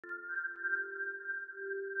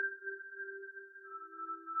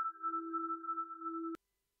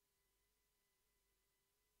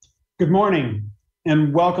Good morning,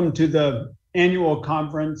 and welcome to the annual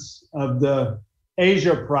conference of the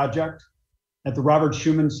Asia Project at the Robert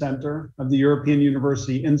Schuman Center of the European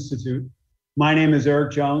University Institute. My name is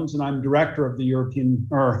Erik Jones, and I'm director of the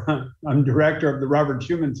I'm director of the Robert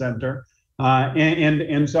Schuman Center,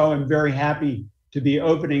 and so I'm very happy to be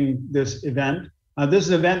opening this event. This is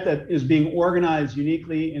an event that is being organized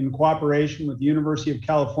uniquely in cooperation with the University of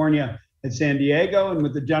California at San Diego and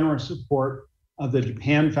with the generous support of the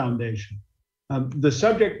Japan Foundation. The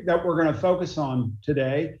subject that we're going to focus on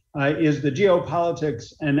today is the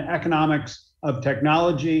geopolitics and economics of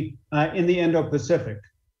technology in the Indo-Pacific: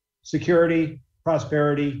 security,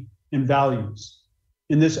 prosperity, and values.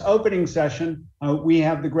 In this opening session, we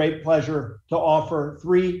have the great pleasure to offer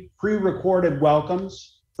 3 pre-recorded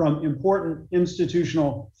welcomes from important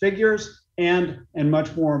institutional figures and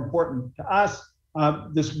much more important to us,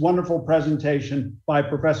 this wonderful presentation by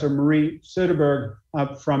Professor Marie Söderberg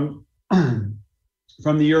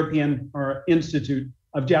from the European Institute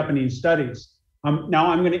of Japanese Studies. Now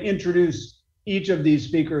I'm going to introduce each of these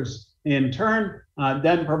speakers in turn,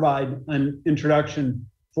 then provide an introduction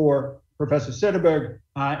for Professor Söderberg,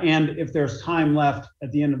 and if there's time left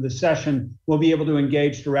at the end of the session, we'll be able to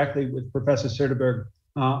engage directly with Professor Söderberg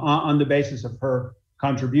on the basis of her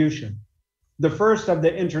contribution. The first of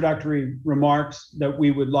the introductory remarks that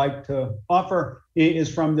we would like to offer is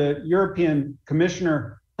from the European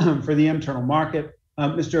Commissioner for the Internal Market,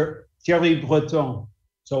 Mr. Thierry Breton.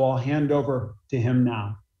 So I'll hand over to him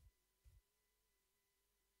now.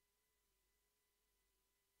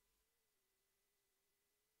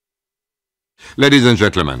 Ladies and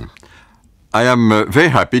gentlemen, I am very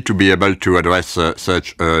happy to be able to address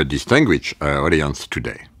such a distinguished audience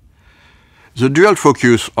today. The dual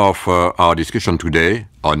focus of our discussion today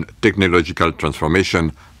on technological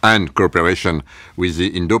transformation and cooperation with the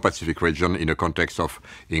Indo-Pacific region in a context of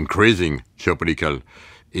increasing geopolitical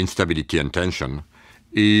instability and tension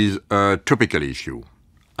is a topical issue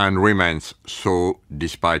and remains so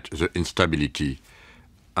despite the instability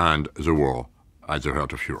and the war at the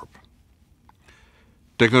heart of Europe.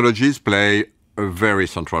 Technologies play a very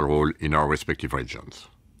central role in our respective regions,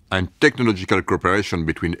 and technological cooperation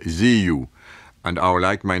between the EU and our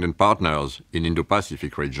like-minded partners in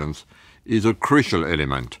Indo-Pacific regions is a crucial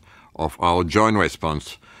element of our joint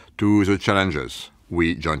response to the challenges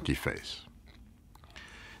we jointly face.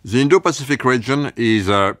 The Indo-Pacific region is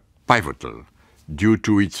pivotal due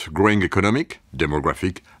to its growing economic,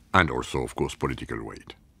 demographic, and also, of course, political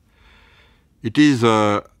weight. It is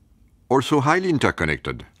also highly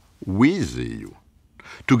interconnected with the EU.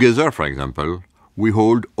 Together, for example, we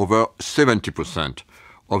hold over 70%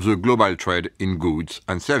 of the global trade in goods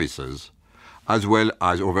and services, as well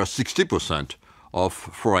as over 60% of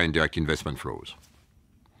foreign direct investment flows.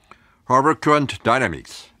 However, current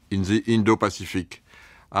dynamics in the Indo-Pacific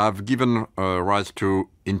have given rise to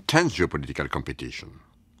intense geopolitical competition,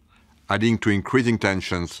 adding to increasing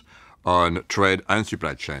tensions on trade and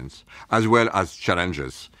supply chains, as well as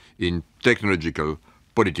challenges in technological,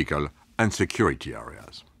 political, and security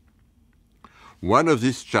areas. One of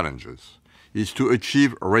these challenges is to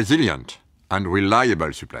achieve a resilient and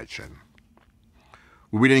reliable supply chain.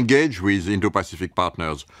 We will engage with Indo-Pacific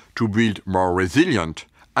partners to build more resilient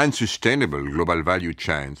and sustainable global value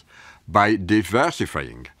chains by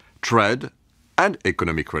diversifying trade and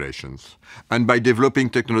economic relations, and by developing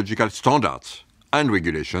technological standards and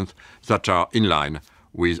regulations that are in line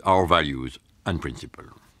with our values and principles.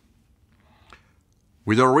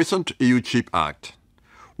 With our recent EU Chip Act,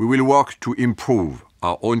 we will work to improve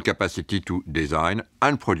our own capacity to design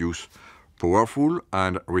and produce powerful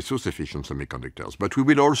and resource-efficient semiconductors. But we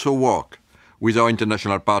will also work with our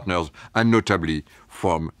international partners, and notably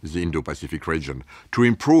from the Indo-Pacific region, to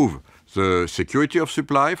improve the security of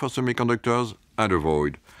supply for semiconductors and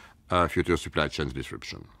avoid future supply chain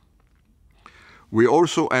disruption. We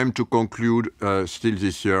also aim to conclude still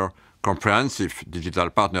this year comprehensive digital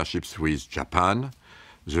partnerships with Japan,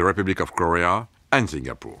 the Republic of Korea, and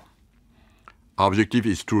Singapore. Our objective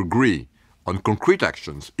is to agree on concrete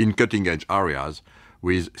actions in cutting-edge areas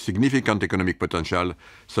with significant economic potential,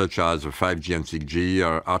 such as 5G and 6G,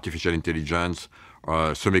 artificial intelligence,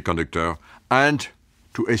 semiconductor, and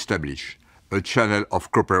to establish a channel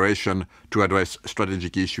of cooperation to address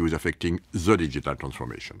strategic issues affecting the digital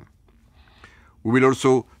transformation. We will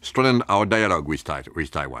also strengthen our dialogue with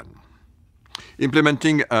Taiwan.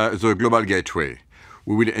 Implementing the Global Gateway,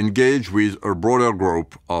 we will engage with a broader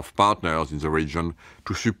group of partners in the region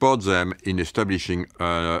to support them in establishing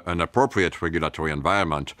an appropriate regulatory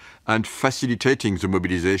environment and facilitating the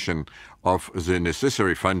mobilization of the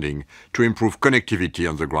necessary funding to improve connectivity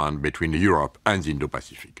on the ground between Europe and the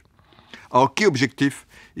Indo-Pacific. Our key objective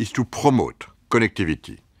is to promote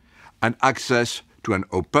connectivity and access to an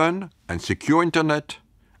open and secure internet,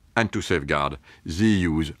 and to safeguard the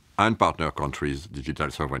EU's and partner countries'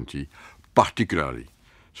 digital sovereignty, particularly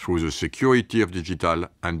through the security of digital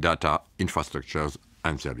and data infrastructures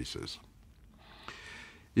and services.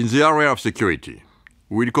 In the area of security,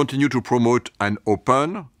 we will continue to promote an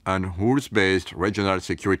open and rules-based regional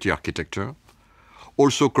security architecture,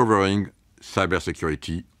 also covering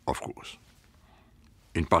cybersecurity, of course.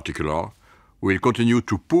 In particular, we will continue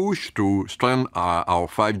to push to strengthen our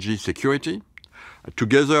 5G security.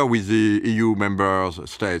 Together with the EU member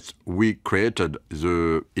states, we created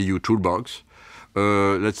the EU toolbox,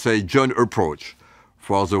 let's say joint approach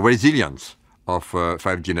for the resilience of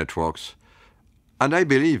 5G networks. And I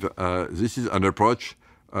believe this is an approach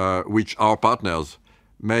which our partners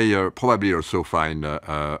may probably also find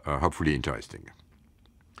hopefully interesting.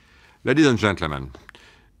 Ladies and gentlemen,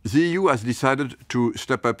 the EU has decided to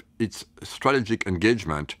step up its strategic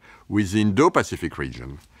engagement with the Indo-Pacific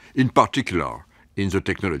region, in particular in the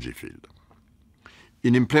technology field.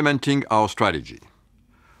 In implementing our strategy,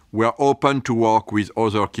 we are open to work with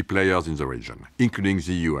other key players in the region, including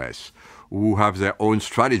the US, who have their own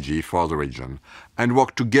strategy for the region, and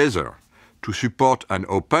work together to support an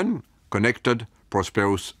open, connected,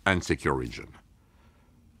 prosperous, and secure region.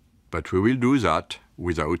 But we will do that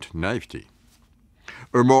without naivety.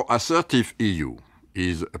 A more assertive EU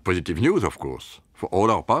is a positive news, of course, for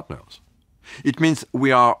all our partners. It means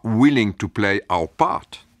we are willing to play our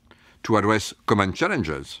part to address common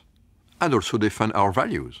challenges and also defend our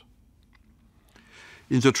values.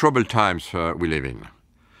 In the troubled times we live in,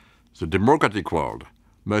 the democratic world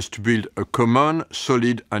must build a common,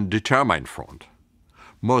 solid and determined front.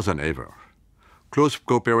 More than ever, close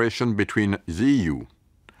cooperation between the EU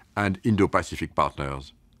and Indo-Pacific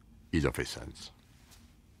partners is of essence.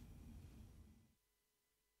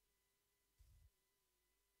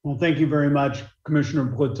 Well, thank you very much, Commissioner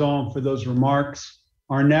Breton, for those remarks.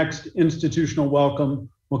 Our next institutional welcome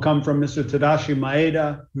will come from Mr. Tadashi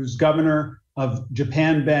Maeda, who's governor of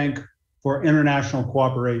Japan Bank for International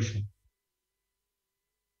Cooperation.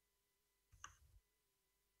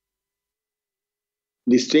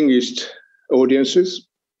 Distinguished audiences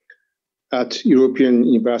at European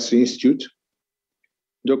University Institute,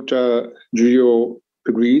 Dr. Giulio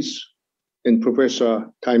Pugliese and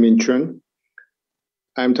Professor Tai-Min Chun.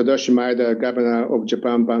 I'm Tadashi Maeda, Governor of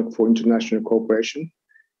Japan Bank for International Cooperation.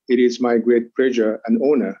 It is my great pleasure and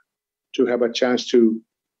honor to have a chance to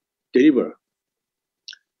deliver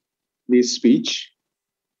this speech,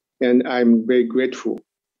 and I'm very grateful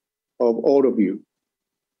of all of you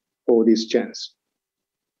for this chance.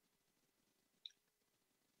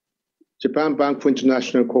 Japan Bank for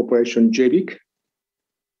International Cooperation, JBIC,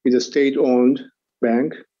 is a state-owned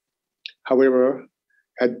bank. However,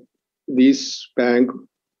 this bank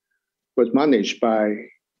was managed by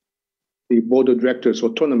the board of directors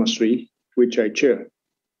autonomously, which I chair.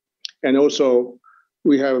 And also,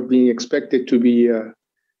 we have been expected to be a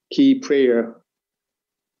key player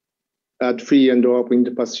at Free and Open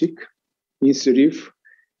Indo-Pacific Initiative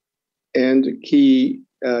and key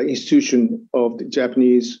institution of the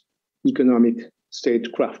Japanese economic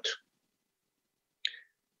statecraft.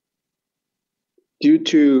 Due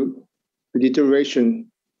to the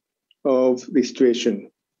deterioration of the situation,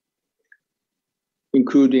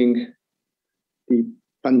 including the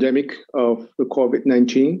pandemic of the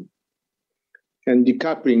COVID-19 and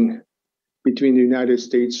decoupling between the United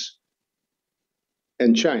States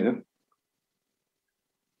and China,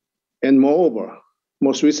 and moreover,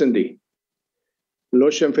 most recently, the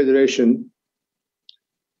Russian Federation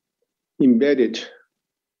invaded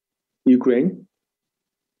Ukraine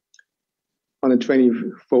on the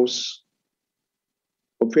 24th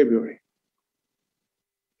of February.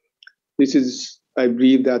 This is, I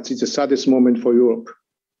believe, that it's the saddest moment for Europe.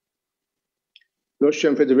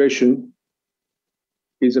 Russian Federation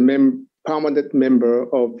is a permanent member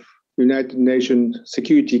of United Nations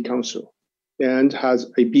Security Council and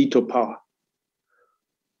has a veto power.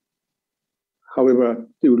 However,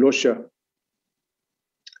 Russia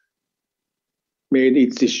made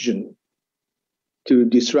its decision to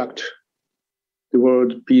disrupt the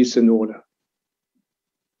world peace and order.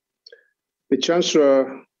 The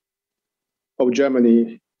Chancellor of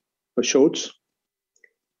Germany, Scholz,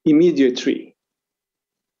 immediately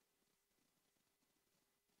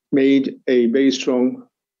made a very strong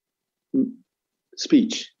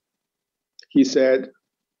speech. He said,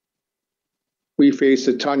 we face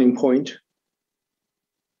a turning point,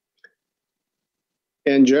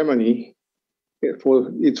 and Germany,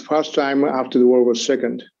 for its first time after the World War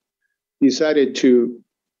II, decided to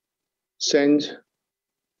send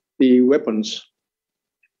the weapons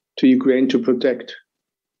to Ukraine to protect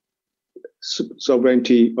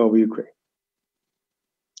sovereignty of Ukraine.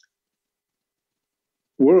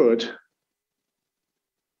 World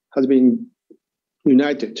has been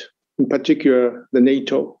united, in particular the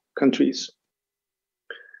NATO countries.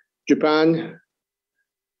 Japan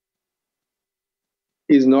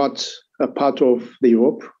is not a part of the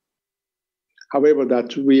Europe. However,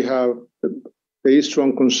 that we have a very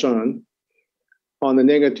strong concern on the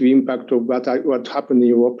negative impact of what happened in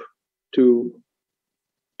Europe to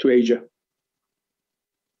Asia.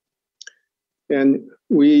 And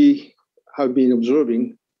we have been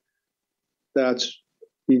observing that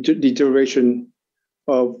the deterioration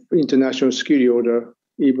of international security order,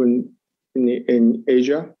 even in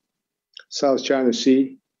Asia, South China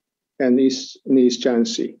Sea, and East China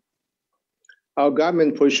Sea. Our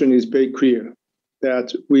government position is very clear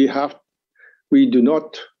that we do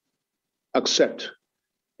not accept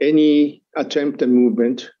any attempt and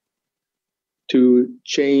movement to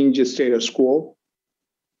change the status quo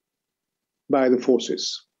by the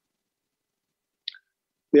forces.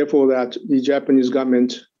 Therefore, that the Japanese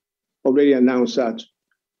government already announced that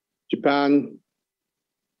Japan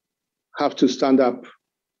have to stand up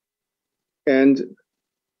and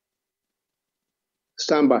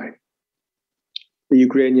stand by the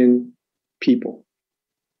Ukrainian people.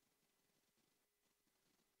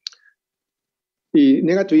 The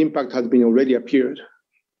negative impact has been already appeared.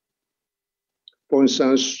 For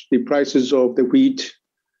instance, the prices of the wheat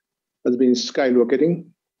has been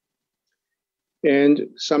skyrocketing, and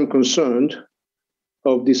some concerned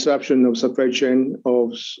of disruption of supply chain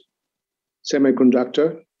of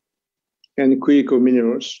semiconductor and critical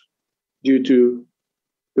minerals due to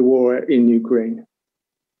the war in Ukraine.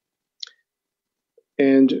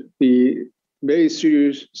 And the very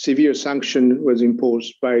serious, severe sanction was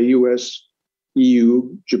imposed by US,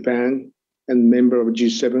 EU, Japan, and member of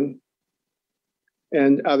G7,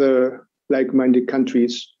 and other like-minded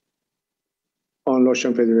countries on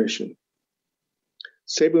Russian Federation.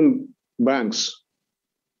 7 banks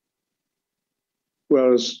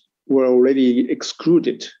were already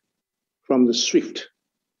excluded from the SWIFT,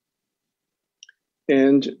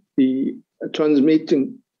 and the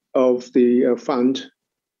transmitting of the fund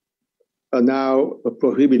are now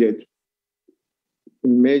prohibited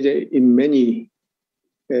in many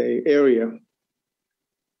area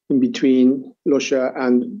in between Russia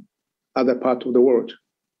and other parts of the world.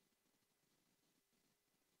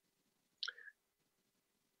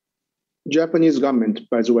 Japanese government,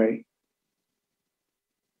 by the way,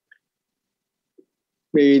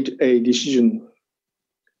 made a decision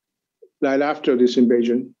right after this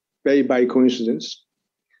invasion, very by coincidence,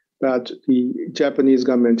 that the Japanese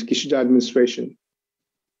government, Kishida administration,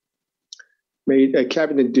 made a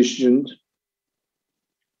cabinet decision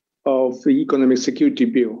of the economic security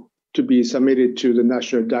bill to be submitted to the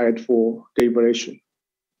National Diet for deliberation.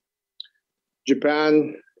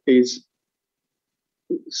 Japan is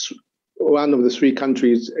one of the 3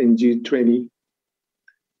 countries in G20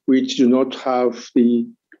 which do not have the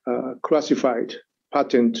classified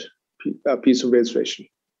patent piece of legislation.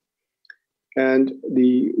 And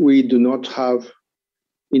we do not have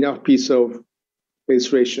enough piece of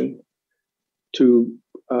legislation to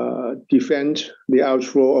defend the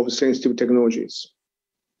outflow of sensitive technologies.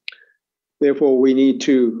 Therefore, we need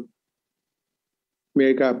to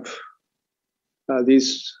make up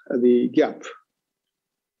the gap.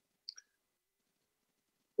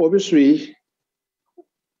 Obviously,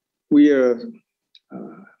 we are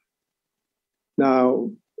now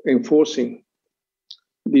enforcing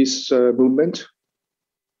this movement.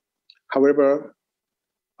 However,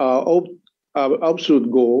 our absolute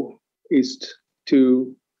goal is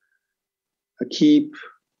to keep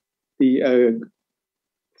the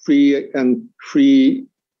free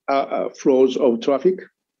flows of traffic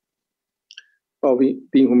of the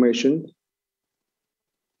information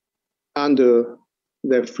under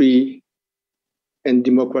the free and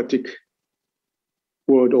democratic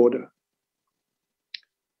world order.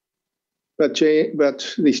 But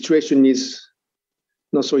the situation is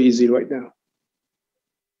not so easy right now.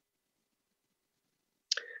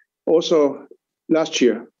 Also, last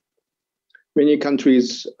year, many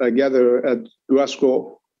countries gathered at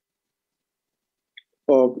Glasgow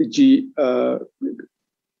of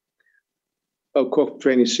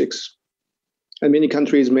COP26. And many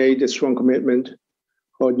countries made a strong commitment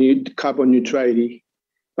for carbon neutrality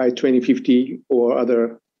by 2050 or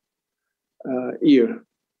other year.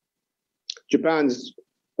 Japan is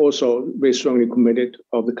also very strongly committed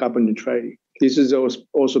of the carbon neutrality. This is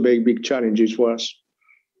also very big challenges for us.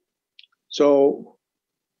 So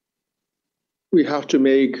we have to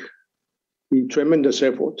make a tremendous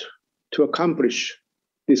effort to accomplish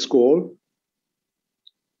this goal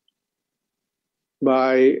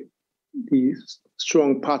by the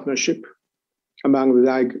strong partnership among the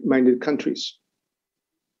like-minded countries.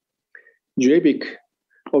 JBIC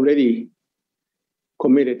already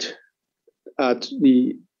committed at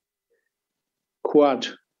the Quad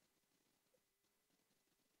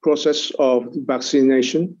process of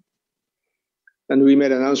vaccination, and we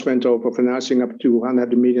made an announcement of financing up to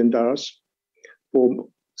 $100 million for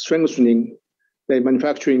strengthening the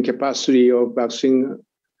manufacturing capacity of vaccine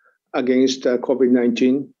against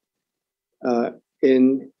COVID-19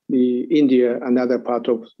 in India and other parts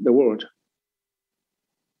of the world.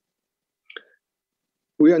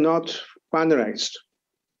 We are not finalized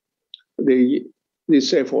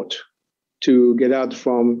this effort to get out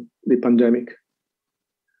from the pandemic.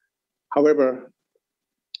 However,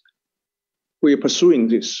 we are pursuing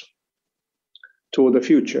this toward the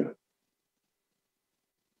future.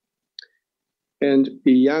 And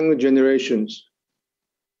the young generations,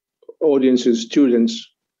 audiences, students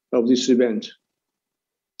of this event,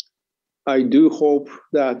 I do hope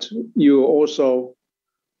that you are also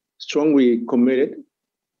strongly committed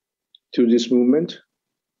to this movement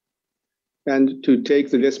and to take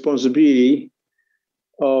the responsibility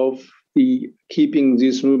of keeping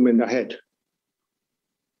this movement ahead.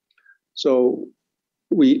 So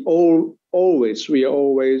we are always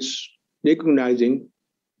recognizing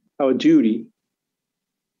our duty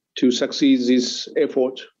to succeed this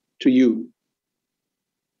effort to you.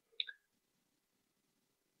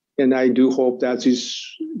 And I do hope that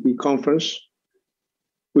the conference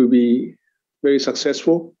will be very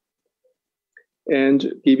successful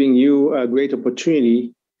and giving you a great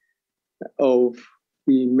opportunity of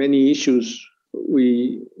the many issues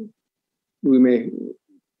we may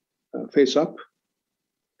face up.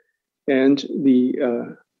 And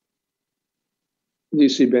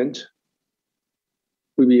this event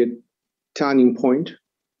will be a turning point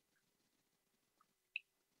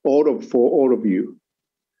for all of you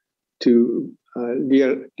to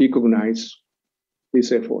recognize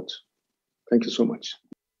this effort. Thank you so much.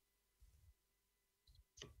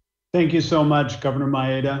 Thank you so much, Governor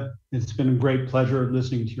Maeda. It's been a great pleasure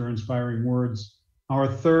listening to your inspiring words. Our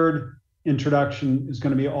third introduction is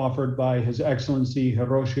going to be offered by His Excellency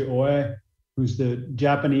Hiroshi Oe, who's the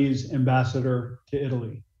Japanese ambassador to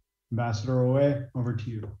Italy. Ambassador Oe, over to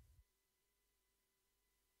you.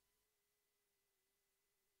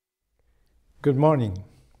 Good morning.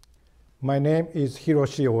 My name is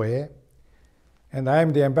Hiroshi Oe, and I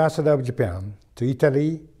am the ambassador of Japan to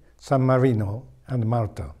Italy, San Marino, and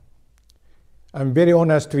Malta. I'm very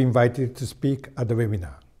honored to be invited to speak at the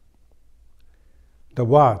webinar. The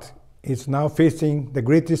world is now facing the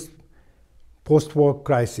greatest post-war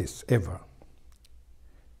crisis ever.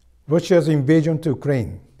 Russia's invasion to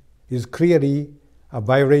Ukraine is clearly a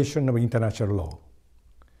violation of international law.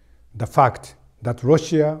 The fact that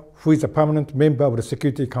Russia, who is a permanent member of the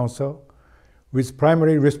Security Council, with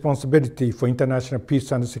primary responsibility for international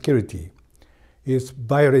peace and security, is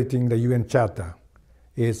violating the UN Charter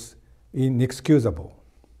is inexcusable.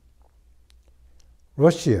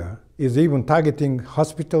 Russia is even targeting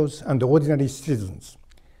hospitals and ordinary citizens,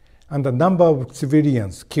 and the number of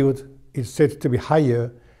civilians killed is said to be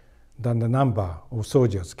higher than the number of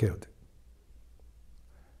soldiers killed.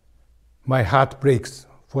 My heart breaks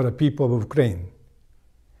for the people of Ukraine.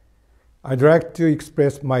 I'd like to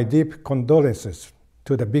express my deep condolences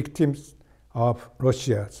to the victims of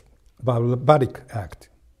Russia's barbaric act.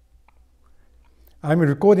 I'm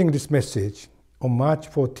recording this message on March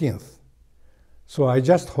 14th, so I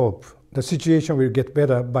just hope the situation will get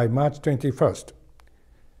better by March 21st,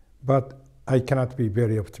 but I cannot be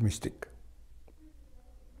very optimistic.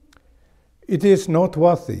 It is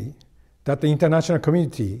noteworthy that the international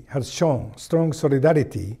community has shown strong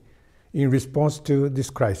solidarity in response to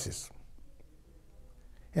this crisis,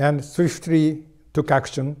 and swiftly took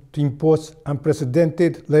action to impose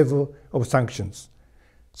unprecedented level of sanctions,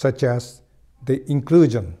 such as the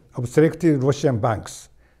inclusion of selected Russian banks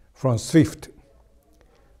from SWIFT,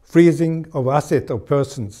 freezing of assets of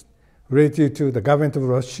persons related to the government of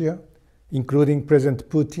Russia, including President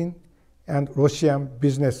Putin and Russian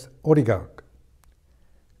business oligarch,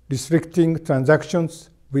 restricting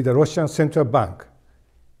transactions with the Russian Central Bank,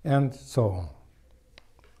 and so on.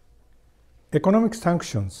 Economic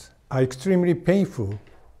sanctions are extremely painful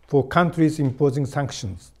for countries imposing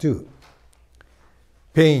sanctions too.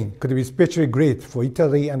 Pain could be especially great for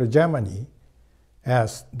Italy and Germany,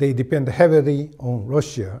 as they depend heavily on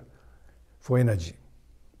Russia for energy.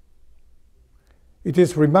 It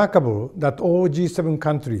is remarkable that all G7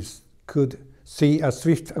 countries could see a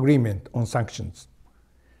swift agreement on sanctions.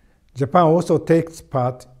 Japan also takes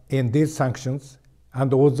part in these sanctions,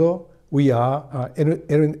 and although we are an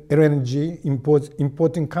LNG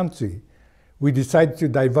importing country, we decided to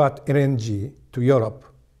divert LNG to Europe,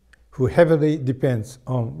 who heavily depends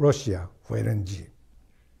on Russia for LNG.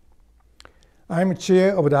 I'm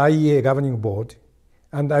chair of the IEA Governing Board,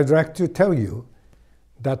 and I'd like to tell you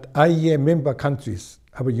that IEA member countries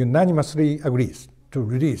have unanimously agreed to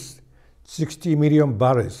release 60 million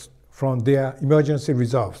barrels from their emergency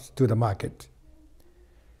reserves to the market.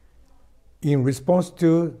 In response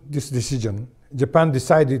to this decision, Japan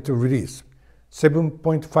decided to release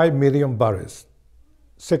 7.5 million barrels,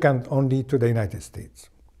 second only to the United States.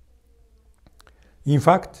 In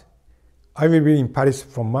fact, I will be in Paris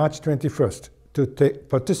from March 21st to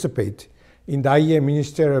participate in the IEA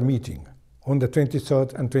ministerial meeting on the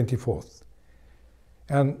 23rd and 24th.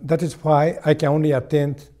 And that is why I can only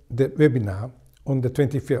attend the webinar on the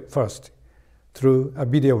 21st through a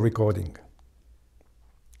video recording.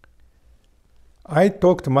 I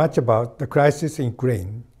talked much about the crisis in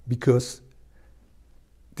Ukraine because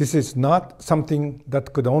this is not something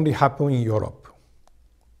that could only happen in Europe.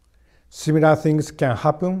 Similar things can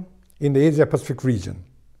happen in the Asia-Pacific region.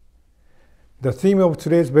 The theme of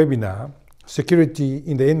today's webinar, Security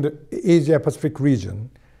in the Asia-Pacific region,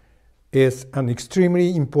 is an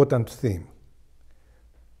extremely important theme.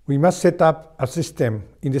 We must set up a system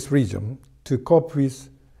in this region to cope with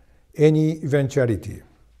any eventuality.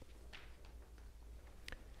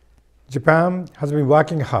 Japan has been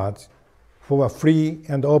working hard for a free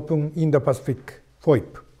and open Indo-Pacific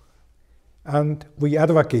FOIP, and we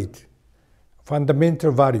advocate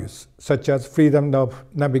fundamental values such as freedom of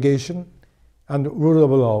navigation and rule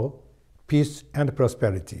of law, peace and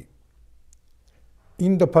prosperity.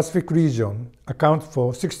 Indo-Pacific region accounts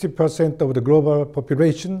for 60% of the global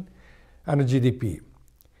population and GDP,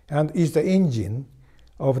 and is the engine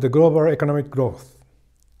of the global economic growth.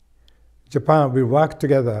 Japan will work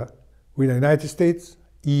together with the United States,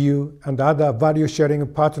 EU, and other value-sharing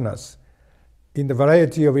partners in the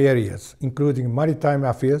variety of areas, including maritime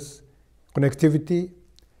affairs, connectivity,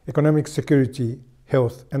 economic security,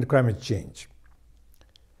 health, and climate change.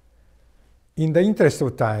 In the interest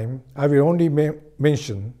of time, I will only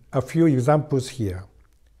mention a few examples here.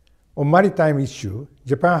 On maritime issue,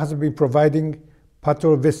 Japan has been providing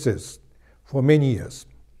patrol vessels for many years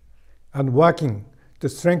and working to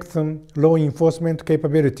strengthen law enforcement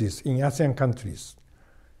capabilities in ASEAN countries.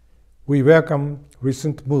 We welcome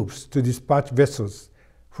recent moves to dispatch vessels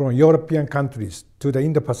from European countries to the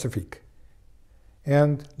Indo-Pacific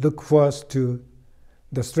and look forward to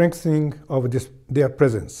the strengthening of their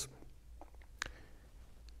presence.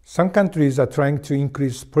 Some countries are trying to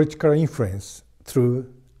increase political influence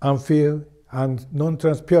through unfair and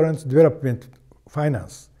non-transparent development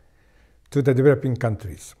finance to the developing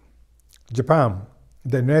countries. Japan,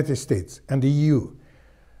 the United States, and the EU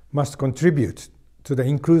must contribute to the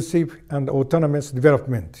inclusive and autonomous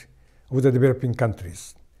development of the developing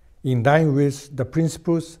countries, in line with the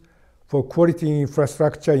principles for quality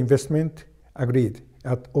infrastructure investment agreed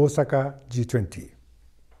at Osaka G20.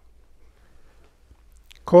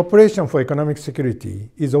 Cooperation for economic security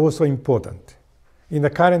is also important. In the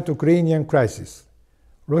current Ukrainian crisis,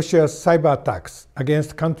 Russia's cyber attacks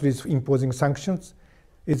against countries imposing sanctions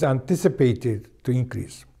is anticipated to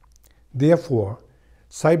increase. Therefore,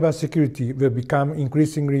 cybersecurity will become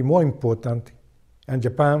increasingly more important, and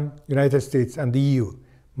Japan, United States, and the EU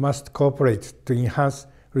must cooperate to enhance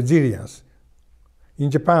resilience.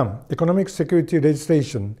 In Japan, economic security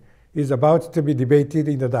legislation is about to be debated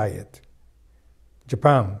in the Diet.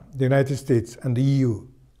 Japan, the United States, and the EU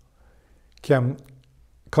can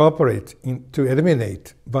cooperate to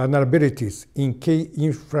eliminate vulnerabilities in key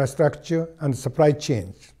infrastructure and supply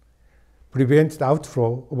chains, prevent the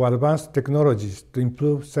outflow of advanced technologies to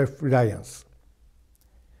improve self-reliance.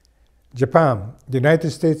 Japan, the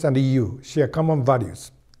United States, and the EU share common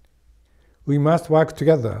values. We must work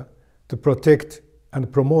together to protect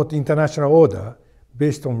and promote international order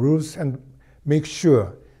based on rules and make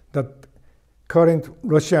sure that current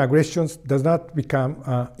Russian aggressions does not become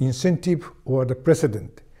an incentive or the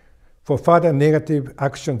precedent for further negative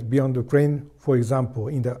actions beyond Ukraine, for example,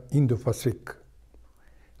 in the Indo-Pacific.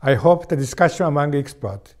 I hope the discussion among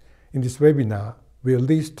experts in this webinar will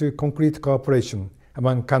lead to concrete cooperation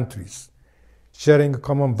among countries, sharing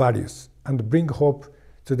common values, and bring hope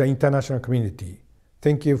to the international community.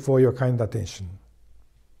 Thank you for your kind attention.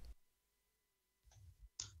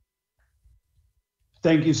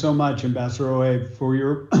 Thank you so much, Ambassador Oe, for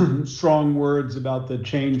your strong words about the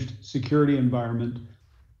changed security environment.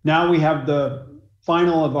 Now we have the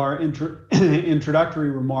final of our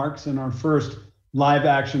introductory remarks and our first live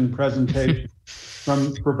action presentation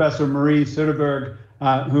from Professor Marie Söderberg,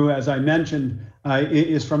 who, as I mentioned,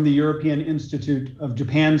 is from the European Institute of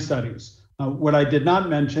Japan Studies. What I did not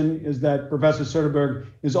mention is that Professor Söderberg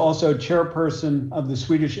is also chairperson of the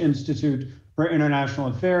Swedish Institute for International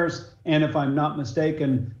Affairs, and if I'm not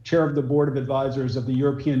mistaken, chair of the Board of Advisors of the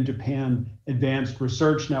European Japan Advanced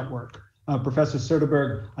Research Network. Professor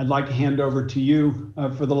Söderberg, I'd like to hand over to you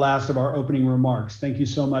for the last of our opening remarks. Thank you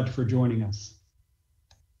so much for joining us.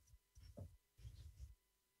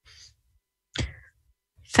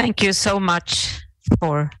 Thank you so much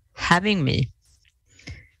for having me.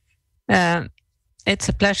 It's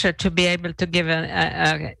a pleasure to be able to give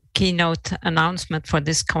a keynote announcement for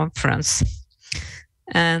this conference.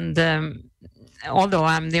 And although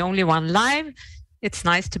I'm the only one live, it's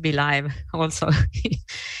nice to be live also,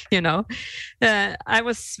 you know. I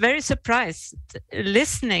was very surprised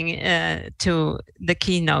listening to the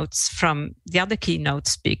keynotes from the other keynote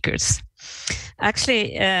speakers.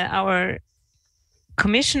 Actually, our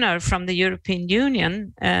commissioner from the European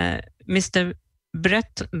Union, Mr.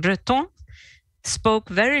 Breton, spoke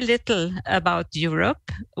very little about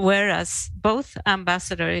Europe, whereas both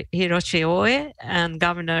Ambassador Hiroshi Oe and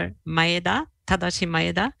Governor Maeda, Tadashi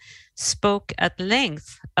Maeda, spoke at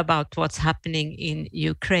length about what's happening in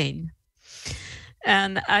Ukraine.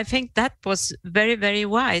 And I think that was very, very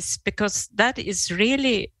wise, because that is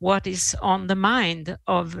really what is on the mind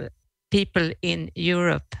of people in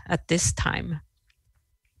Europe at this time.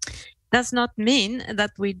 Does not mean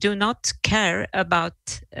that we do not care about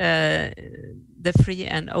the free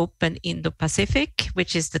and open Indo-Pacific,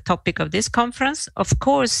 which is the topic of this conference. Of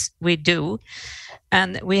course we do.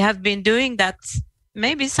 And we have been doing that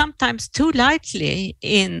maybe sometimes too lightly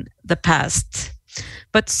in the past.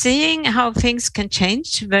 But seeing how things can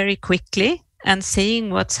change very quickly and seeing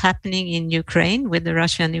what's happening in Ukraine with the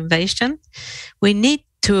Russian invasion, we need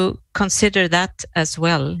to consider that as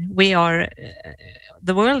well.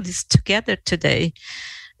 The world is together today.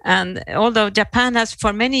 And although Japan has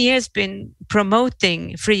for many years been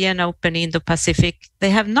promoting free and open Indo-Pacific, they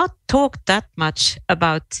have not talked that much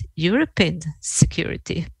about European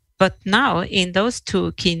security. But now in those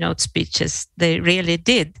two keynote speeches, they really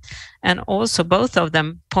did. And also both of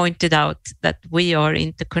them pointed out that we are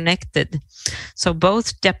interconnected. So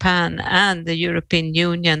both Japan and the European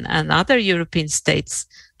Union and other European states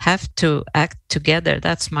have to act together.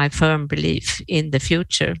 That's my firm belief in the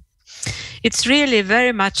future. It's really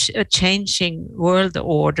very much a changing world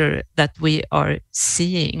order that we are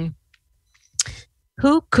seeing.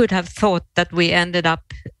 Who could have thought that we ended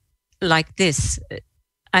up like this?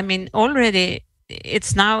 I mean, already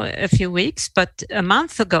it's now a few weeks, but a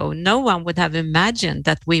month ago, no one would have imagined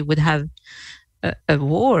that we would have a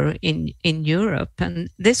war in Europe. And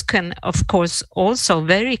this can, of course, also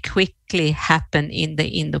very quickly happen in the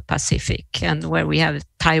Indo-Pacific, and where we have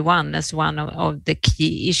Taiwan as one of the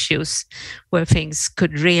key issues where things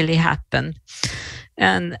could really happen.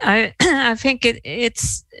 And I think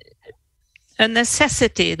it's a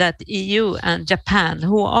necessity that EU and Japan,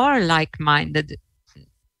 who are like-minded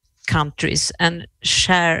countries and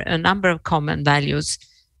share a number of common values,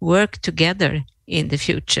 work together in the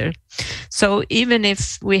future. So even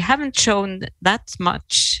if we haven't shown that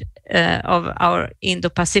much of our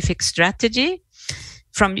Indo-Pacific strategy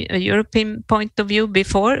from a European point of view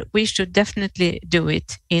before, we should definitely do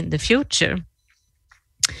it in the future.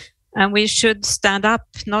 And we should stand up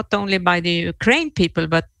not only by the Ukraine people,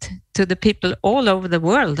 but to the people all over the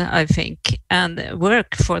world, I think, and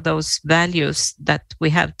work for those values that we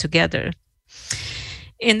have together.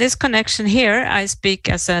 In this connection here, I speak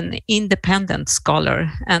as an independent scholar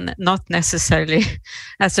and not necessarily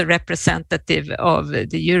as a representative of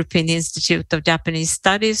the European Institute of Japanese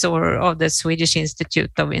Studies or of the Swedish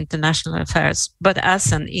Institute of International Affairs, but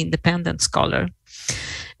as an independent scholar.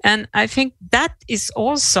 And I think that is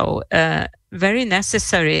also very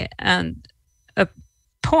necessary and a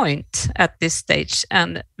point at this stage,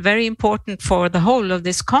 and very important for the whole of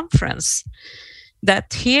this conference,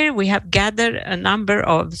 that here we have gathered a number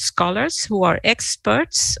of scholars who are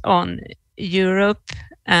experts on Europe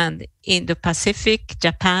and Indo-Pacific,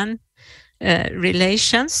 Japan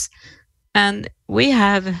relations. And we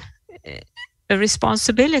have a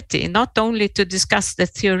responsibility not only to discuss the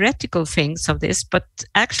theoretical things of this, but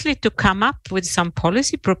actually to come up with some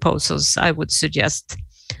policy proposals, I would suggest,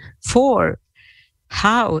 for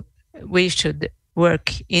how we should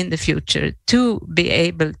work in the future to be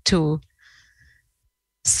able to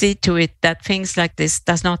see to it that things like this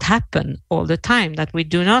does not happen all the time, that we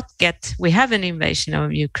do not we have an invasion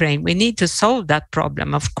of Ukraine. We need to solve that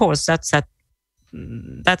problem. Of course, that's at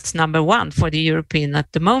that's number one for the European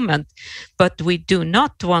at the moment. But we do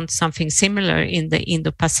not want something similar in the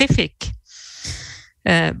Indo-Pacific.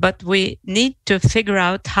 But we need to figure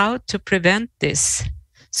out how to prevent this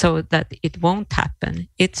so that it won't happen.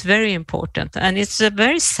 It's very important. And it's a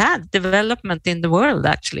very sad development in the world,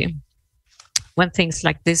 actually, when things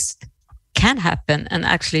like this can happen and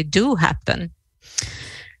actually do happen.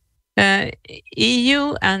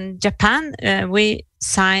 EU and Japan, we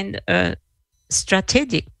signed a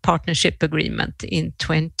strategic partnership agreement in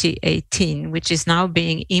 2018, which is now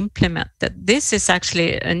being implemented. This is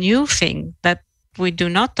actually a new thing, that we do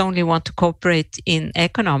not only want to cooperate in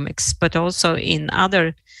economics, but also in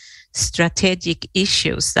other strategic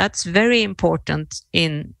issues. That's very important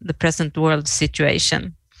in the present world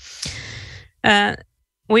situation.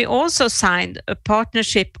 We also signed a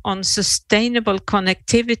partnership on sustainable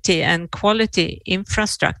connectivity and quality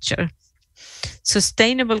infrastructure.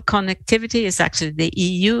 Sustainable connectivity is actually the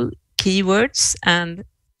EU keywords, and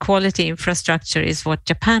quality infrastructure is what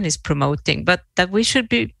Japan is promoting, but that we should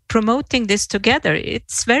be promoting this together.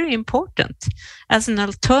 It's very important as an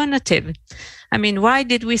alternative. I mean, why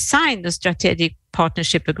did we sign the strategic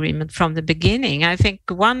partnership agreement from the beginning? I think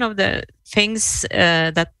one of the things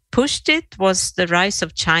that pushed it was the rise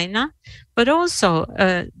of China, but also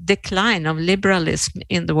a decline of liberalism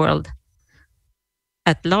in the world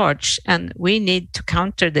at large, and we need to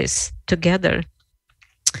counter this together.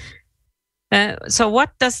 So what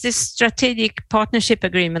does this strategic partnership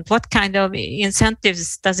agreement, what kind of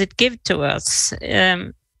incentives does it give to us?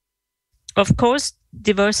 Of course,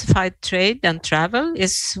 diversified trade and travel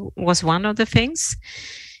was one of the things.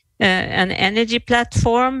 An energy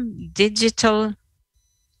platform, digital,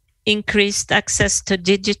 increased access to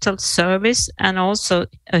digital service, and also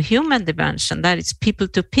a human dimension, that is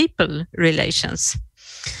people-to-people relations.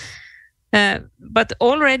 But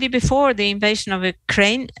already before the invasion of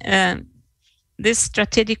Ukraine, this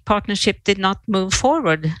strategic partnership did not move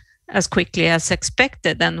forward as quickly as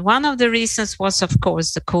expected. And one of the reasons was, of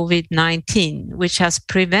course, the COVID-19, which has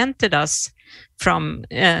prevented us from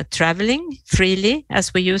traveling freely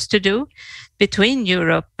as we used to do between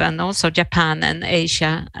Europe and also Japan and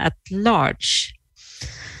Asia at large.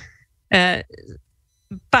 But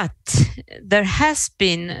there has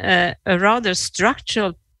been a rather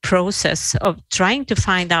structural process of trying to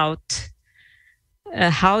find out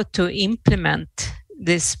how to implement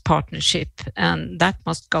this partnership, and that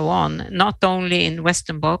must go on, not only in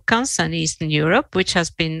Western Balkans and Eastern Europe, which has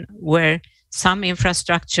been where some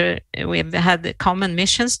infrastructure, we've had common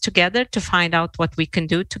missions together to find out what we can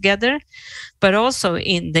do together, but also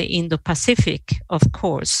in the Indo-Pacific, of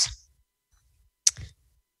course.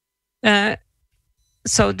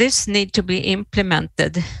 So this needs to be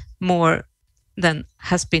implemented more than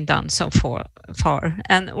has been done so far.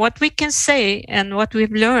 And what we can say and what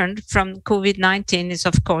we've learned from COVID-19 is,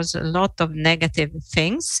 of course, a lot of negative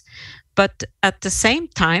things. But at the same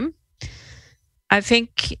time, I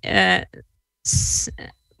think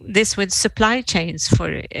this with supply chains,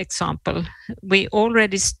 for example, we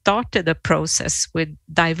already started a process with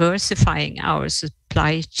diversifying our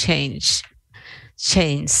supply chains,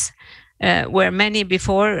 where many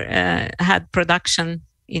before had production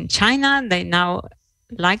in China. They now,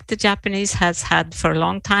 like the Japanese has had for a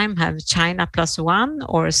long time, have China +1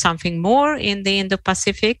 or something more in the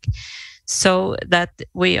Indo-Pacific, so that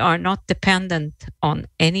we are not dependent on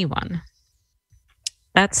anyone.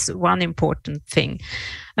 That's one important thing.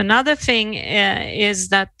 Another thing is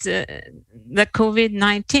that the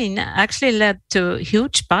COVID-19 actually led to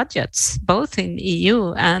huge budgets, both in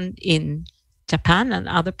EU and in Japan and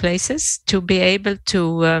other places, to be able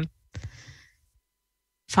to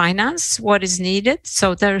finance what is needed.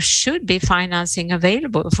 So there should be financing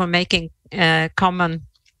available for making common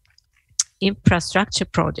infrastructure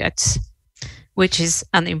projects, which is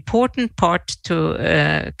an important part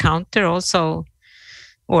to counter also,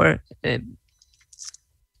 or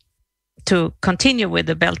to continue with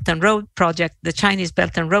the Belt and Road project, the Chinese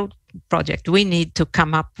Belt and Road project. We need to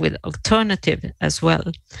come up with alternative as well.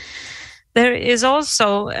 There is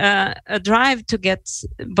also a drive to get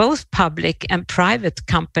both public and private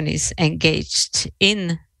companies engaged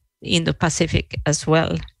in Indo-Pacific as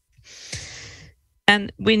well.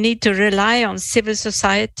 And we need to rely on civil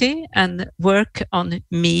society and work on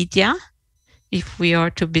media if we are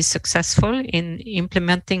to be successful in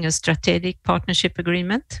implementing a strategic partnership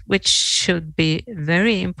agreement, which should be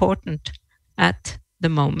very important at the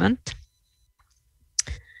moment.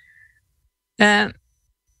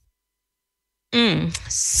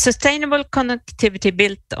 Sustainable connectivity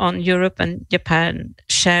built on Europe and Japan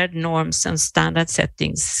shared norms and standard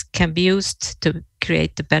settings can be used to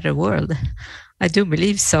create a better world. I do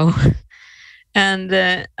believe so. And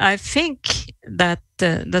I think that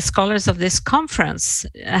the scholars of this conference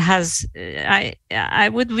I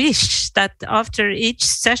would wish that after each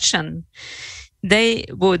session, they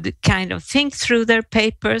would kind of think through their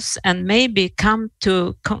papers and maybe come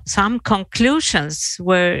to some conclusions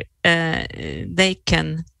where they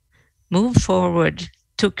can move forward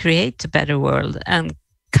to create a better world and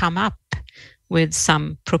come up with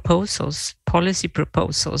some proposals, policy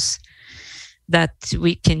proposals that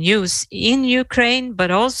we can use in Ukraine, but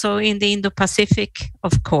also in the Indo-Pacific,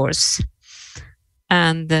 of course,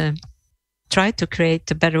 and try to create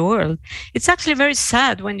a better world. It's actually very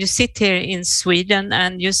sad when you sit here in Sweden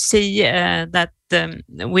and you see that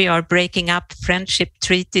we are breaking up friendship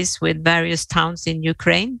treaties with various towns in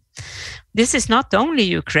Ukraine. This is not only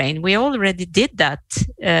Ukraine. We already did that.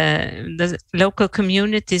 The local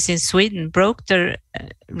communities in Sweden broke their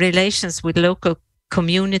relations with local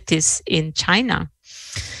communities in China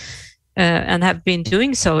and have been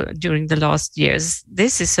doing so during the last years.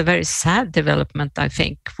 This is a very sad development, I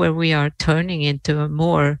think, where we are turning into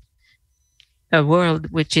a world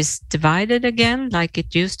which is divided again, like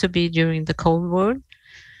it used to be during the Cold War.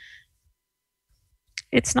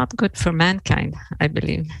 It's not good for mankind, I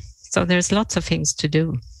believe. So there's lots of things to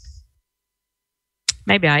do.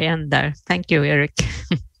 Maybe I end there. Thank you, Erik.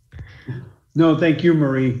 No, thank you,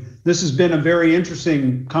 Marie. This has been a very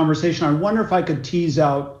interesting conversation. I wonder if I could tease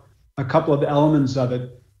out a couple of elements of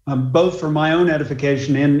it, both for my own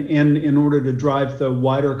edification and in order to drive the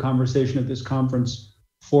wider conversation at this conference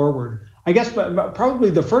forward. I guess probably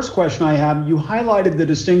the first question I have, you highlighted the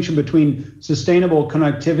distinction between sustainable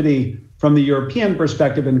connectivity from the European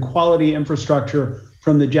perspective and quality infrastructure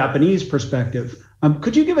from the Japanese perspective.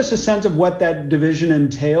 Could you give us a sense of what that division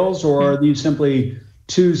entails, or are these simply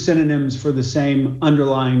two synonyms for the same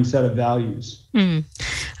underlying set of values?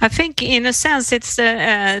 I think in a sense it's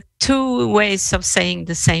two ways of saying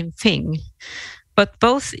the same thing, but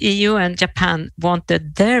both EU and Japan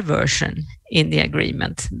wanted their version in the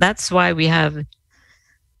agreement. That's why we have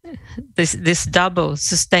this double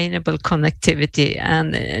sustainable connectivity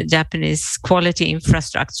and Japanese quality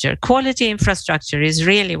infrastructure. Quality infrastructure is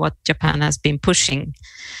really what Japan has been pushing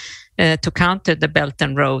to counter the Belt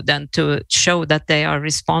and Road and to show that they are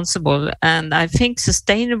responsible. And I think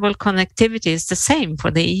sustainable connectivity is the same for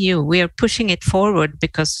the EU. We are pushing it forward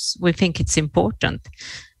because we think it's important.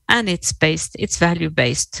 And it's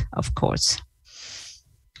value-based, of course.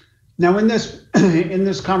 Now, in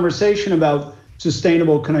this conversation about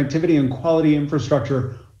sustainable connectivity and quality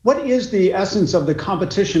infrastructure, what is the essence of the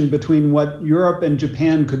competition between what Europe and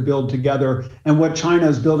Japan could build together and what China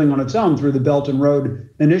is building on its own through the Belt and Road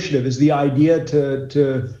Initiative? Is the idea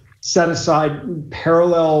to set aside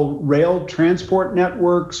parallel rail transport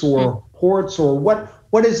networks or ports, or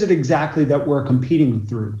what is it exactly that we're competing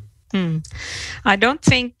through? I don't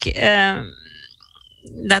think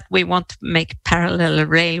that we want to make parallel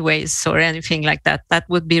railways or anything like that. That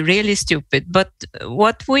would be really stupid. But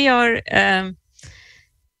what we are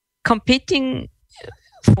competing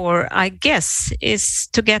for, I guess, is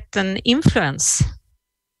to get an influence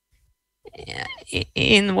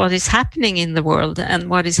in what is happening in the world and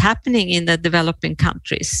what is happening in the developing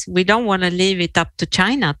countries. We don't want to leave it up to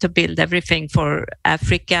China to build everything for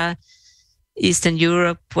Africa, Eastern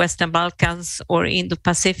Europe, Western Balkans, or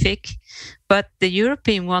Indo-Pacific. But the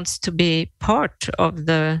European wants to be part of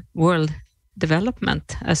the world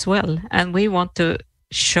development as well. And we want to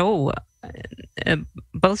show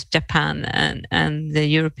both Japan and the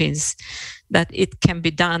Europeans that it can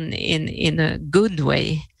be done in a good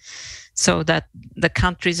way, so that the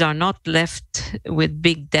countries are not left with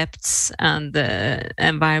big debts and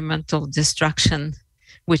environmental destruction,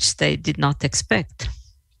 which they did not expect.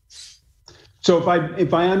 So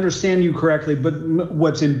if I understand you correctly, but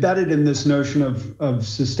what's embedded in this notion of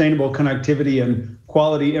sustainable connectivity and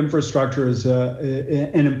quality infrastructure is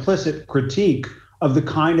an implicit critique of the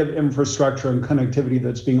kind of infrastructure and connectivity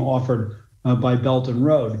that's being offered by Belt and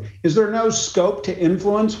Road. Is there no scope to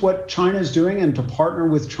influence what China is doing and to partner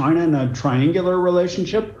with China in a triangular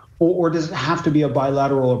relationship, or does it have to be a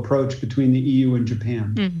bilateral approach between the EU and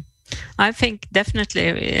Japan? I think definitely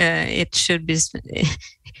it should be.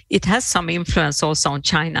 It has some influence also on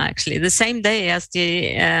China, actually. The same day as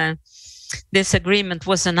this agreement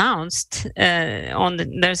was announced,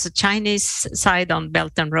 there's a Chinese side on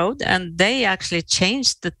Belt and Road, and they actually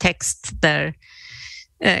changed the text there,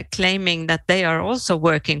 claiming that they are also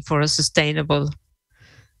working for a sustainable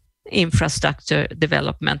infrastructure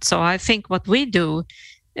development. So I think what we do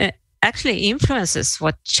actually influences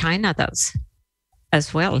what China does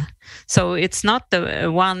as well. So it's not the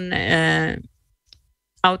one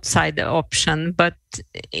outside option, but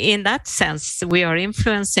in that sense, we are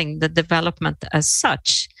influencing the development as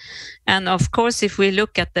such. And of course, if we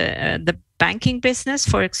look at the banking business,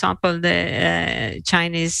 for example, the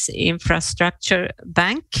Chinese infrastructure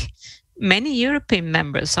bank, many European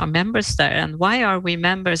members are members there. And why are we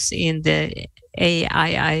members in the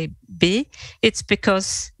AIIB? It's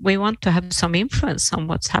because we want to have some influence on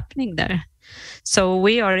what's happening there. So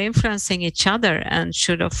we are influencing each other and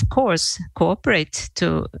should, of course, cooperate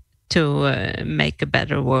to make a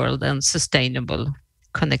better world and sustainable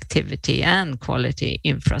connectivity and quality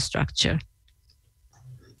infrastructure.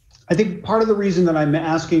 I think part of the reason that I'm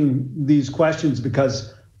asking these questions,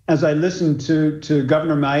 because as I listen to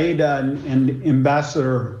Governor Maeda and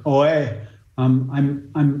Ambassador Oe,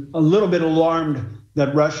 I'm a little bit alarmed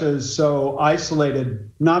that Russia is so isolated,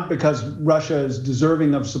 not because Russia is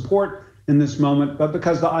deserving of support in this moment, but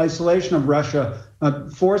because the isolation of Russia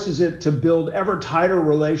forces it to build ever tighter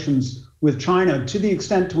relations with China to the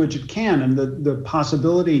extent to which it can, and the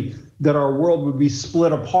possibility that our world would be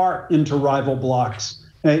split apart into rival blocs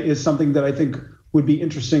is something that I think would be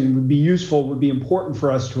interesting, would be useful, would be important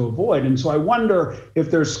for us to avoid. And so I wonder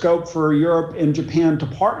if there's scope for Europe and Japan to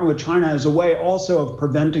partner with China as a way also of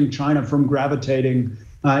preventing China from gravitating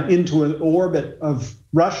into an orbit of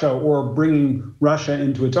Russia, or bringing Russia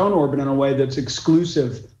into its own orbit in a way that's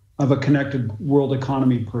exclusive of a connected world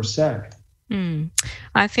economy per se.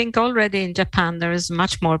 I think already in Japan there is a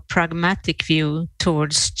much more pragmatic view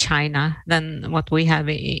towards China than what we have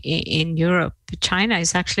in Europe. China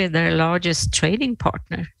is actually their largest trading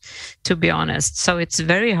partner, to be honest. So it's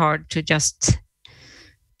very hard to just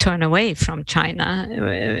turn away from China.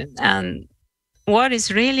 And what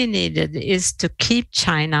is really needed is to keep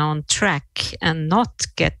China on track and not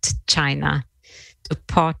get China to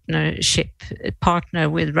partner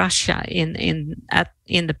with Russia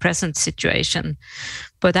in the present situation,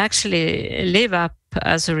 but actually live up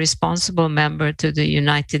as a responsible member to the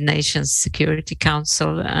United Nations Security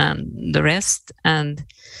Council and the rest, and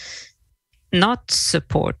not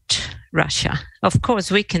support Russia. Of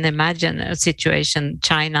course, we can imagine a situation,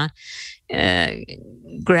 China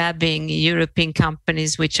grabbing European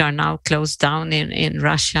companies which are now closed down in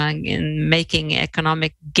Russia and making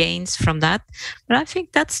economic gains from that. But I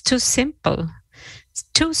think that's too simple. It's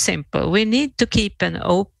too simple. We need to keep an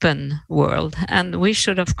open world, and we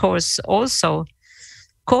should, of course, also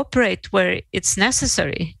cooperate where it's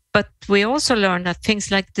necessary. But we also learn that things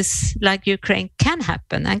like this, like Ukraine, can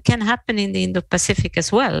happen, and can happen in the Indo-Pacific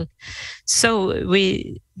as well. So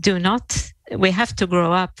we have to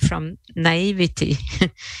grow up from naivety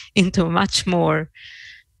into a much more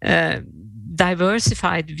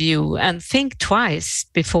diversified view and think twice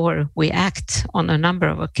before we act on a number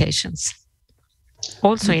of occasions,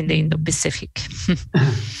 also in the Indo-Pacific.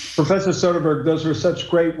 Professor Söderberg, those are such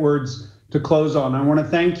great words to close on. I want to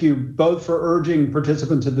thank you both for urging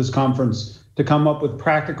participants at this conference to come up with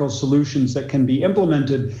practical solutions that can be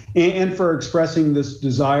implemented, and for expressing this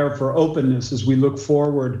desire for openness as we look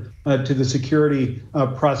forward to the security,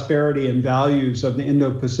 prosperity, and values of the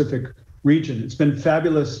Indo-Pacific region. It's been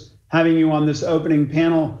fabulous having you on this opening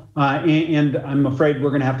panel, and I'm afraid we're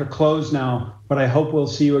going to have to close now, but I hope we'll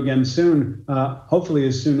see you again soon, hopefully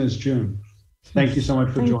as soon as June. Thank you so much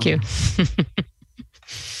for joining. Thank you.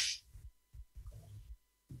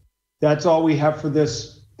 That's all we have for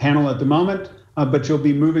this panel at the moment, but you'll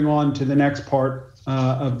be moving on to the next part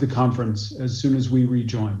of the conference as soon as we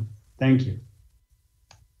rejoin. Thank you.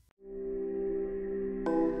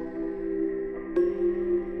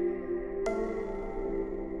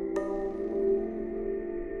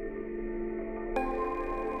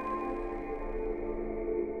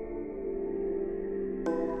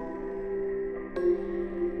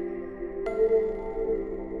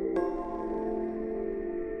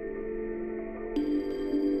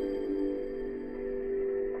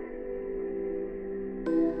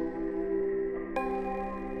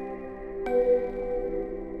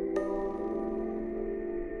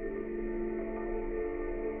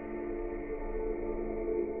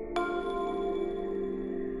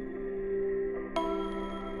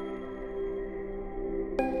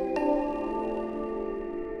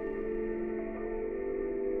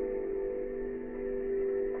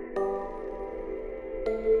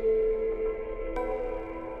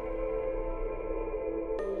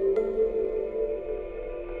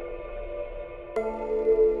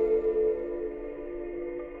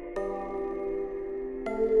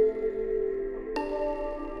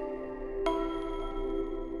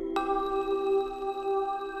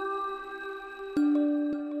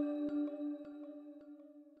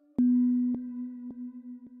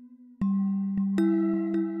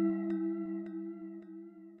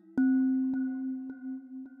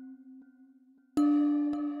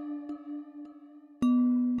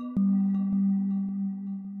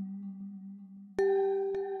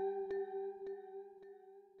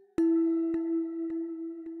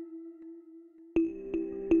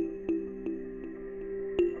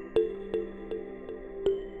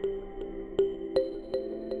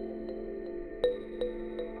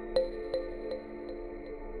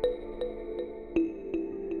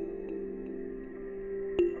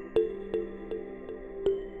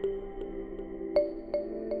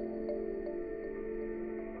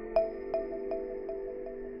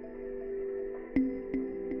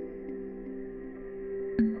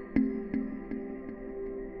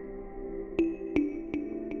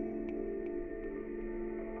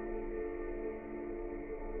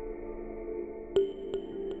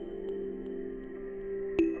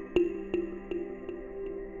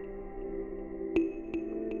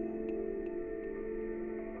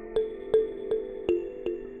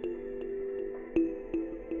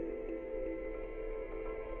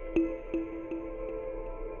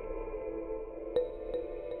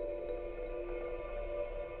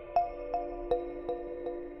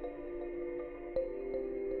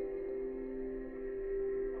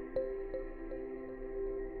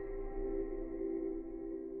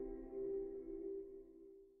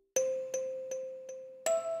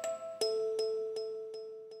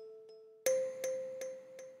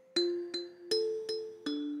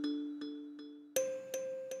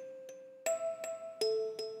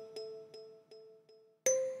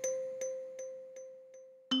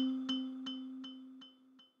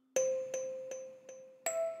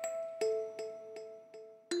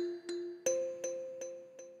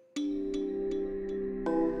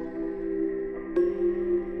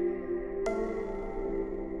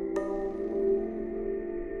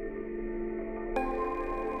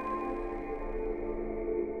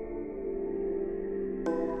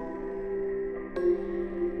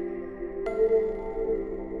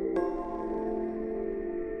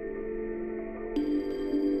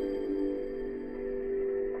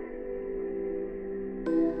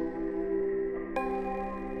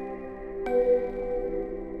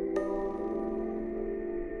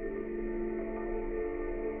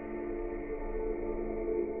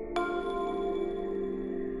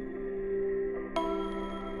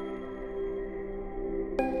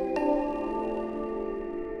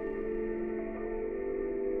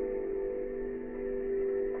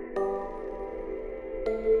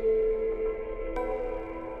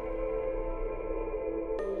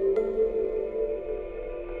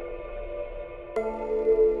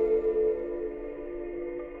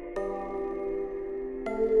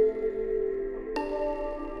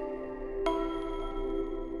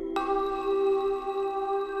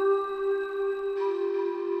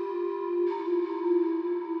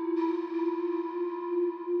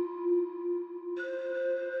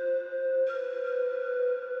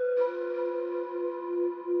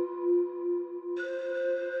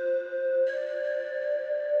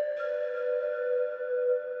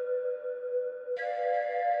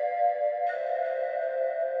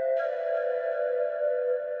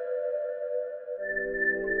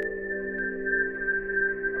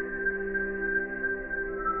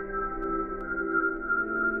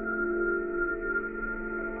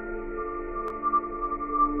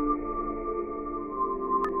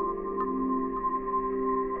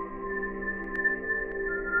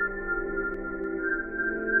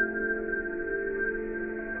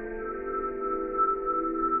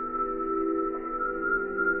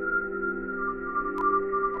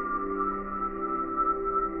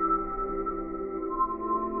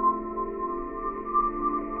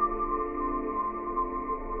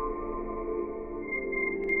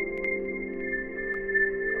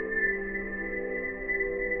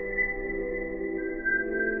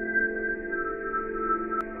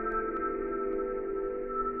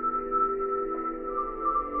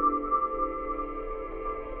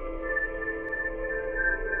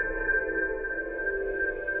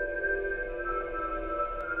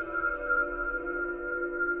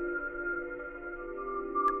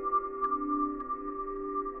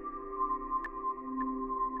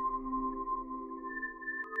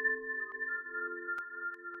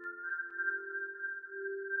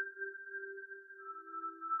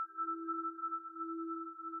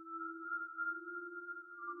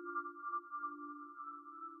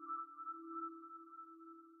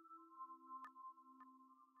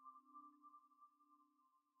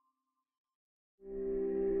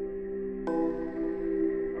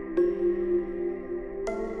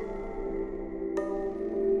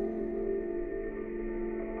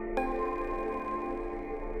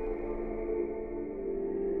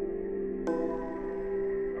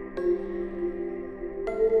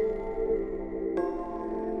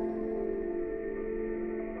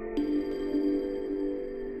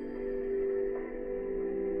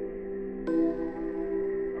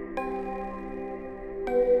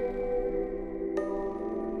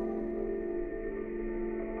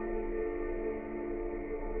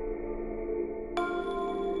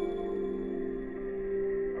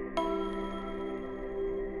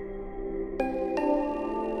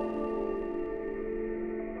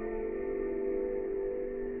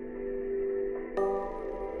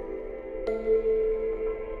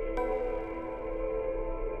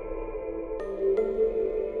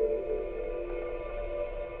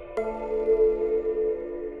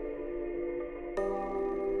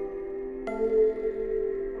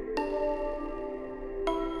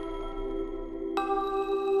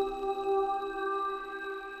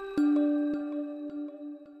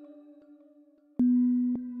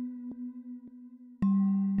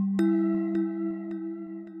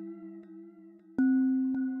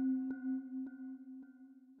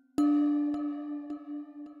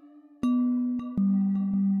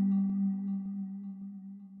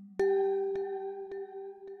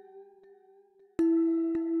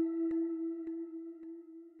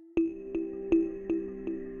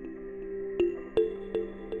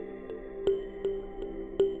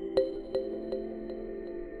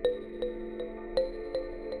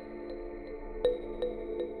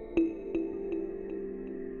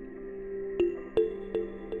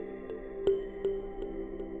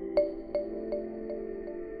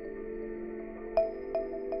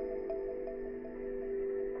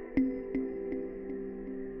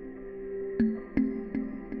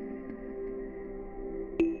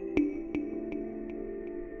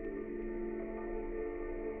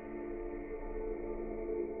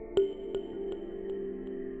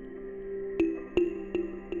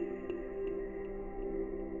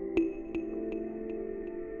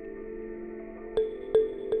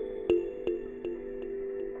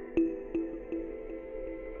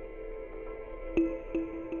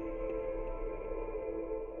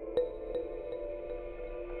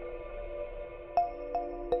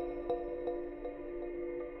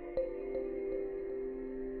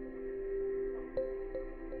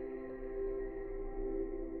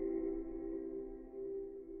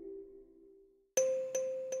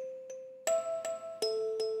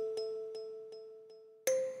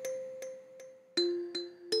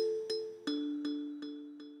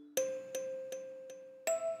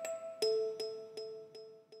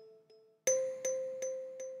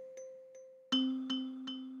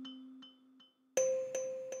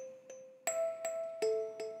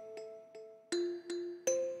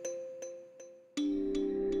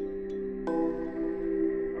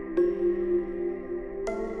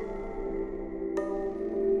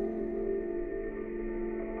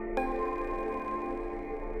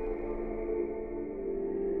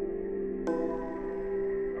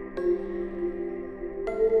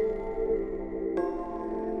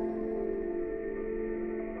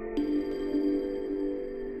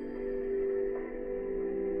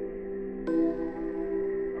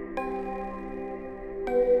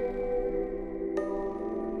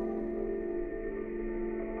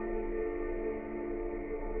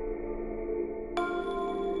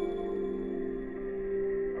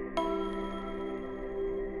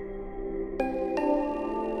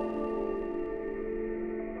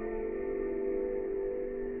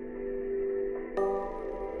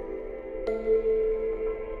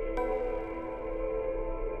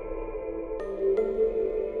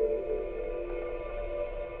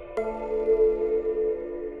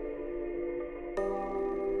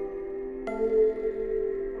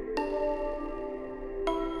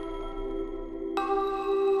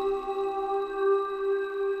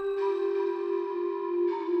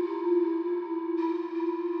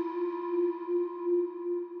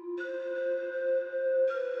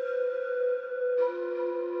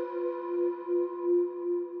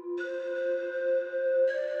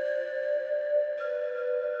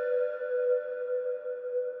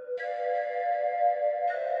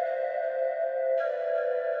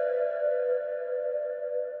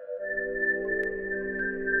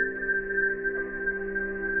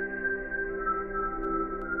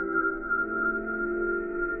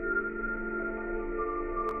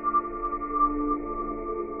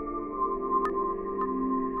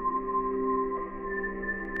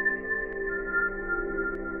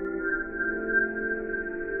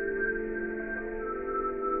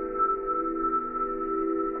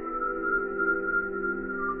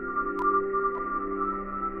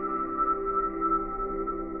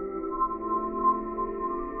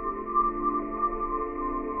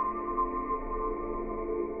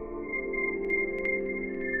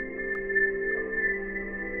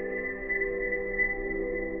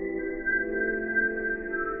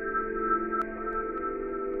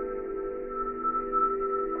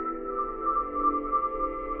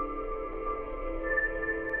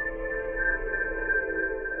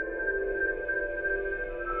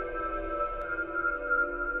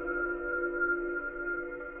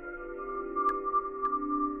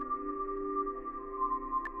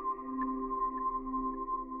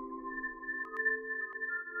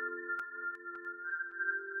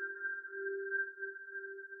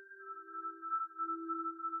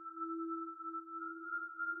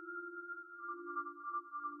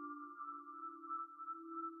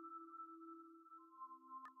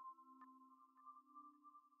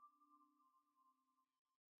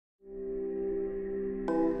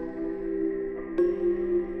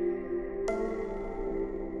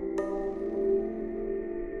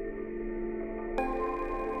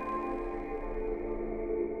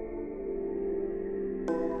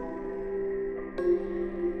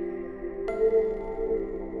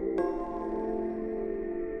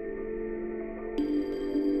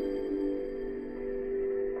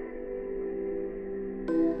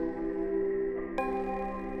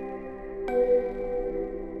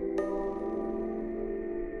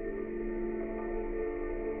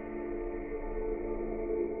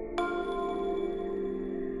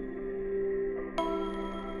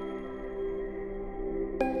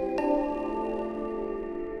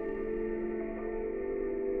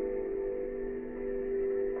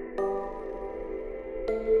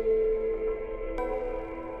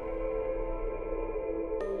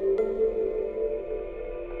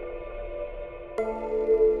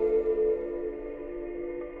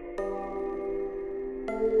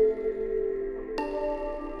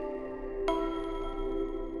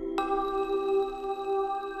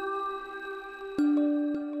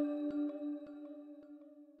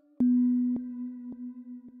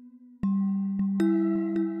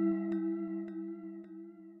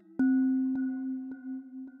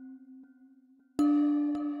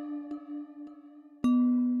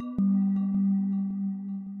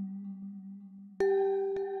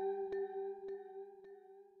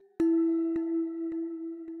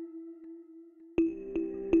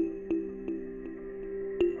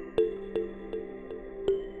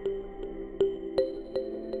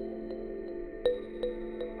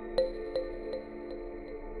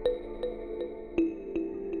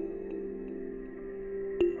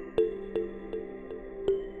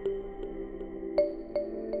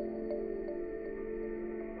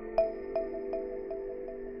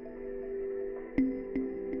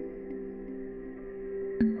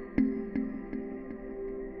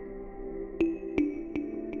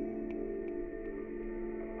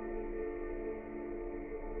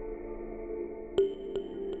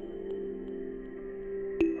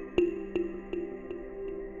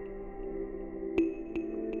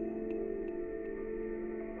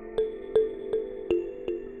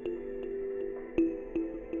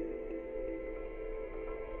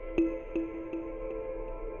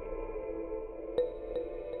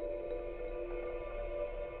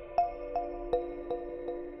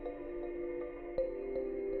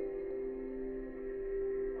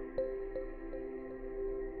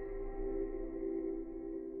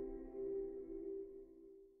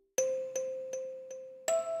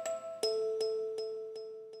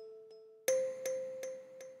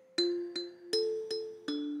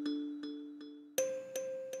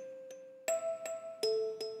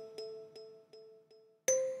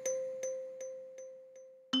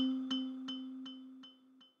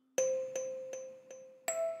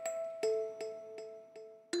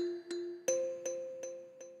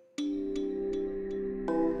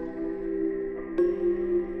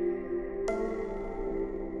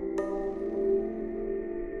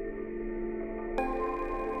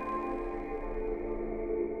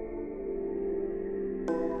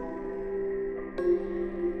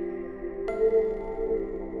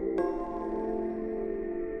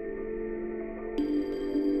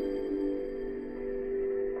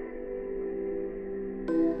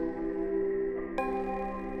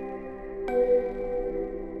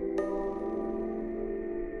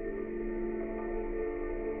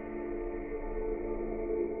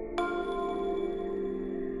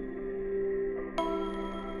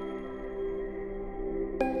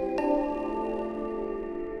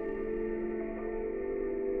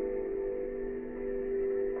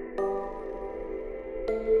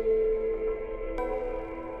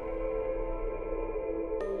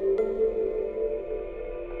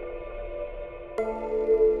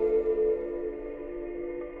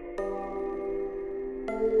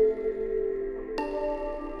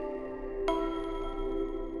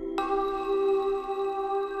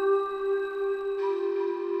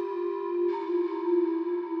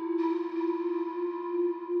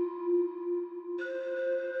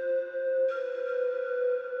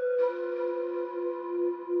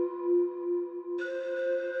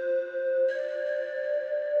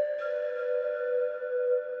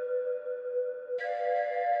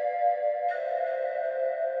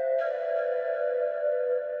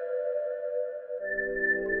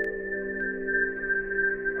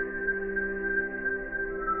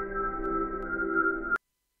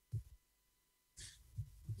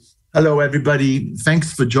 Hello, everybody.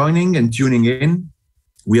 Thanks for joining and tuning in.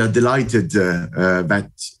 We are delighted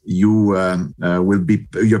that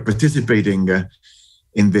you're participating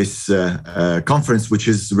in this conference, which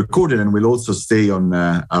is recorded and will also stay on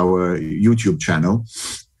our YouTube channel.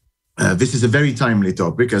 This is a very timely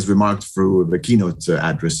topic, as remarked through the keynote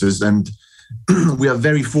addresses, and we are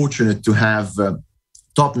very fortunate to have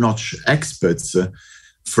top-notch experts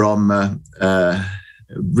from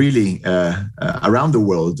really around the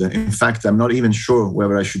world. In fact, I'm not even sure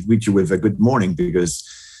whether I should greet you with a good morning, because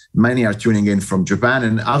many are tuning in from Japan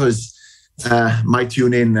and others might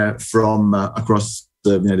tune in from across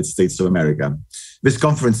the United States of America. This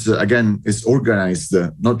conference, again, is organized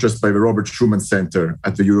not just by the Robert Schuman Center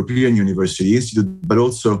at the European University Institute, but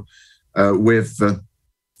also with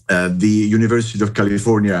the University of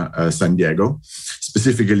California, San Diego,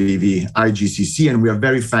 specifically the IGCC. And we are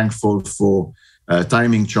very thankful for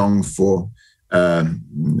Taiming Chong for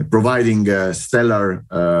providing stellar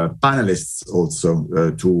panelists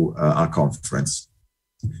also to our conference.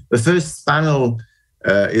 The first panel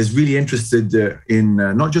is really interested in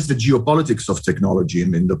not just the geopolitics of technology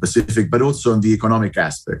in the Indo-Pacific, but also in the economic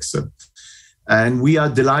aspects. And we are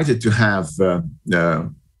delighted to have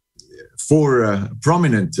four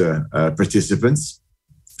prominent participants.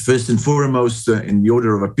 First and foremost, in the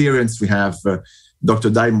order of appearance, we have Dr.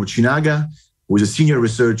 Dai Mochinaga, who is a senior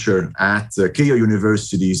researcher at Keio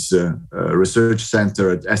University's Research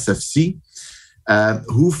Center at SFC,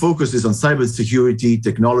 who focuses on cybersecurity,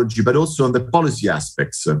 technology, but also on the policy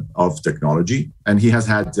aspects of technology. And he has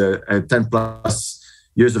had 10 plus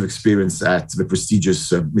years of experience at the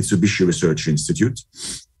prestigious Mitsubishi Research Institute.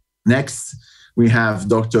 Next, we have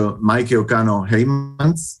Dr. Maaike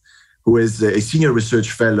Okano-Hejimans, who is a senior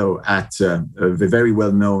research fellow at the very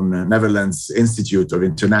well-known Netherlands Institute of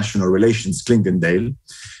International Relations, Clingendael,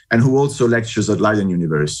 and who also lectures at Leiden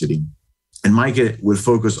University. And Maaike will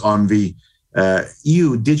focus on the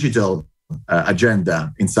EU digital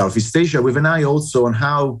agenda in Southeast Asia, with an eye also on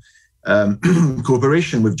how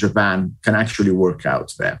cooperation with Japan can actually work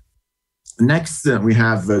out there. Next, we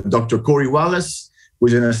have Dr. Corey Wallace, who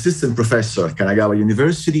is an assistant professor at Kanagawa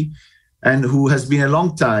University, and who has been a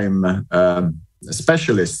long-time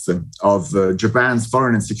specialist of Japan's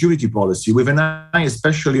foreign and security policy, with an eye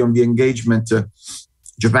especially on the engagement,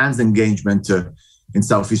 Japan's engagement in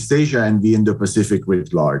Southeast Asia and the Indo-Pacific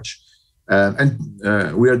writ large. And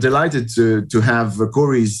we are delighted to have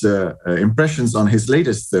Corey's impressions on his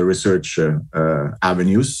latest research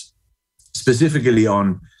avenues, specifically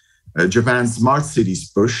on Japan's smart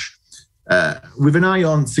cities push, with an eye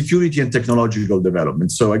on security and technological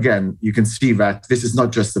development. So again, you can see that this is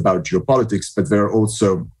not just about geopolitics, but there are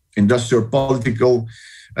also industrial, political,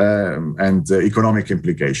 and economic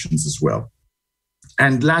implications as well.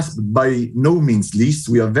 And last, but by no means least,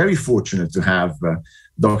 we are very fortunate to have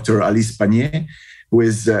Dr. Alice Panier, who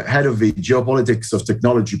is head of the Geopolitics of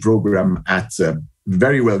Technology program at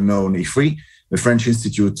very well-known IFRI, the French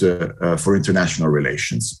Institute for International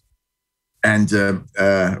Relations. And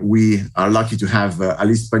we are lucky to have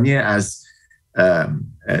Alice Panier as a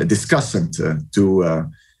discussant to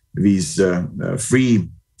these three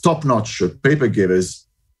top-notch paper givers.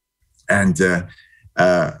 And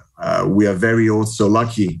we are very also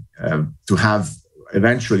lucky to have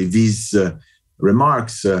eventually these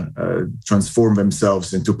remarks transform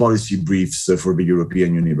themselves into policy briefs for the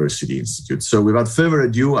European University Institute. So without further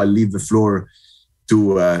ado, I'll leave the floor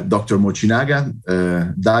to Dr. Mochinaga.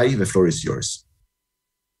 Dai, the floor is yours.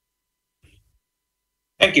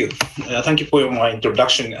 Thank you. Thank you for my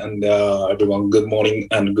introduction, and everyone, good morning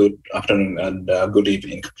and good afternoon and good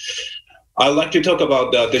evening. I'd like to talk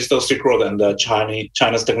about the digital Silk Road and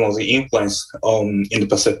China's technology influence in the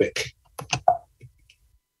Pacific.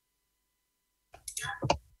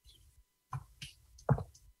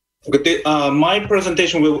 Okay, my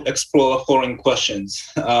presentation will explore the following questions.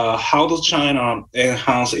 How does China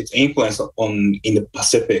enhance its influence in the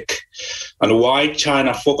Pacific? And why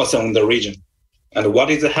China focus on the region? and what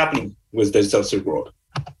is happening with digital Silk Road.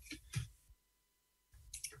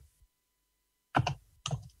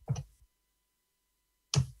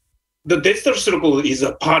 The digital Silk Road is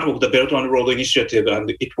a part of the Belt and Road Initiative,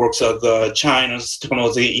 and it works as China's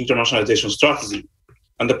technology internationalization strategy.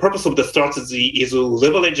 And the purpose of the strategy is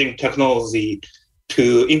leveraging technology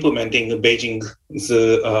to implementing Beijing's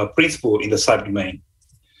principle in the cyber domain.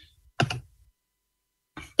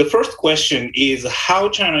 The first question is how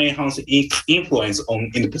China enhances its influence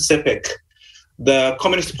on Indo-Pacific. The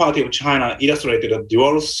Communist Party of China illustrated a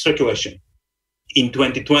dual circulation in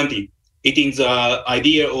 2020. It is the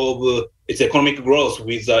idea of its economic growth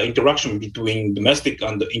with interaction between domestic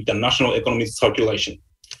and international economic circulation.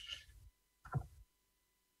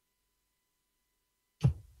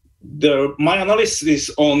 My analysis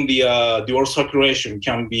on the dual circulation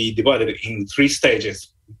can be divided in 3 stages.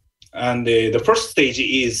 And the first stage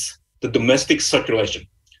is the domestic circulation.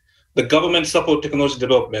 The government support technology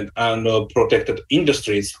development and protected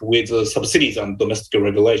industries with subsidies and domestic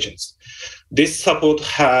regulations. This support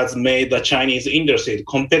has made the Chinese industry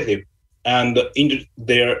competitive and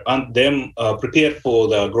them prepared for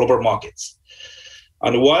the global markets.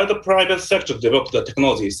 And while the private sector developed the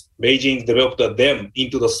technologies, Beijing developed them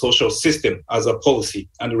into the social system as a policy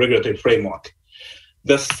and regulatory framework.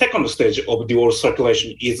 The second stage of dual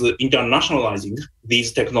circulation is internationalizing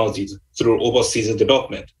these technologies through overseas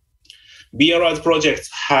development. BRI's projects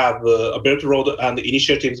have Belt and Road and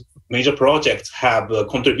initiatives, major projects have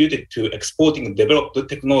contributed to exporting developed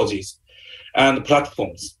technologies and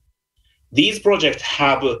platforms. These projects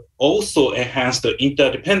have also enhanced the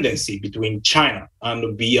interdependency between China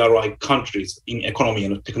and BRI countries in economy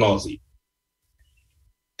and technology.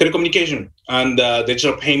 Telecommunication and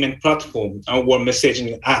digital payment platform or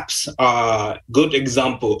messaging apps are a good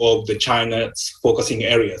example of the China's focusing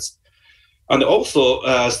areas. And also,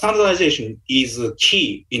 standardization is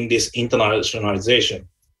key in this internationalization.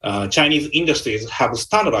 Chinese industries have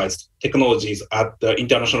standardized technologies at the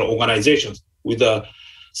international organizations with the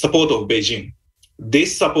support of Beijing.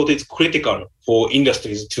 This support is critical for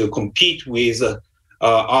industries to compete with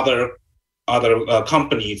other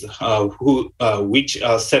companies which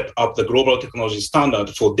set up the global technology standard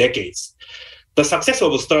for decades. The success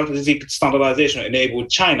of strategic standardization enabled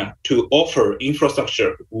China to offer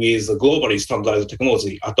infrastructure with globally standardized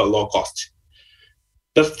technology at a low cost.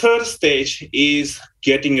 The third stage is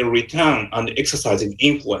getting a return and exercising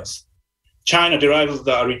influence. China derives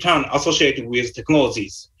the return associated with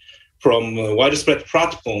technologies from widespread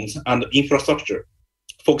platforms and infrastructure.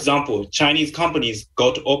 For example, Chinese companies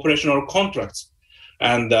got operational contracts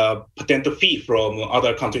and patent fee from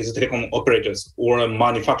other countries' telecom operators or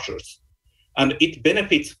manufacturers. And it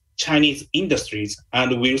benefits Chinese industries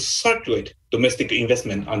and will circulate domestic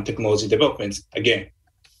investment and technology developments again.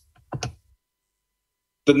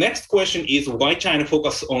 The next question is why China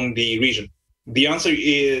focus on the region? The answer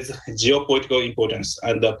is geopolitical importance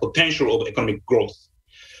and the potential of economic growth.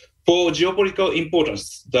 For geopolitical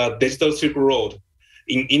importance, the digital Silk Road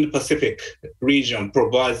in Indo-Pacific region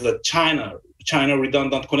provides the China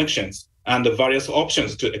redundant connections and the various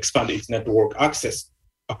options to expand its network access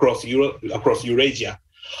across Eurasia.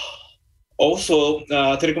 Also,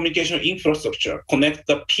 telecommunication infrastructure connects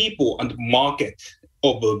the people and market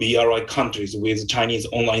of BRI countries with Chinese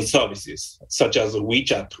online services, such as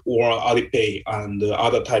WeChat or Alipay and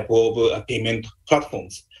other type of payment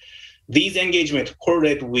platforms. These engagements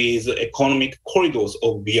correlate with economic corridors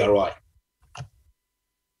of BRI.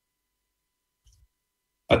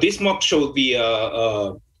 This map shows the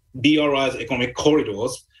BRI's economic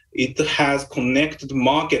corridors. It has connected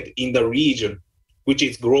market in the region, which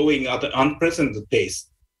is growing at an unprecedented pace.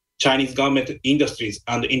 Chinese government, industries,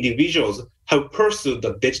 and individuals have pursued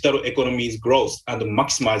the digital economy's growth and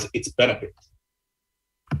maximized its benefit.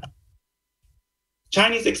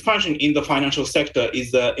 Chinese expansion in the financial sector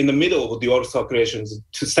is in the middle of the dual circulation's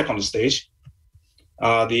second stage.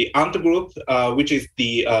 The Ant Group, which is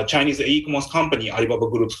the Chinese e-commerce company Alibaba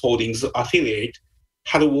Group's holdings affiliate,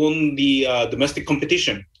 had won the domestic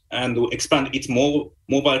competition and will expand its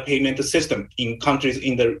mobile payment system in countries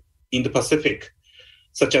in the Pacific,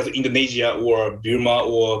 such as Indonesia or Burma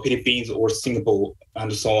or Philippines or Singapore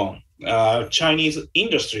and so on. Chinese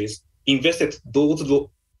industries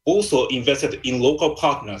also invested in local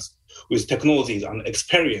partners with technologies and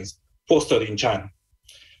experience fostered in China.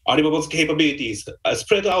 Alibaba's capabilities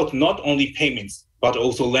spread out not only payments, but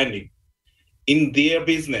also lending. In their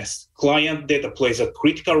business, client data plays a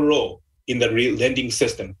critical role in the lending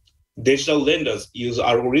system. Digital lenders use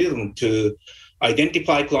algorithms to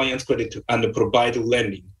identify clients' credit and provide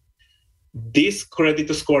lending. This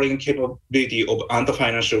credit scoring capability of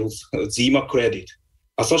anti-financials, Zima credit,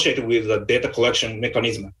 associated with the data collection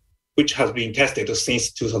mechanism, which has been tested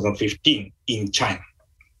since 2015 in China.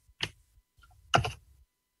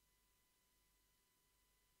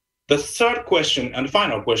 The third question and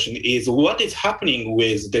final question is, what is happening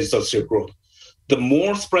with digital Silk Road? The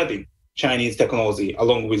more spreading Chinese technology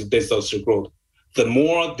along with digital Silk Road, the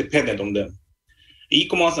more dependent on them.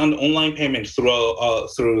 E-commerce and online payment through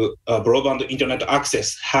broadband internet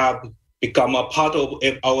access have become a part of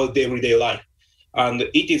our everyday life, and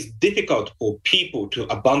it is difficult for people to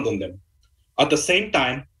abandon them. At the same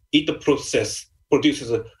time, it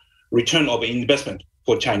produces a return of investment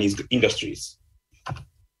for Chinese industries.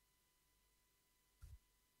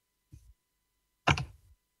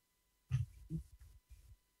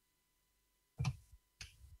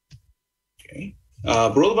 Okay.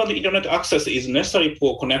 Broadband internet access is necessary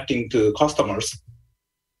for connecting to customers.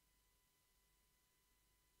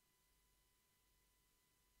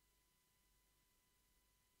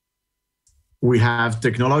 We have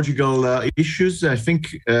technological issues. I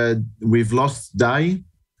think we've lost Dai.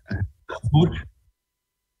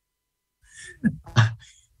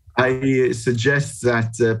 I suggest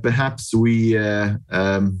that perhaps we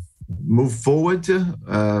move forward,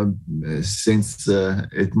 since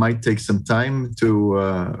it might take some time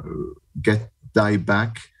to get Dai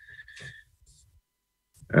back,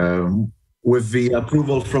 with the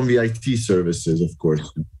approval from the IT services, of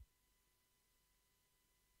course.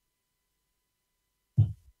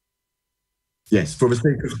 Yes, for the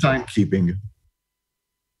sake of timekeeping.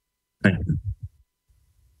 Thank you.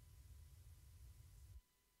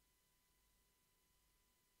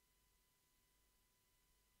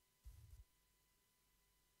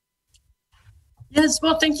 Yes,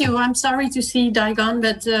 well, thank you. I'm sorry to see Dai gone,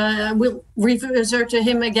 but we'll revert to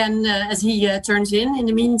him again as he turns in. In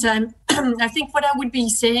the meantime, I think what I would be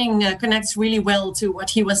saying connects really well to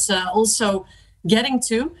what he was also getting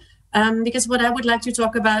to. Because what I would like to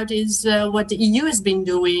talk about is what the EU has been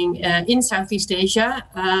doing in Southeast Asia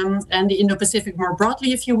and the Indo-Pacific more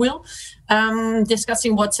broadly, if you will,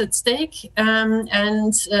 discussing what's at stake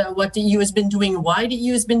and what the EU has been doing, why the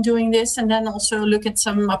EU has been doing this, and then also look at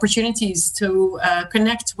some opportunities to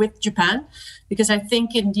connect with Japan. Because I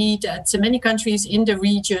think indeed that many countries in the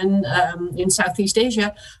region in Southeast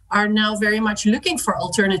Asia are now very much looking for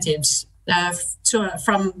alternatives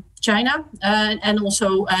from China and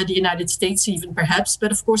also the United States even perhaps.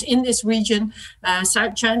 But of course, in this region,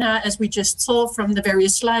 South China, as we just saw from the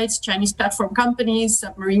various slides, Chinese platform companies,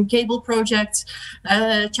 submarine cable projects,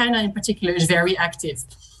 China in particular is very active.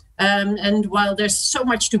 And while there's so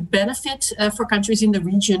much to benefit for countries in the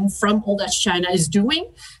region from all that China is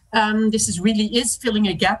doing, this really is filling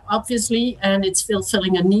a gap, obviously, and it's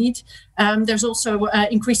filling a need. There's also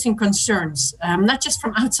increasing concerns, not just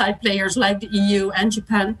from outside players like the EU and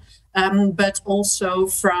Japan, but also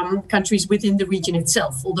from countries within the region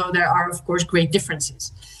itself, although there are, of course, great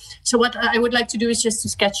differences. So what I would like to do is just to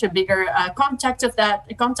sketch a bigger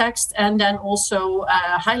context, and then also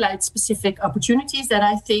highlight specific opportunities that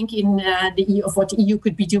I think in the EU, of what the EU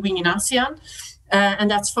could be doing in ASEAN.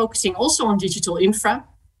 And that's focusing also on digital infra,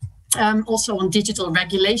 also on digital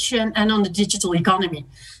regulation and on the digital economy.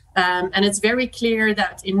 And it's very clear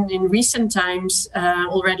that in recent times,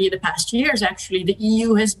 already in the past years, actually, the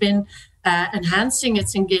EU has been enhancing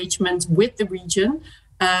its engagement with the region.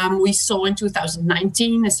 We saw in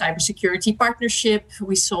 2019 a cybersecurity partnership.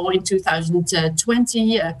 We saw in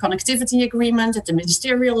 2020 a connectivity agreement at the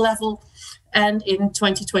ministerial level. And in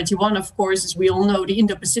 2021, of course, as we all know, the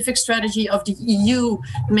Indo-Pacific strategy of the EU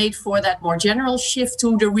made for that more general shift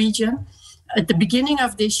to the region. At the beginning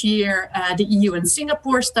of this year, the EU and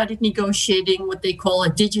Singapore started negotiating what they call a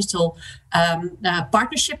digital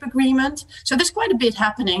partnership agreement. So there's quite a bit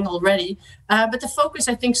happening already. But the focus,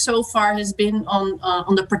 I think, so far has been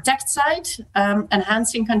on the protect side,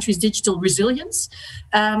 enhancing countries' digital resilience.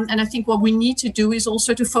 And I think what we need to do is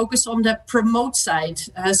also to focus on the promote side.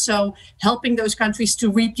 So helping those countries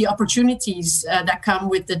to reap the opportunities that come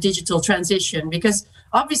with the digital transition. Because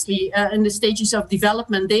obviously, in the stages of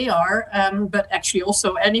development they are, but actually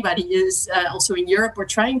also anybody is also in Europe, we're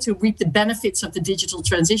trying to reap the benefits of the digital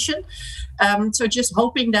transition. So just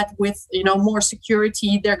hoping that with more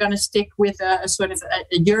security, they're going to stick with a sort of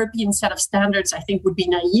a European set of standards, I think would be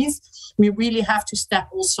naive. We really have to step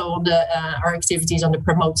also on our activities on the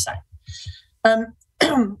promote side.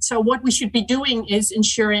 So what we should be doing is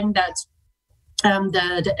ensuring that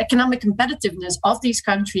the economic competitiveness of these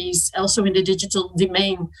countries, also in the digital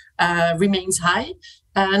domain, remains high.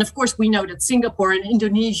 And of course, we know that Singapore and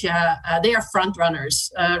Indonesia, they are front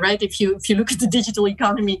runners, right? If you look at the digital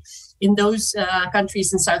economy in those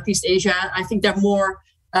countries in Southeast Asia, I think they're more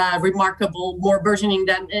remarkable, more burgeoning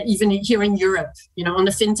than even here in Europe. On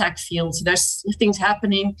the fintech field, there's things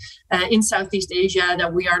happening in Southeast Asia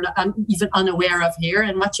that we are even unaware of here,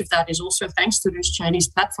 and much of that is also thanks to those Chinese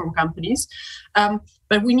platform companies.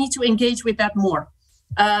 But we need to engage with that more.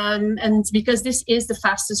 And because this is the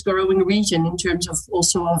fastest growing region in terms of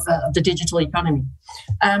also of the digital economy.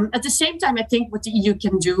 At the same time, I think what the EU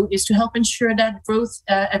can do is to help ensure that growth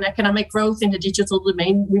and economic growth in the digital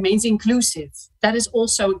domain remains inclusive. That is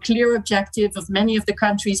also a clear objective of many of the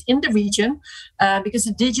countries in the region, because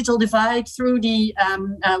the digital divide through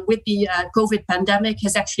with the COVID pandemic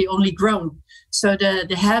has actually only grown. So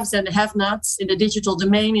the haves and the have-nots in the digital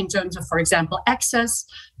domain in terms of, for example, access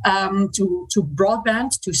to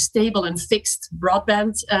broadband, to stable and fixed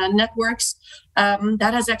broadband networks,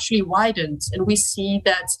 that has actually widened. And we see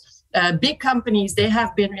that big companies, they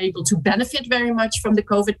have been able to benefit very much from the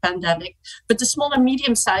COVID pandemic, but the small and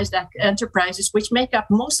medium-sized enterprises, which make up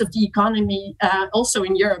most of the economy, also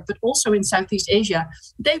in Europe, but also in Southeast Asia,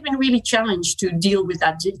 they've been really challenged to deal with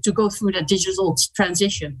that, to go through that digital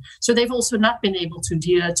transition. So they've also not been able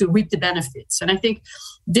to reap the benefits. And I think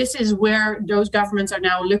this is where those governments are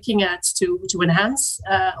now looking at to enhance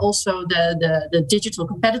also the digital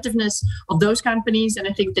competitiveness of those companies. And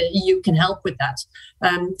I think the EU can help with that.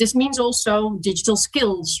 This means also digital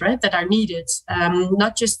skills, right, that are needed,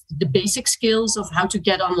 not just the basic skills of how to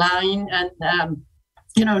get online and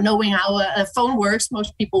knowing how a phone works.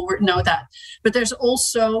 Most people know that. But there's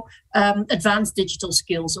also advanced digital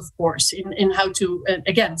skills, of course, in how to,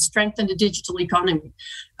 again, strengthen the digital economy.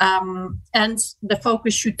 And the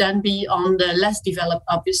focus should then be on the less developed,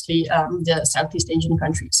 obviously, the Southeast Asian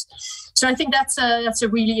countries. So I think that's a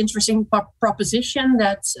really interesting proposition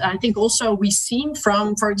that I think also we've seen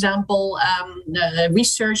from, for example,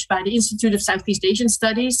 research by the Institute of Southeast Asian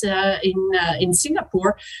Studies in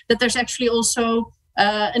Singapore, that there's actually also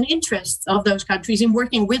an interest of those countries in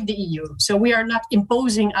working with the EU. So we are not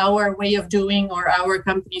imposing our way of doing or our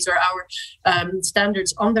companies or our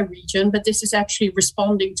standards on the region, but this is actually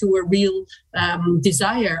responding to a real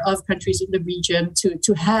desire of countries in the region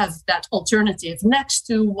to have that alternative next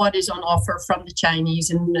to what is on offer from the Chinese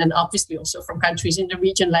and obviously also from countries in the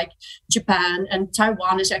region like Japan, and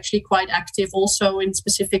Taiwan is actually quite active also in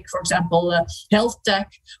specific, for example, health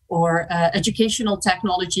tech or educational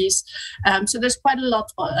technologies. So there's quite a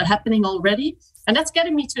lot happening already. And that's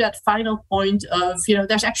getting me to that final point of,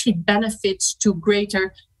 there's actually benefits to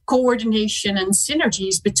greater coordination and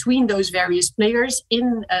synergies between those various players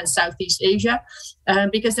in Southeast Asia,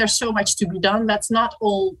 because there's so much to be done. Let's not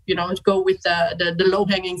all, go with the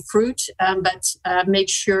low-hanging fruit, but make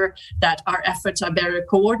sure that our efforts are better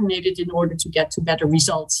coordinated in order to get to better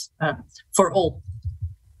results for all.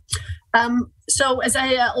 So as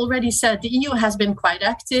I already said, the EU has been quite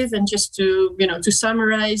active, and just to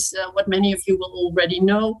summarize what many of you will already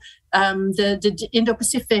know, the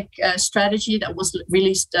Indo-Pacific strategy that was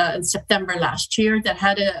released in September last year, that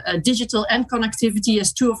had a digital and connectivity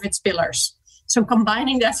as two of its pillars. So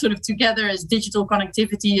combining that sort of together as digital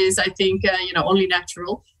connectivity is, I think, only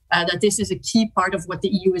natural, that this is a key part of what the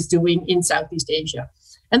EU is doing in Southeast Asia.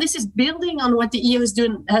 And this is building on what the EU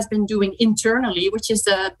has been doing internally, which is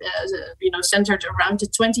centered around the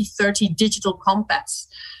 2030 Digital Compass,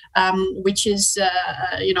 which is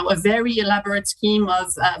a very elaborate scheme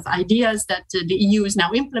of ideas that the EU is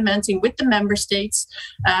now implementing with the member states,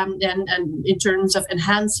 and in terms of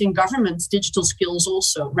enhancing government's digital skills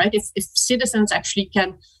also, right? If citizens actually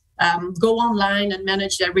can go online and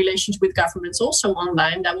manage their relations with governments also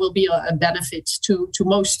online, that will be a benefit to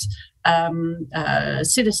most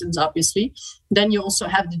citizens, obviously. Then you also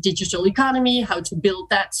have the digital economy, how to build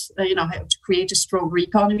that, how to create a stronger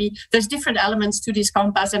economy. There's different elements to this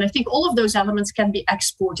compass, and I think all of those elements can be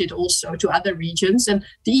exported also to other regions. And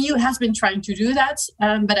the EU has been trying to do that,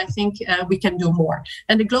 but I think we can do more.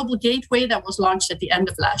 And the Global Gateway that was launched at the end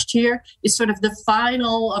of last year is sort of the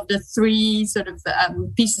final of the three sort of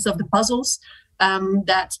pieces of the puzzles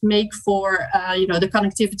that make for the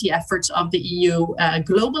connectivity efforts of the EU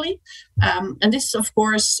globally. And this, of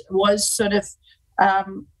course, was sort of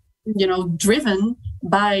driven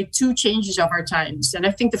by two changes of our times. And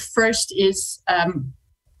I think the first is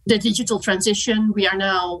the digital transition. We are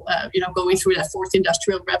now going through that fourth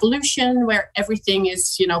industrial revolution where everything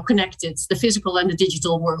is connected, the physical and the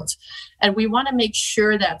digital world. And we want to make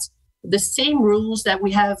sure that the same rules that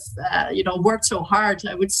we have, worked so hard,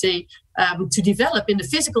 I would say, to develop in the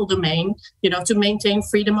physical domain, to maintain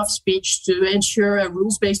freedom of speech, to ensure a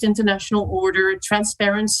rules-based international order,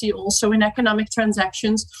 transparency also in economic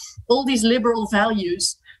transactions, all these liberal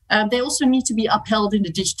values they also need to be upheld in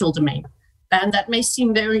the digital domain. And that may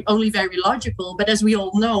seem only very logical, but as we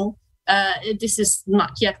all know, this is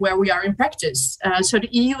not yet where we are in practice. So the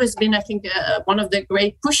EU has been, I think, one of the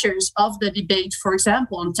great pushers of the debate, for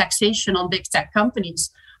example, on taxation on big tech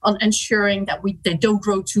companies, on ensuring that they don't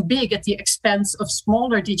grow too big at the expense of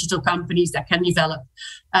smaller digital companies that can develop.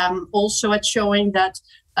 Also at showing that,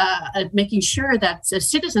 at making sure that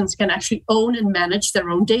citizens can actually own and manage their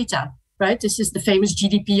own data. Right? This is the famous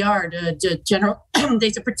GDPR, the General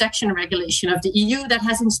Data Protection Regulation of the EU, that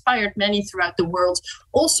has inspired many throughout the world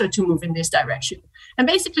also to move in this direction. And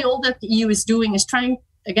basically all that the EU is doing is trying,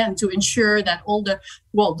 again, to ensure that all the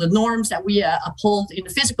norms that we uphold in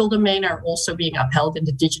the physical domain are also being upheld in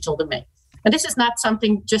the digital domain. And this is not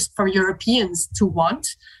something just for Europeans to want,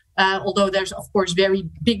 although there's, of course, very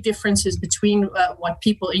big differences between what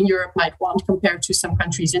people in Europe might want compared to some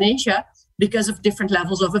countries in Asia, because of different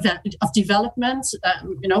levels of development.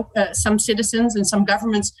 Some citizens and some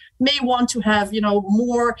governments may want to have,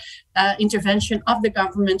 more intervention of the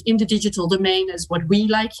government in the digital domain as what we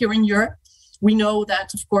like here in Europe. We know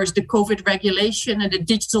that, of course, the COVID regulation and the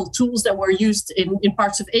digital tools that were used in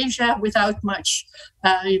parts of Asia without much,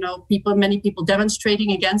 many people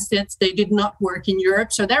demonstrating against it, they did not work in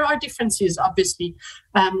Europe. So there are differences, obviously,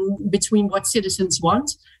 between what citizens want.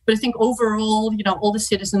 But I think overall, all the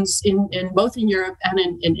citizens in both in Europe and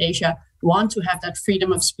in Asia want to have that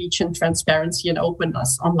freedom of speech and transparency and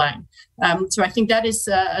openness online. So I think that is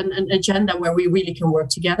an agenda where we really can work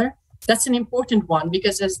together. That's an important one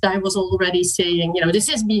because, as Dai was already saying, this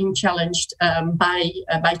is being challenged by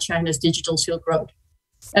China's digital Silk Road.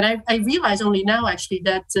 And I realize only now, actually,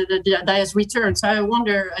 that Dai has returned. So I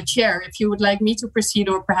wonder, Chair, if you would like me to proceed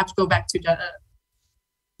or perhaps go back to the...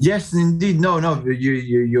 Yes, indeed. No,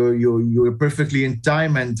 you're perfectly in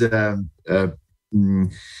time, and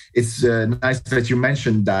it's nice that you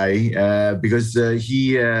mentioned Dai because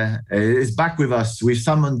he is back with us. We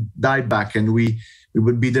summoned Dai back, and we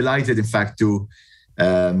would be delighted, in fact, to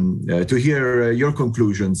hear your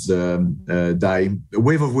conclusions, Dai,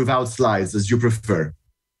 with or without slides, as you prefer.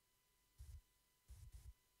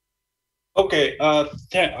 Okay,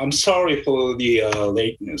 I'm sorry for the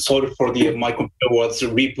lateness. Sorry for my computer was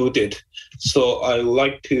rebooted. So I would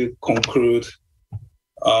like to conclude.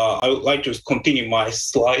 I would like to continue my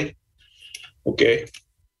slide. Okay.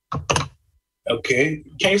 Okay.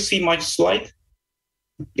 Can you see my slide?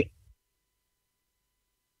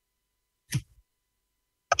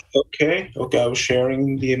 Okay. Okay. I was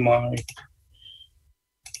sharing my.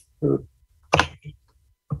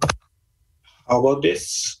 How about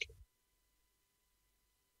this?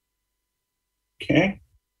 Okay.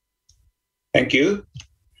 Thank you.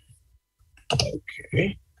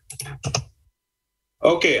 Okay.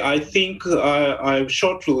 Okay. I think I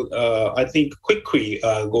quickly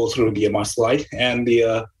go through my slide, and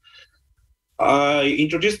I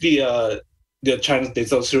introduced the China's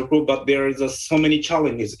digital Silk Road, but there is so many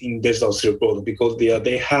challenges in digital Silk Road because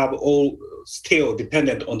they have all still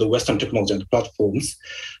dependent on the Western technology and platforms,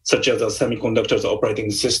 such as the semiconductors operating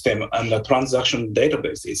system and the transaction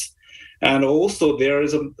databases. And also there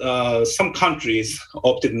is some countries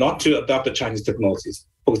opted not to adopt the Chinese technologies.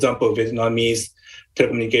 For example, Vietnamese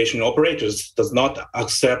telecommunication operators does not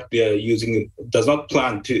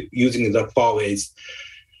plan to using the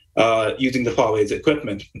Huawei's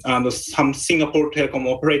equipment. And some Singapore telecom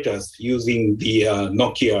operators using the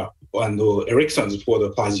Nokia and Ericsson for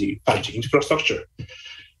the 5G infrastructure.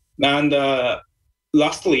 And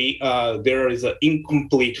lastly, there is an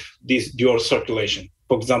incomplete dual circulation.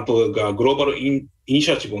 For example, a global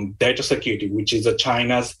initiative on data security, which is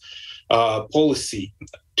China's policy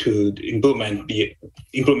to implement the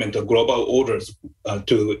global orders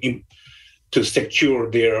to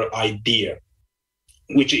secure their idea,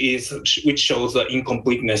 which shows the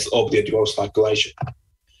incompleteness of the dual circulation.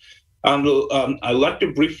 And I'd like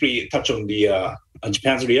to briefly touch on the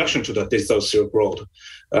Japan's reaction to the digital Silk Road.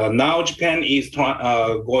 Now Japan is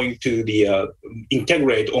going to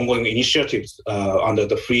integrate ongoing initiatives under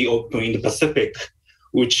the Free Open Indo-Pacific,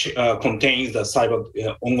 which contains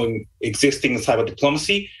the ongoing existing cyber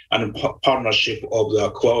diplomacy and partnership of the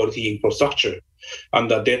quality infrastructure, and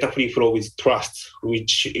the data free flow with trust,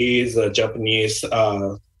 which is a Japanese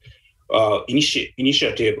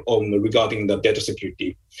initiative regarding the data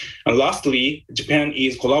security. And lastly, Japan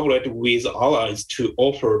is collaborating with allies to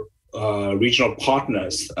offer regional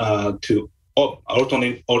partners to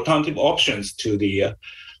alternative options to the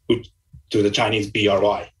Chinese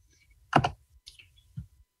BRI.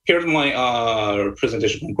 Here's my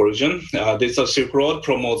presentation conclusion. Digital Silk Road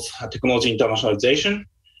promotes technology internationalization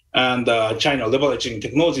and China leveraging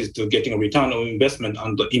technologies to getting a return on investment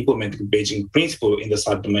and implementing Beijing principle in the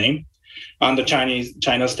subdomain. And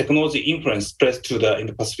China's technology influence spreads to the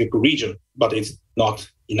Indo-Pacific region, but it's not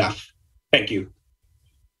enough. Thank you.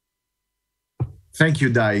 Thank you,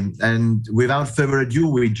 Dai. And without further ado,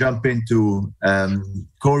 we jump into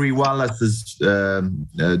Corey Wallace's,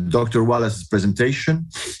 Dr. Wallace's presentation,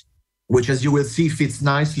 which, as you will see, fits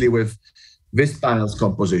nicely with this panel's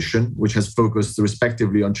composition, which has focused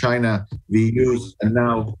respectively on China, the EU's, and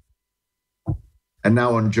now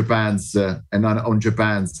on Japan's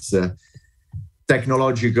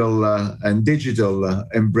technological and digital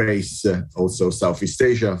embrace, also Southeast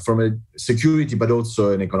Asia, from a security but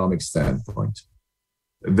also an economic standpoint.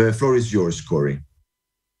 The floor is yours, Corey.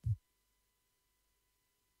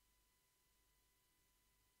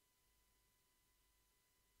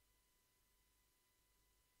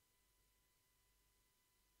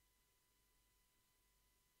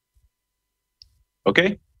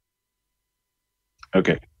 Okay,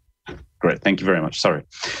 great. Thank you very much. Sorry.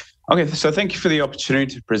 Okay, so thank you for the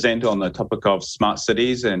opportunity to present on the topic of smart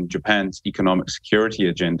cities and Japan's economic security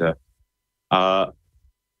agenda.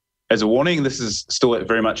 As a warning, this is still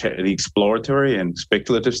very much at the exploratory and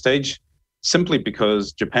speculative stage, simply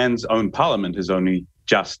because Japan's own parliament has only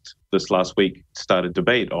just this last week started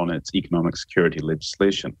debate on its economic security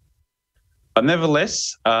legislation. But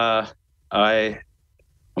nevertheless, I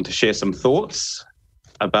want to share some thoughts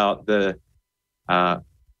about the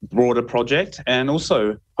broader project, and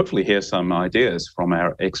also hopefully hear some ideas from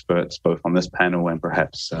our experts, both on this panel and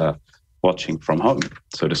perhaps watching from home,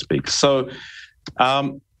 so to speak. So,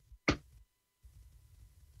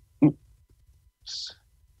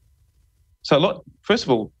 first of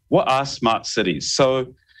all, what are smart cities?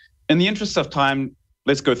 So, in the interest of time,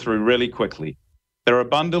 let's go through really quickly. They're a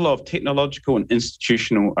bundle of technological and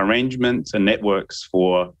institutional arrangements and networks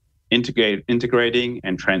for integrating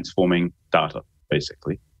and transforming data,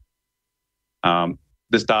 basically.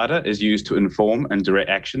 This data is used to inform and direct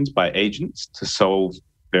actions by agents to solve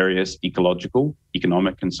various ecological,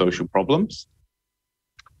 economic, and social problems.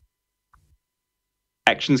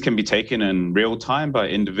 Actions can be taken in real time by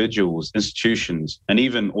individuals, institutions, and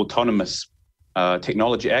even autonomous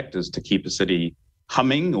technology actors to keep a city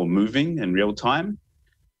humming or moving in real time.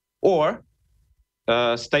 Or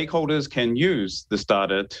stakeholders can use this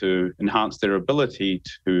data to enhance their ability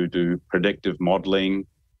to do predictive modeling,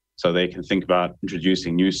 so they can think about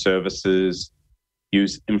introducing new services,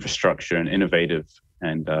 use infrastructure in innovative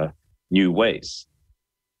and new ways.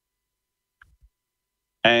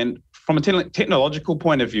 And from a technological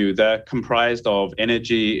point of view, they're comprised of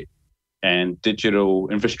energy and digital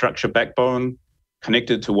infrastructure backbone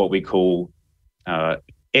connected to what we call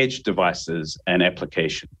edge devices and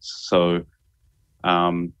applications. So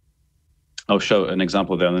I'll show an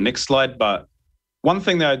example there on the next slide. But one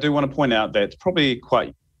thing that I do want to point out that's probably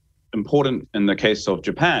quite important in the case of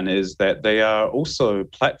Japan is that they are also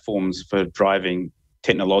platforms for driving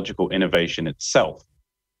technological innovation itself,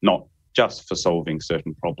 not just for solving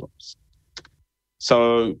certain problems.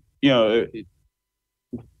 So,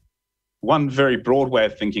 one very broad way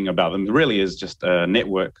of thinking about them really is just a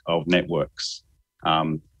network of networks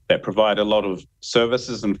that provide a lot of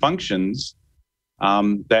services and functions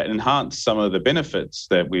that enhance some of the benefits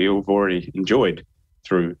that we have already enjoyed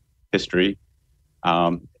through history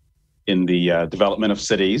in the development of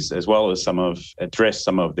cities, as well as address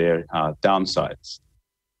some of their downsides.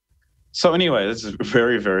 So anyway, this is a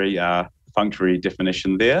very, very functory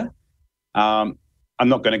definition there. I'm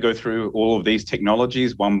not going to go through all of these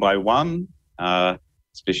technologies one by one,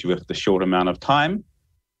 especially with the short amount of time.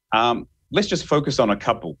 Let's just focus on a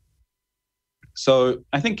couple. So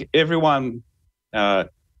I think everyone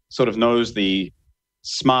sort of knows the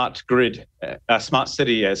smart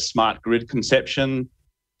city as smart grid conception.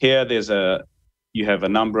 Here, you have a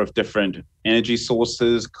number of different energy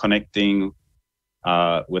sources connecting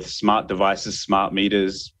with smart devices, smart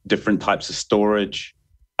meters, different types of storage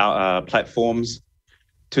platforms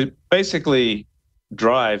to basically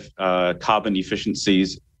drive carbon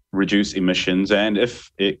efficiencies, reduce emissions, and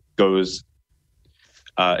if the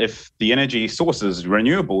energy source is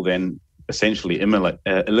renewable, then essentially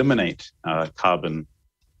eliminate carbon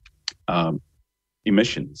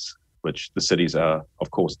emissions, which the cities are, of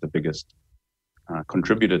course, the biggest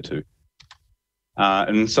contributor to.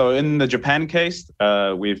 And so in the Japan case,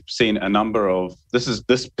 we've seen a number of,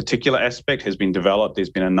 this particular aspect has been developed. There's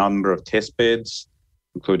been a number of test beds,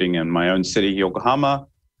 including in my own city, Yokohama.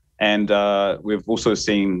 And we've also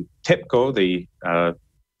seen TEPCO,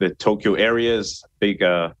 the Tokyo area's big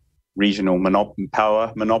regional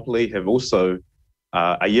power monopoly, have also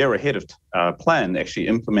a year ahead of plan, actually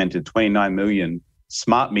implemented 29 million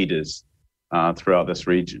smart meters throughout this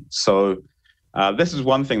region. So this is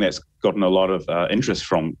one thing that's gotten a lot of interest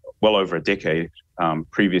from well over a decade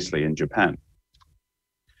previously in Japan.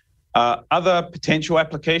 Other potential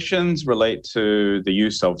applications relate to the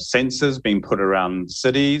use of sensors being put around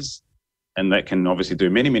cities, and that can obviously do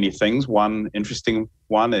many, many things. One interesting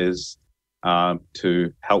one is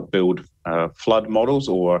to help build flood models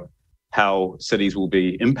or how cities will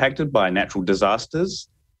be impacted by natural disasters.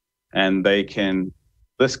 And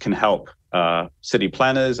this can help city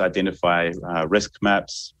planners identify risk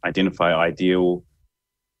maps, identify ideal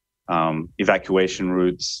evacuation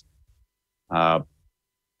routes,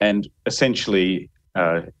 and essentially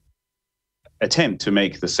attempt to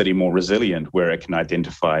make the city more resilient where it can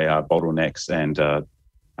identify bottlenecks and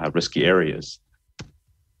risky areas.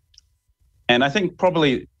 And I think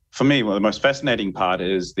probably for me, the most fascinating part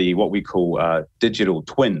is what we call digital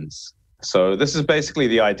twins. So this is basically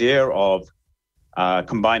the idea of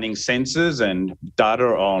combining sensors and data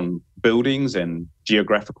on buildings and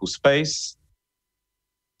geographical space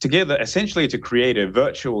together, essentially to create a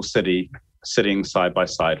virtual city sitting side by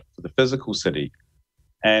side for the physical city.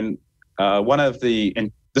 And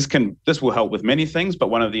this will help with many things, but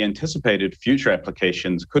one of the anticipated future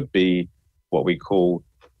applications could be what we call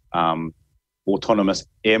autonomous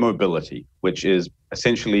air mobility, which is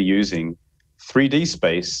essentially using 3D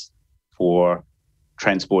space for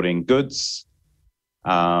transporting goods,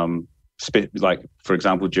 like, for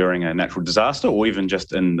example, during a natural disaster or even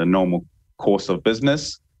just in the normal course of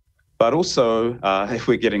business. But also, if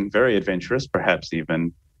we're getting very adventurous, perhaps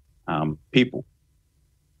even people.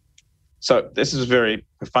 So this is a very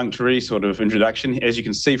perfunctory sort of introduction. As you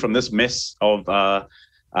can see from this mess of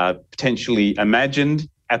potentially imagined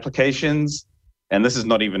applications, and this is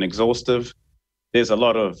not even exhaustive, there's a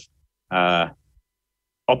lot of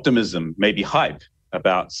optimism, maybe hype,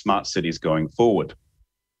 about smart cities going forward.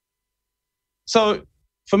 So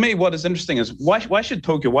for me, what is interesting is why should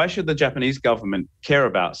the Japanese government care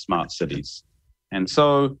about smart cities? And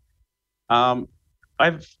so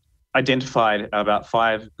I've identified about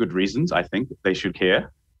 5 good reasons I think they should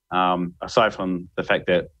care, aside from the fact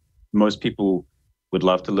that most people would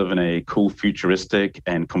love to live in a cool, futuristic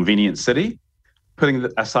and convenient city. Putting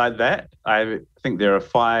aside that, I think there are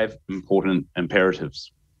 5 important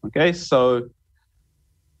imperatives. Okay, so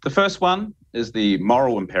the first one is the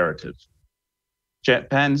moral imperative.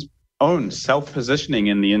 Japan's own self-positioning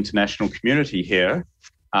in the international community here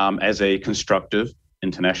as a constructive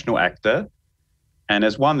international actor and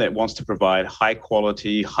as one that wants to provide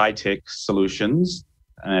high-quality, high-tech solutions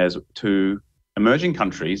as to emerging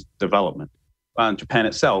countries' development. Japan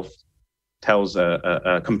itself tells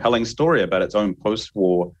a compelling story about its own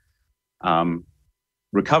post-war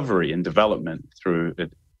recovery and development through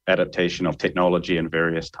adaptation of technology and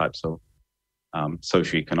various types of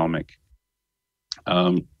socioeconomic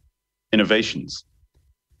innovations.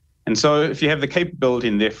 And so if you have the capability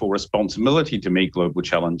and therefore responsibility to meet global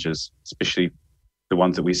challenges, especially the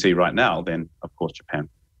ones that we see right now, then of course Japan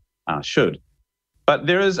should. But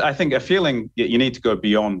there is, I think, a feeling that you need to go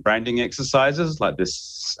beyond branding exercises like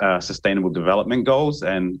this sustainable development goals.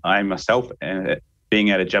 And I myself,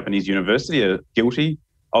 being at a Japanese university, are guilty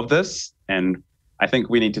of this. And I think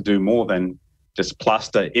we need to do more than just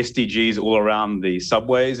plaster SDGs all around the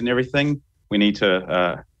subways and everything. We need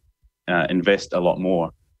to invest a lot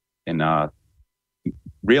more in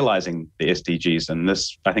realizing the SDGs. And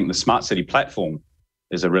this, I think the Smart City platform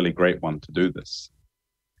is a really great one to do this.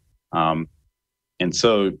 And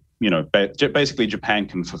so, basically Japan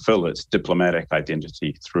can fulfill its diplomatic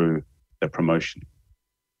identity through the promotion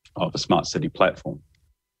of a Smart City platform.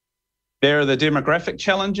 There are the demographic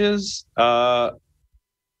challenges. I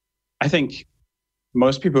think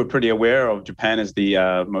most people are pretty aware of Japan as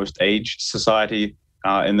the most aged society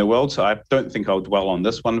in the world, so I don't think I'll dwell on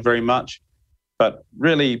this one very much. But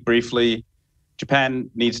really briefly, Japan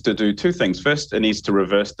needs to do 2 things. First, it needs to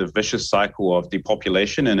reverse the vicious cycle of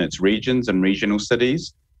depopulation in its regions and regional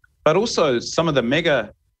cities, but also some of the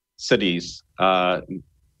mega cities,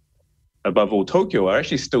 above all Tokyo, are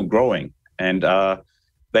actually still growing. And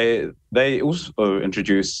they also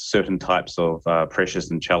introduce certain types of pressures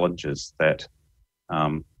and challenges that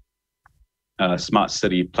smart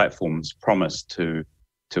city platforms promise to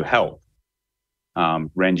help,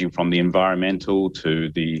 ranging from the environmental to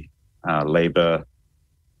the labor,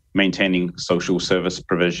 maintaining social service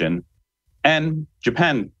provision, and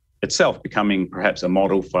Japan itself becoming perhaps a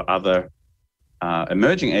model for other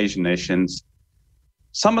emerging Asian nations,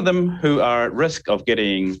 some of them who are at risk of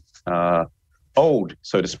getting old,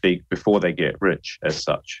 so to speak, before they get rich as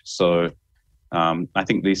such. So I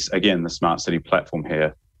think the smart city platform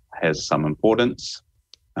here has some importance.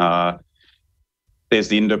 There's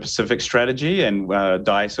the Indo-Pacific strategy, and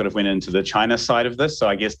Dai sort of went into the China side of this. So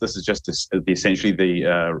I guess this is just essentially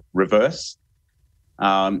the reverse.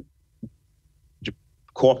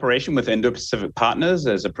 Cooperation with Indo-Pacific partners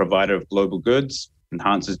as a provider of global goods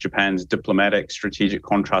enhances Japan's diplomatic strategic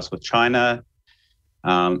contrast with China,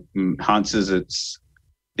 enhances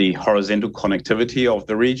the horizontal connectivity of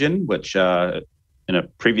the region, which in a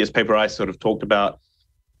previous paper I sort of talked about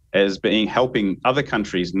as being helping other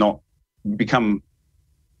countries not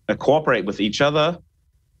cooperate with each other,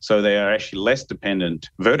 so they are actually less dependent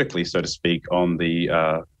vertically, so to speak, on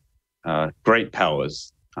the great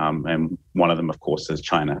powers. And one of them, of course, is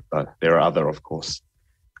China, but there are other, of course,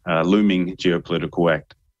 looming geopolitical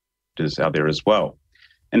actors out there as well.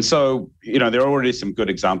 And so, there are already some good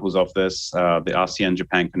examples of this, the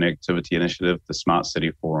ASEAN-Japan Connectivity Initiative, the Smart City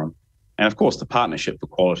Forum, and of course, the Partnership for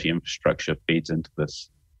Quality Infrastructure feeds into this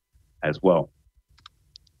as well.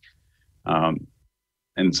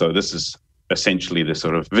 And so this is essentially the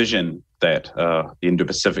sort of vision that the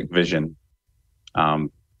Indo-Pacific vision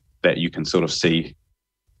that you can sort of see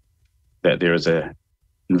that there is a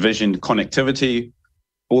envisioned connectivity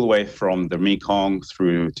all the way from the Mekong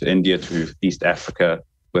through to India to East Africa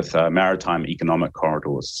with maritime economic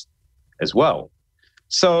corridors as well.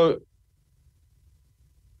 So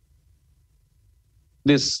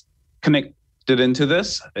this connected into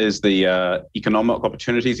this is the economic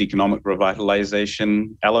opportunities, economic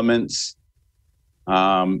revitalization elements.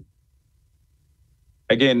 Again,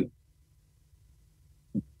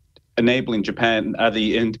 enabling Japan,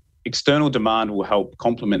 external demand will help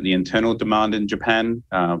complement the internal demand in Japan,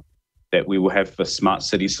 that we will have for smart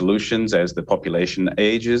city solutions as the population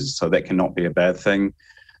ages, so that cannot be a bad thing.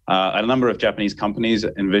 A number of Japanese companies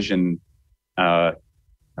envision a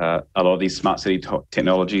lot of these smart city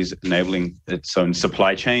technologies enabling its own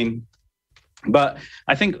supply chain. But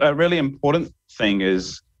I think a really important thing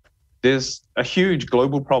is there's a huge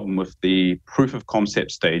global problem with the proof of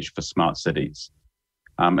concept stage for smart cities.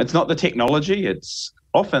 It's not the technology, it's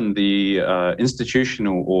often the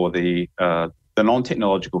institutional or the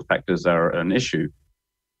non-technological factors are an issue.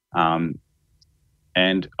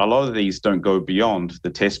 And a lot of these don't go beyond the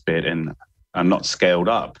test bed and are not scaled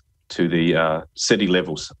up to the city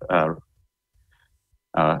levels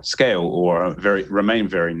scale or remain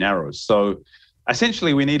very narrow. So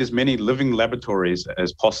essentially we need as many living laboratories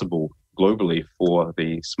as possible globally for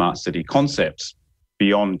the smart city concepts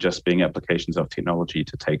beyond just being applications of technology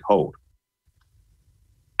to take hold.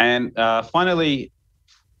 And finally,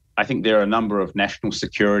 I think there are a number of national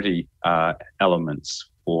security elements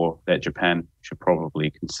that Japan should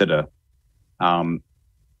probably consider.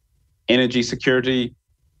 Energy security,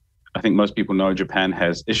 I think most people know Japan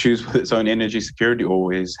has issues with its own energy security,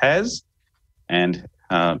 always has, and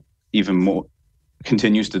even more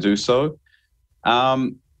continues to do so.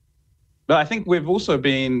 But I think we've also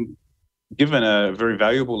been given a very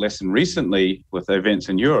valuable lesson recently with events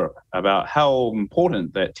in Europe about how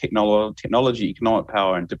important that technology, economic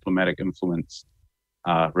power, and diplomatic influence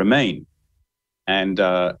remain. And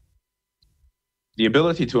the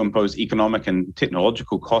ability to impose economic and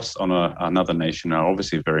technological costs on another nation are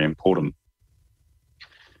obviously very important.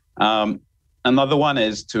 Another one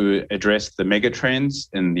is to address the megatrends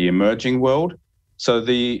in the emerging world. So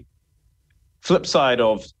the flip side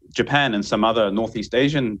of Japan and some other Northeast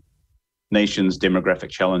Asian nations' demographic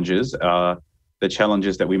challenges are the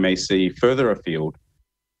challenges that we may see further afield,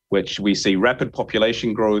 which we see rapid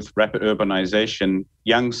population growth, rapid urbanization,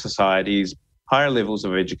 young societies, higher levels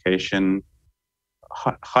of education,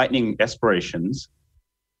 heightening aspirations.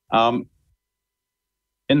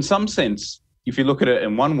 In some sense, if you look at it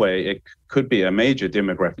in one way, it could be a major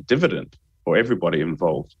demographic dividend for everybody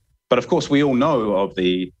involved. But of course, we all know of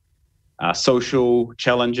the social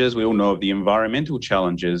challenges, we all know of the environmental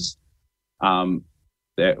challenges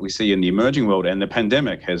that we see in the emerging world, and the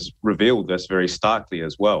pandemic has revealed this very starkly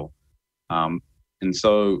as well. And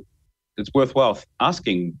so it's worthwhile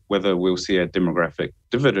asking whether we'll see a demographic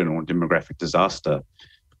dividend or demographic disaster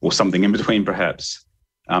or something in between perhaps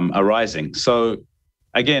arising. So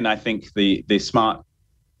again, I think the smart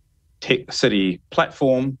tech city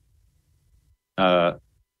platform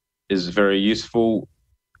is very useful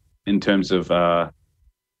in terms of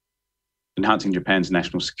enhancing Japan's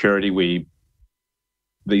national security.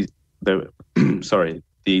 The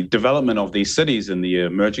development of these cities in the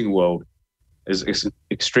emerging world is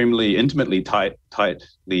extremely intimately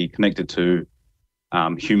tightly connected to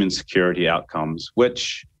human security outcomes,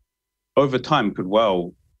 which over time could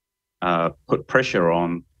well put pressure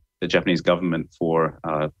on the Japanese government for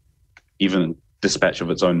even dispatch of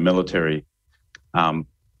its own military,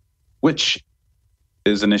 which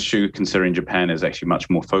is an issue considering Japan is actually much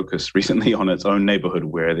more focused recently on its own neighborhood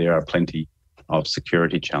where there are plenty of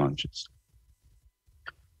security challenges.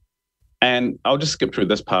 And I'll just skip through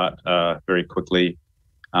this part very quickly.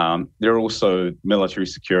 There are also military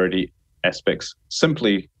security aspects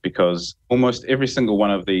simply because almost every single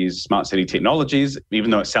one of these smart city technologies,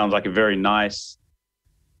 even though it sounds like a very nice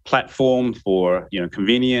platform for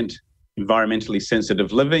convenient, environmentally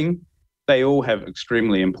sensitive living, they all have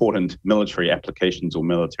extremely important military applications or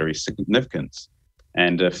military significance.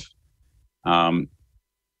 And if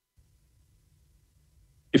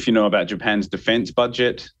you know about Japan's defense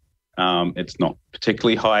budget, it's not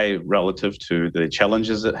particularly high relative to the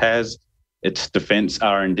challenges it has. Its defense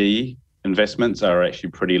R&D investments are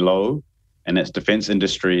actually pretty low, and its defense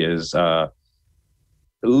industry is a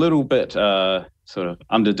little bit sort of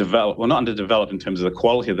underdeveloped. Well, not underdeveloped in terms of the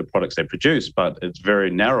quality of the products they produce, but it's very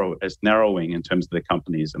narrow. It's narrowing in terms of the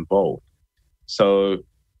companies involved. So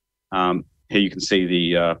here you can see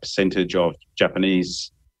the percentage of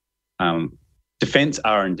Japanese defense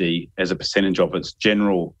R&D as a percentage of its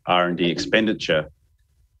general R&D expenditure.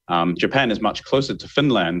 Japan is much closer to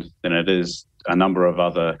Finland than it is a number of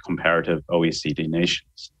other comparative OECD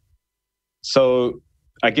nations. So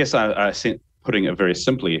I guess putting it very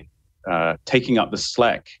simply, taking up the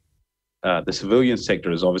slack, the civilian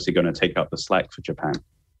sector is obviously going to take up the slack for Japan.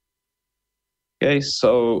 Okay,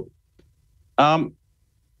 so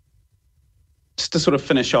just to sort of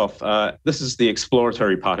finish off, this is the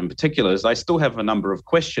exploratory part in particular, is I still have a number of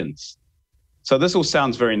questions. So this all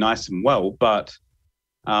sounds very nice and well, but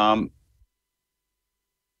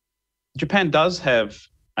Japan does have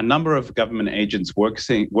a number of government agents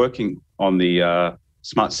working on the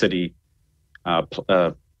smart city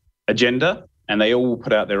agenda, and they all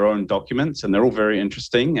put out their own documents, and they're all very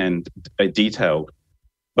interesting and detailed.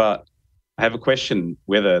 But I have a question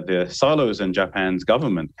whether the silos in Japan's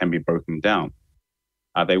government can be broken down.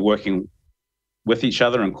 Are they working with each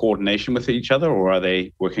other in coordination with each other, or are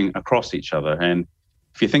they working across each other? And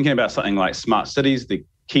if you're thinking about something like smart cities, the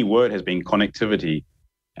key word has been connectivity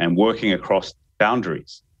and working across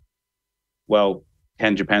boundaries. Well,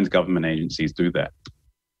 can Japan's government agencies do that?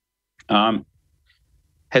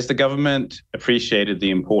 Has the government appreciated the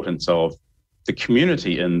importance of the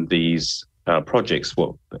community in these projects,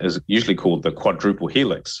 what is usually called the quadruple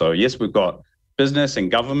helix? So yes, we've got business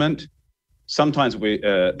and government. Sometimes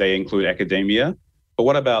they include academia, but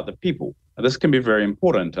what about the people? This can be very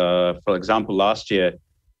important. For example, last year,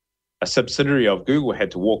 a subsidiary of Google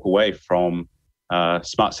had to walk away from a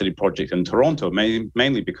smart city project in Toronto,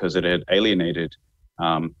 mainly because it had alienated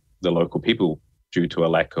the local people due to a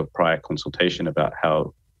lack of prior consultation about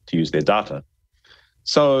how to use their data.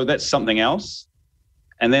 So that's something else.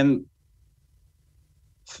 And then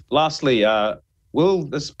lastly, will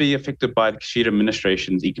this be affected by the Kishida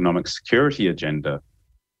administration's economic security agenda?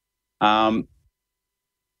 If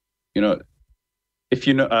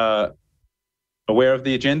you know, aware of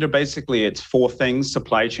the agenda, basically it's 4 things: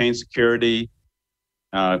 supply chain security,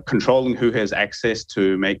 controlling who has access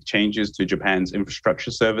to make changes to Japan's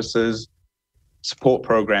infrastructure services, support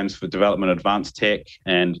programs for development of advanced tech,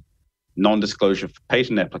 and non-disclosure for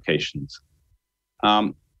patent applications.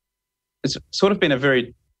 It's sort of been a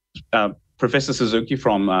very, Professor Suzuki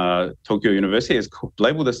from Tokyo University has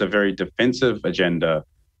labeled this a very defensive agenda,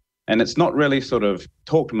 and it's not really sort of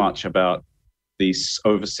talked much about the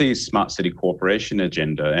overseas smart city cooperation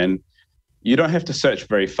agenda. And you don't have to search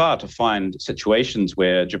very far to find situations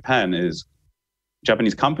where Japanese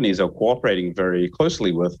companies are cooperating very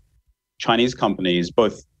closely with Chinese companies,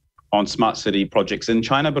 both on smart city projects in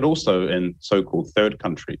China, but also in so-called third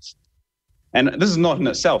countries. And this is not in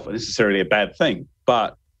itself necessarily a bad thing,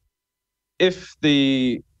 but if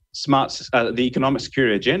the economic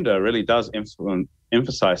security agenda really does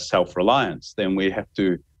emphasize self-reliance, then we have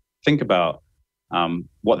to think about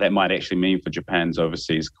what that might actually mean for Japan's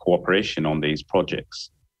overseas cooperation on these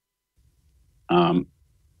projects,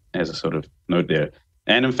 as a sort of note there.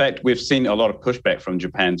 And in fact, we've seen a lot of pushback from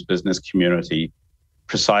Japan's business community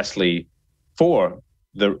precisely for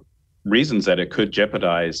the reasons that it could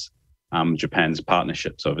jeopardize Japan's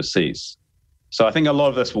partnerships overseas. So I think a lot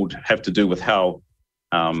of this will have to do with how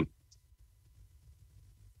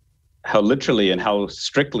literally and how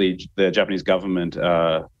strictly the Japanese government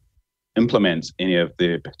implements any of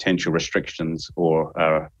the potential restrictions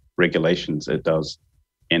or regulations it does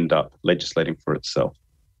end up legislating for itself.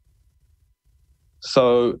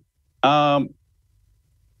 So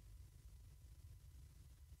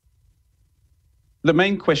the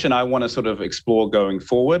main question I want to sort of explore going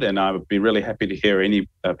forward, and I would be really happy to hear any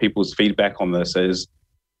people's feedback on this, is,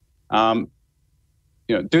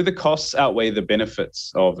 do the costs outweigh the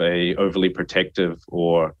benefits of a overly protective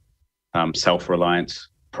or self-reliant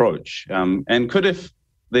approach? And could, if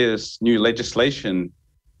there's new legislation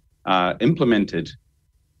implemented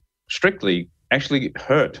strictly, actually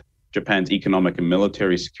hurt Japan's economic and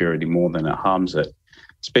military security more than it harms it,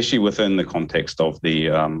 especially within the context of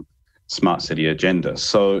the smart city agenda?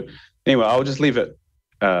 So anyway, I'll just leave it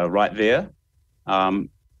right there.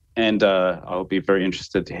 And I'll be very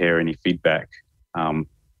interested to hear any feedback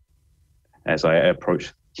as I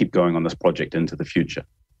keep going on this project into the future.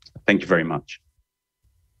 Thank you very much.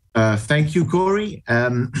 Thank you, Corey.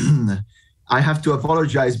 I have to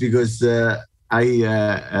apologize because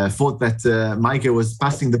I thought that Maaike was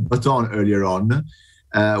passing the baton earlier on,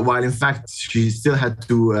 while in fact she still had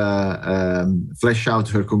to flesh out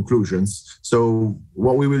her conclusions. So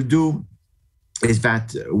what we will do is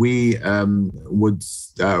that we would,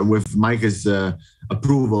 with Maaike's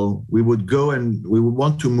approval, we would go and we would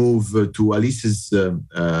want to move to Alice's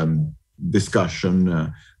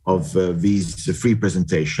discussion of these three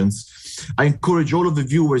presentations. I encourage all of the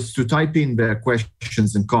viewers to type in their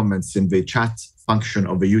questions and comments in the chat function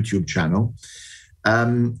of the YouTube channel.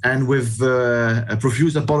 And with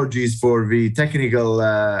profuse apologies for the technical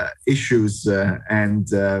issues and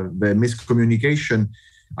the miscommunication,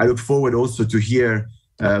 I look forward also to hear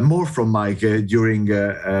more from Maaike during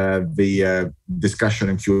the discussion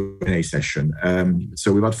and Q&A session.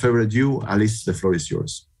 So without further ado, Alice, the floor is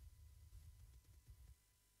yours.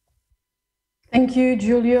 Thank you,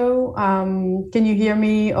 Giulio. Can you hear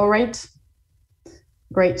me all right?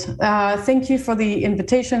 Great. Thank you for the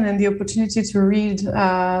invitation and the opportunity to read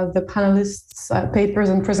the panelists' papers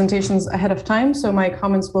and presentations ahead of time. So my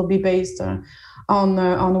comments will be based on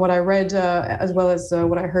what I read as well as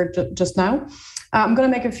what I heard just now. I'm going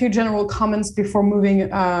to make a few general comments before moving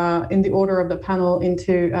in the order of the panel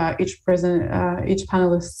into each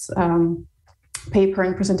panelist's paper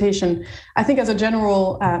and presentation. I think as a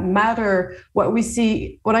general matter, what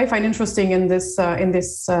I find interesting in this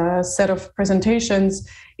set of presentations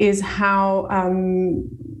is how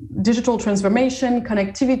digital transformation,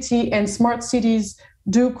 connectivity, and smart cities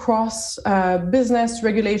do cross business,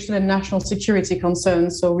 regulation, and national security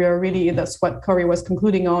concerns. So we are really, that's what Corey was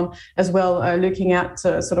concluding on as well, looking at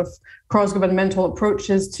sort of cross-governmental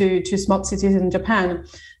approaches to smart cities in Japan.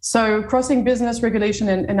 So crossing business, regulation,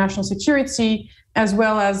 and national security, as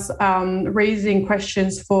well as raising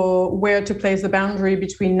questions for where to place the boundary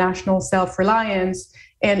between national self-reliance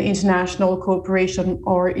and international cooperation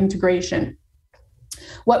or integration.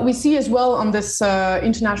 What we see as well on this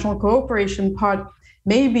international cooperation part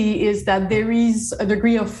maybe is that there is a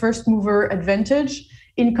degree of first mover advantage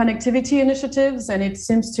in connectivity initiatives, and it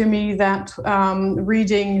seems to me that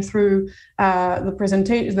reading through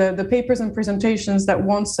the papers and presentations, that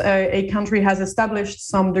once a country has established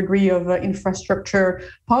some degree of infrastructure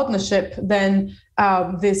partnership, then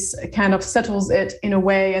this kind of settles it in a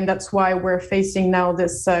way, and that's why we're facing now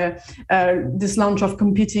this launch of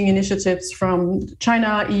competing initiatives from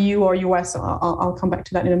China, EU, or US. I'll come back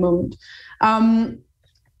to that in a moment.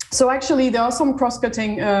 So actually, there are some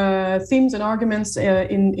cross-cutting themes and arguments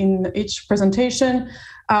in each presentation,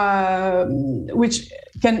 which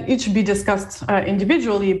can each be discussed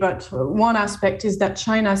individually. But one aspect is that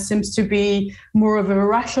China seems to be more of a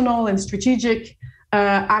rational and strategic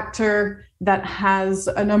actor that has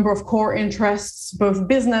a number of core interests, both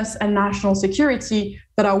business and national security,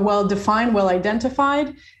 that are well defined, well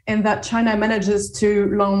identified, and that China manages to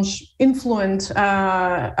launch influent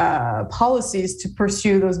policies to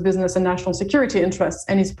pursue those business and national security interests,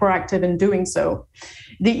 and is proactive in doing so.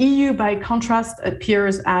 The EU, by contrast,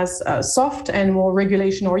 appears as soft and more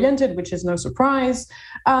regulation-oriented, which is no surprise,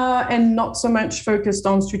 and not so much focused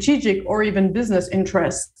on strategic or even business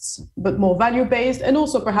interests, but more value-based and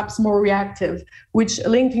also perhaps more reactive, which,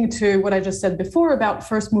 linking to what I just said before about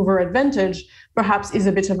first-mover advantage, perhaps is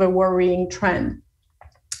a bit of a worrying trend.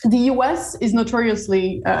 The US is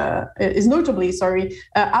notably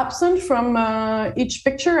absent from each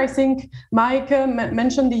picture. I think Maaike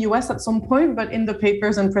mentioned the US at some point, but in the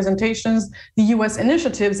papers and presentations, the US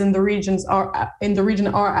initiatives in the region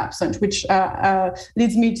are absent, which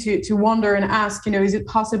leads me to wonder and ask, is it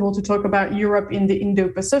possible to talk about Europe in the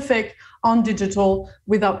Indo-Pacific on digital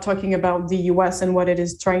without talking about the US and what it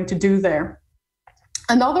is trying to do there?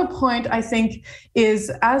 Another point, I think,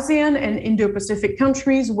 is ASEAN and Indo-Pacific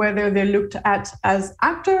countries, whether they're looked at as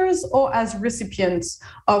actors or as recipients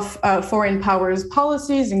of foreign powers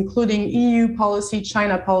policies, including EU policy,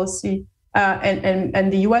 China policy,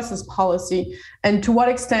 and the US's policy, and to what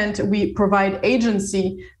extent we provide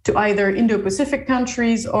agency to either Indo-Pacific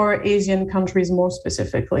countries or Asian countries more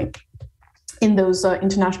specifically in those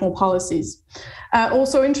international policies.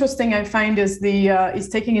 Also interesting, I find, is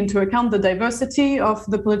taking into account the diversity of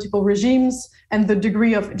the political regimes and the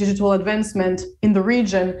degree of digital advancement in the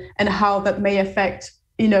region, and how that may affect,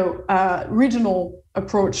 regional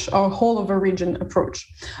approach or whole of a region approach.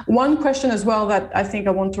 One question as well that I think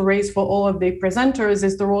I want to raise for all of the presenters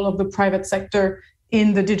is the role of the private sector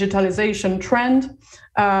in the digitalization trend,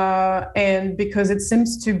 and because it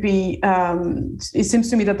seems to me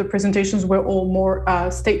that the presentations were all more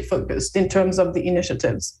state focused in terms of the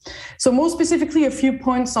initiatives. So more specifically, a few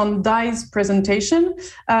points on Dai's presentation.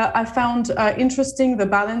 I found interesting the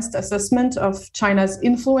balanced assessment of China's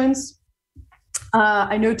influence.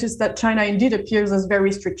 I noticed that China indeed appears as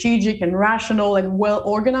very strategic and rational and well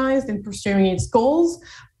organized in pursuing its goals.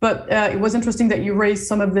 But it was interesting that you raised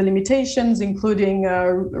some of the limitations, including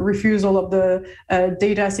refusal of the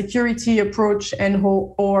data security approach,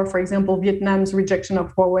 or, for example, Vietnam's rejection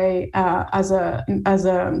of Huawei as a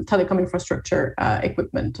telecom infrastructure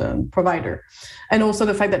equipment provider, and also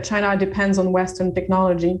the fact that China depends on Western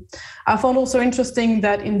technology. I found also interesting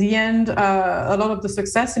that in the end, a lot of the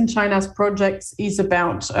success in China's projects is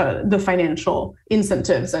about the financial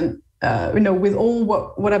incentives, and with all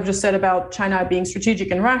what I've just said about China being strategic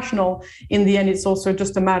and rational, in the end, it's also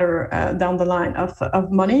just a matter down the line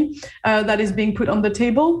of money that is being put on the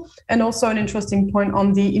table. And also an interesting point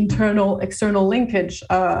on the internal-external linkage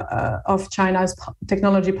of China's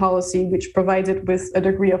technology policy, which provides it with a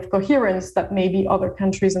degree of coherence that maybe other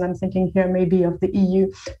countries, and I'm thinking here maybe of the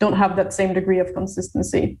EU, don't have that same degree of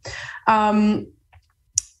consistency.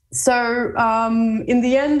 So in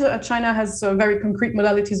the end, China has very concrete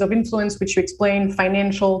modalities of influence, which you explain: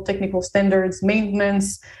 financial, technical standards,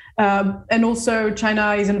 maintenance. And also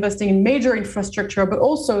China is investing in major infrastructure, but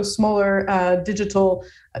also smaller digital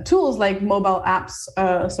tools like mobile apps,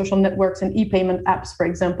 social networks, and e-payment apps, for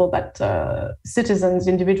example, that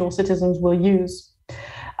individual citizens will use.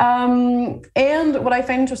 And what I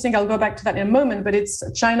find interesting, I'll go back to that in a moment, but it's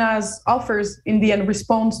China's offers in the end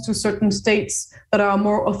response to certain states that are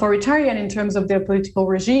more authoritarian in terms of their political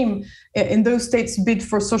regime. In those states bid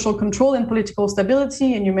for social control and political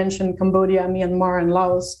stability, and you mentioned Cambodia, Myanmar, and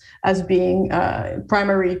Laos as being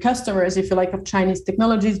primary customers, if you like, of Chinese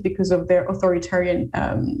technologies because of their authoritarian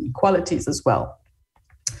qualities as well.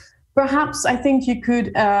 Perhaps I think you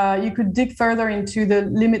could dig further into the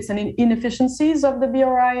limits and inefficiencies of the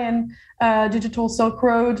BRI and Digital Silk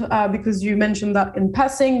Road, because you mentioned that in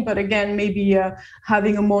passing, but again, maybe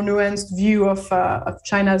having a more nuanced view of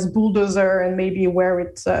China's bulldozer and maybe where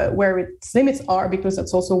its limits are, because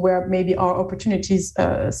that's also where maybe our opportunities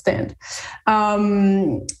stand.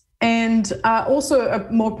 And also a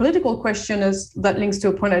more political question that links to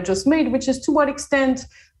a point I just made, which is to what extent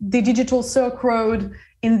the Digital Silk Road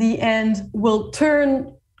in the end will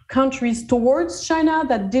turn countries towards China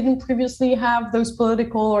that didn't previously have those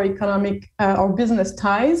political or economic or business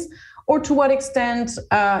ties, or to what extent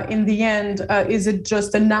in the end is it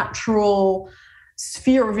just a natural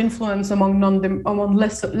sphere of influence among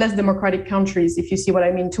less democratic countries, if you see what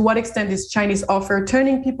I mean. To what extent is Chinese offer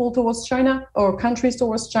turning people towards China or countries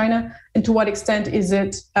towards China, and to what extent is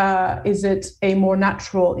it a more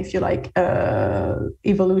natural, if you like,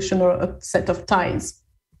 evolution or a set of ties?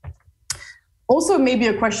 Also, maybe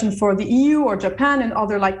a question for the EU or Japan and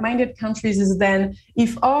other like-minded countries is then,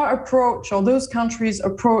 if our approach or those countries'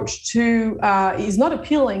 approach to is not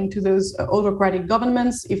appealing to those autocratic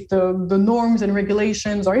governments, if the norms and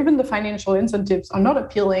regulations or even the financial incentives are not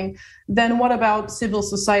appealing, then what about civil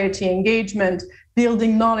society engagement,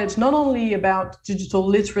 building knowledge not only about digital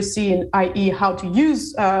literacy, i.e. how to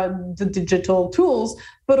use the digital tools,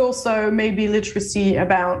 but also maybe literacy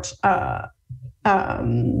about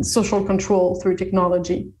social control through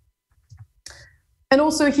technology. And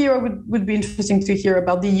also here it would be interesting to hear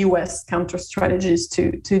about the US counter strategies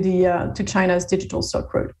to China's Digital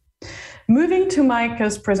Silk Road. Moving to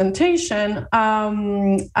Maaike's presentation,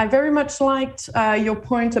 I very much liked your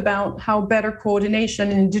point about how better coordination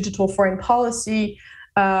in digital foreign policy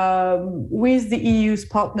with the EU's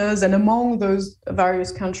partners and among those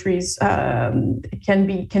various countries can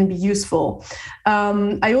be useful.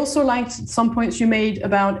 I also liked some points you made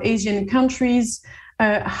about Asian countries,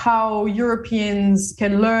 how Europeans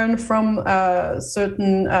can learn from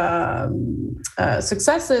certain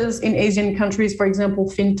successes in Asian countries, for example,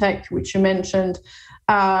 fintech, which you mentioned,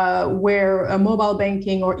 where mobile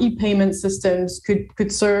banking or e-payment systems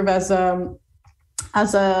could serve as a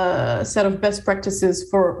set of best practices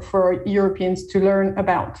for Europeans to learn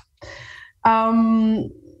about. I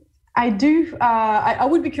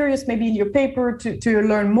would be curious maybe in your paper to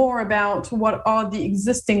learn more about what are the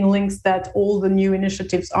existing links that all the new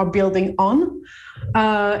initiatives are building on.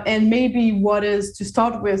 And maybe to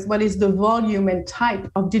start with, what is the volume and type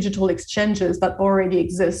of digital exchanges that already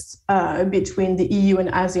exist between the EU and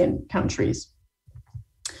ASEAN countries,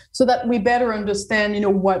 so that we better understand,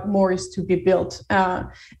 what more is to be built.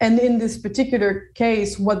 And in this particular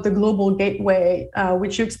case, what the global gateway,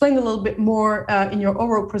 which you explained a little bit more in your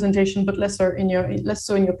oral presentation, but less so in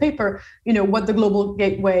your paper, what the global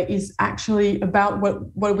gateway is actually about,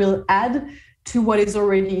 what will add to what is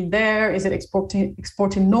already there. Is it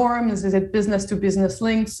exporting norms? Is it business to business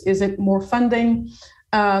links? Is it more funding?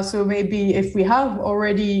 So maybe if we have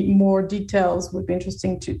already more details, it would be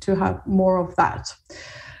interesting to have more of that.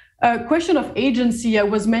 Question of agency, I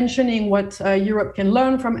was mentioning what Europe can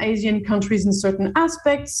learn from Asian countries in certain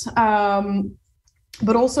aspects,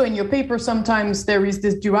 but also in your paper, sometimes there is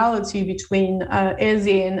this duality between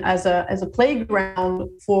ASEAN as a playground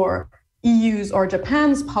for EU's or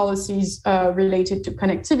Japan's policies related to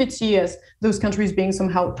connectivity, as those countries being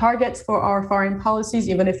somehow targets for our foreign policies,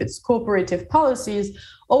 even if it's cooperative policies,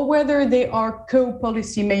 or whether they are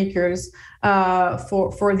co-policy makers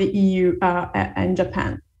for the EU and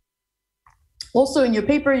Japan. Also in your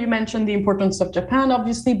paper, you mentioned the importance of Japan,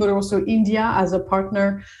 obviously, but also India as a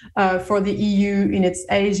partner for the EU in its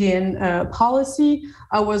Asian policy.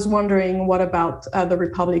 I was wondering, what about the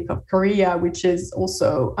Republic of Korea, which is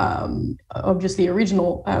also obviously a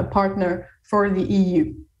regional partner for the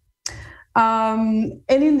EU? And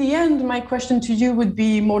in the end, my question to you would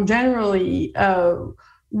be more generally,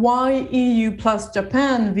 why EU plus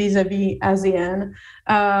Japan vis-a-vis ASEAN?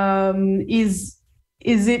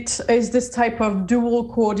 Is this type of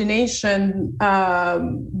dual coordination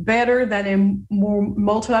better than a more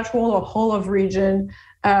multilateral or whole of region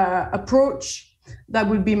approach? That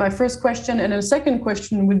would be my first question. And a second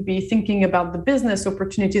question would be thinking about the business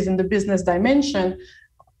opportunities and the business dimension.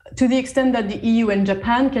 To the extent that the EU and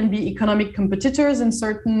Japan can be economic competitors in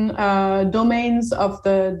certain domains of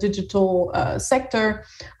the digital sector,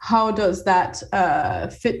 how does that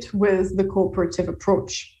fit with the cooperative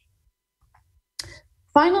approach?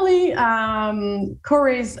 Finally,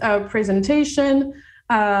 Kore's presentation,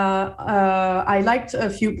 I liked a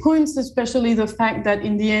few points, especially the fact that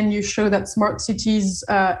in the end you show that smart cities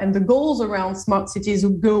and the goals around smart cities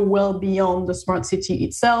go well beyond the smart city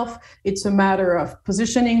itself. It's a matter of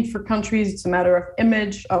positioning for countries, it's a matter of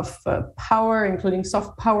image, of power, including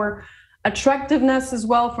soft power, attractiveness as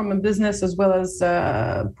well from a business, as well as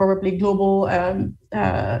probably global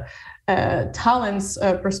talents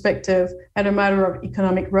perspective, and a matter of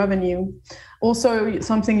economic revenue. Also,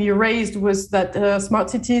 something you raised was that smart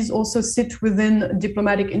cities also sit within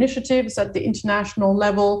diplomatic initiatives at the international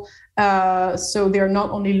level. So they are not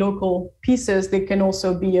only local pieces, they can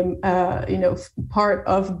also be part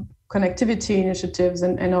of connectivity initiatives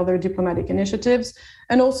and other diplomatic initiatives.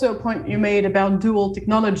 And also a point you made about dual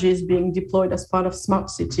technologies being deployed as part of smart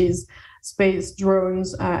cities, space,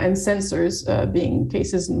 drones, and sensors being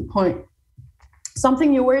cases in point.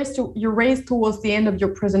 Something you raised towards the end of your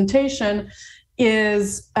presentation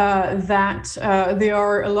is that there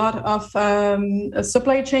are a lot of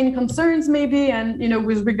supply chain concerns, maybe, and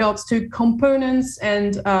with regards to components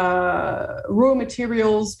and raw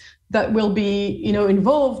materials that will be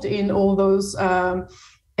involved in all those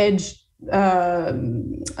edge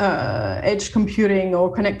computing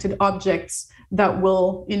or connected objects that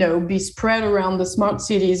will, be spread around the smart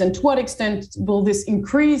cities, and to what extent will this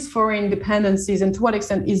increase foreign dependencies, and to what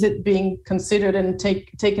extent is it being considered and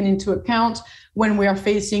taken into account when we are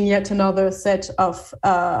facing yet another set of,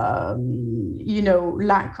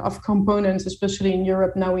 lack of components, especially in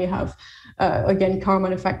Europe. Now we have, again, car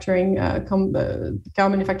manufacturing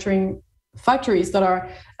factories that are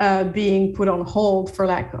being put on hold for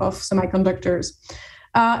lack of semiconductors.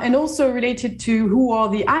 And also related to who are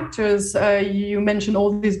the actors, you mentioned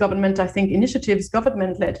all these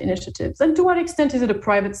government-led initiatives. And to what extent is it a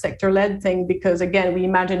private sector-led thing? Because again, we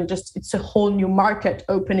imagine it's a whole new market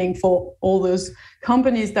opening for all those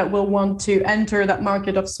companies that will want to enter that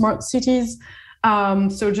market of smart cities.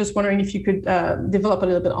 So just wondering if you could develop a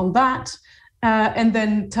little bit on that. And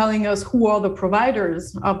then telling us who are the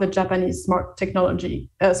providers of the Japanese smart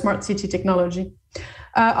city technology.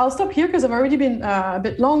 I'll stop here because I've already been a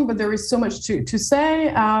bit long, but there is so much to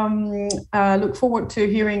say. Look forward to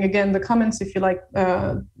hearing again the comments. If you like,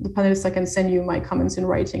 the panelists, I can send you my comments in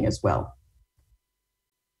writing as well.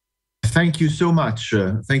 Thank you so much.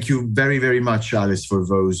 Thank you very, very much, Alice, for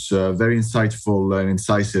those very insightful and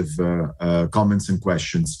incisive comments and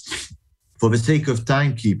questions. for the sake of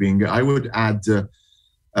timekeeping, I would add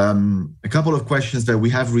a couple of questions that we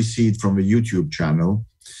have received from the YouTube channel.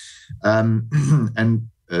 And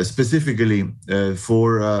specifically for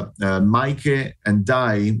Maaike and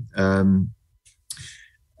Dai,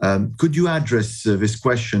 could you address this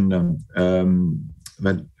question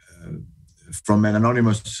from an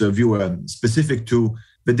anonymous viewer, specific to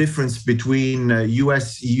the difference between US,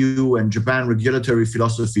 EU, and Japan regulatory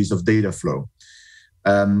philosophies of data flow?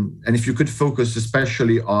 And if you could focus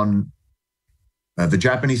especially on the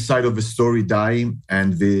Japanese side of the story, Dai,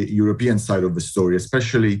 and the European side of the story,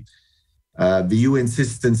 especially the EU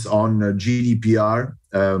insistence on GDPR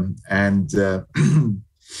and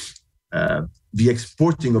the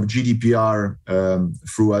exporting of GDPR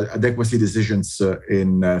through adequacy decisions in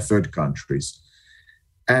third countries.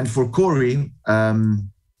 And for Corey,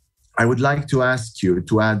 I would like to ask you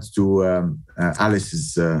to add to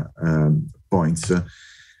Alice's points.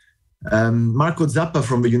 Marco Zappa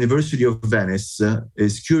from the University of Venice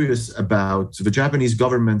is curious about the Japanese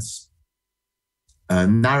government's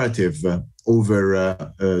narrative over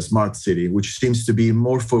smart city, which seems to be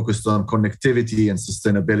more focused on connectivity and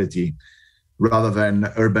sustainability rather than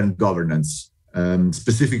urban governance,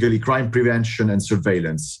 specifically crime prevention and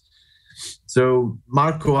surveillance. So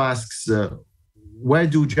Marco asks, where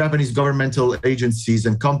do Japanese governmental agencies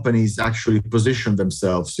and companies actually position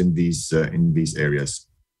themselves in these areas?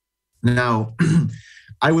 Now,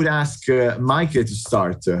 I would ask Maaike to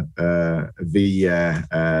start the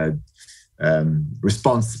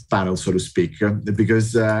response panel, so to speak,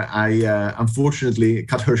 because I unfortunately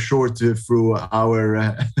cut her short through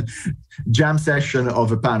our jam session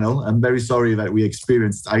of a panel. I'm very sorry that we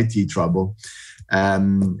experienced IT trouble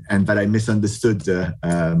and that I misunderstood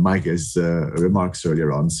Maaike's remarks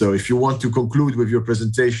earlier on. So if you want to conclude with your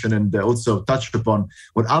presentation and also touch upon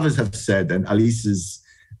what others have said and Alice's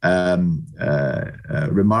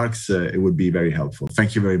remarks, it would be very helpful.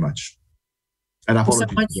 Thank you very much. And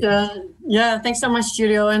thanks so much,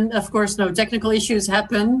 Giulio. And of course, no, technical issues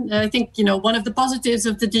happen. I think, one of the positives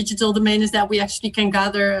of the digital domain is that we actually can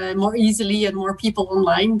gather more easily and more people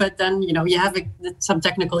online. But then, you have some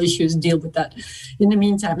technical issues, deal with that. In the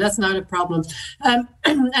meantime, that's not a problem.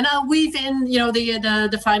 And I'll weave in,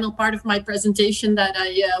 the final part of my presentation that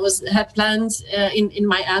I had planned in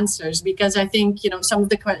my answers, because I think, some of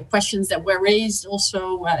the questions that were raised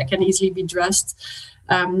also can easily be addressed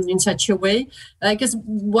in such a way. I guess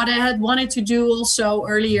what I had wanted to do also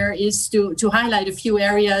earlier is to highlight a few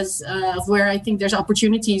areas where I think there's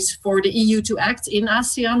opportunities for the EU to act in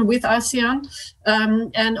ASEAN, with ASEAN,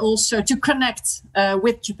 and also to connect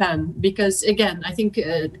with Japan. Because again, I think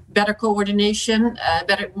better coordination,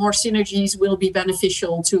 more synergies will be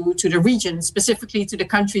beneficial to the region, specifically to the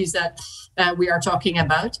countries that we are talking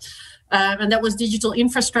about. And that was digital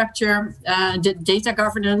infrastructure, the data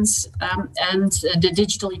governance, and the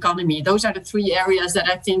digital economy. Those are the three areas that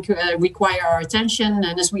I think require our attention.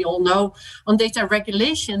 And as we all know, on data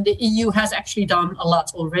regulation, the EU has actually done a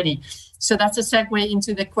lot already. So that's a segue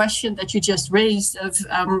into the question that you just raised of,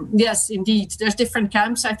 yes, indeed, there's different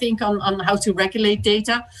camps, I think, on how to regulate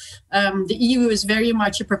data. The EU is very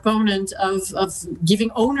much a proponent of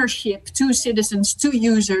giving ownership to citizens, to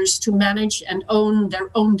users, to manage and own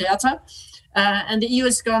their own data. And the EU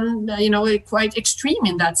has gone, quite extreme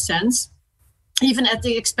in that sense, even at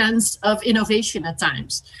the expense of innovation at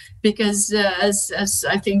times. Because as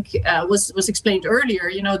I think was explained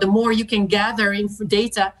earlier, the more you can gather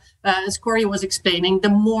data, as Corey was explaining, the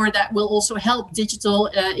more that will also help digital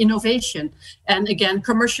innovation and again,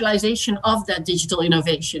 commercialization of that digital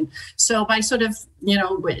innovation. So by sort of,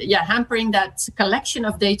 hampering that collection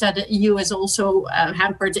of data, the EU has also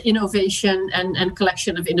hampered the innovation and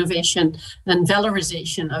collection of innovation and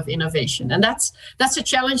valorization of innovation. And that's a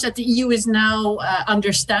challenge that the EU is now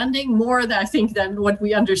understanding more, I think, than what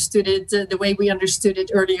we understood it, the way we understood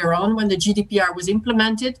it earlier on when the GDPR was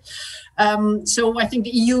implemented. So I think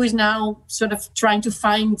the EU is now sort of trying to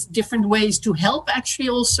find different ways to help actually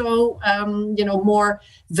also, more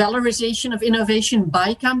valorization of innovation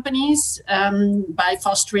by companies, by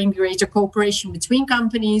fostering greater cooperation between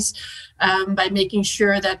companies, by making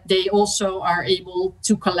sure that they also are able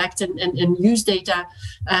to collect and use data,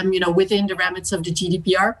 within the remits of the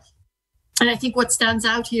GDPR. And I think what stands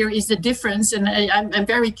out here is the difference, and I'm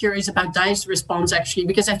very curious about Dai's response actually,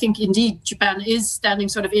 because I think indeed Japan is standing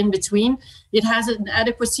sort of in between. It has an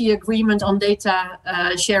adequacy agreement on data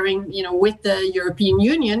sharing, with the European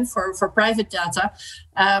Union for private data,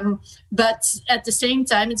 but at the same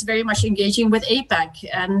time it's very much engaging with APAC,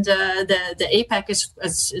 and the APAC is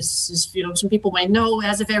some people might know,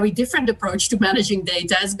 has a very different approach to managing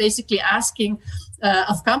data. It's basically asking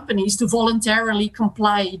of companies to voluntarily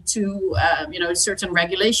comply to certain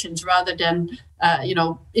regulations rather than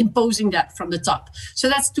imposing that from the top. So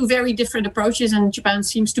that's two very different approaches, and Japan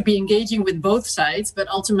seems to be engaging with both sides. But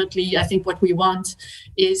ultimately, I think what we want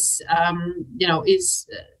is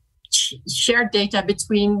shared data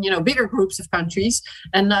between bigger groups of countries,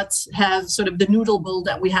 and not have sort of the noodle bowl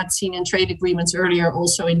that we had seen in trade agreements earlier,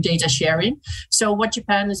 also in data sharing. So what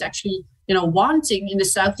Japan is actually wanting in the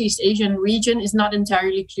Southeast Asian region is not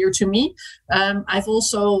entirely clear to me. I've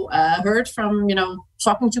also heard from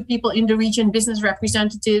talking to people in the region, business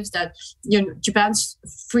representatives, that Japan's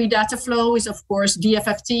free data flow is, of course,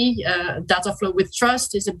 DFFT, data flow with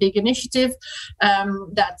trust, is a big initiative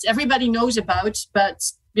that everybody knows about, but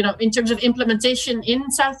in terms of implementation in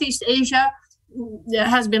Southeast Asia, it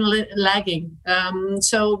has been lagging.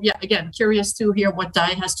 So yeah, again, curious to hear what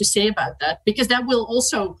Dai has to say about that, because that will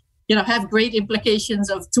also have great implications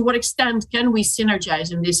of to what extent can we synergize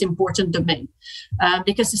in this important domain,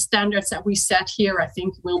 because the standards that we set here, I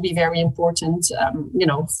think, will be very important,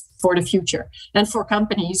 for the future, and for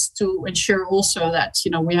companies to ensure also that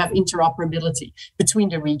we have interoperability between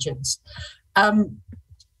the regions.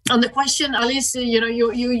 On the question, Alice,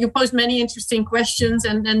 you posed many interesting questions,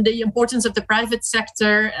 and the importance of the private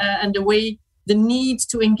sector and the need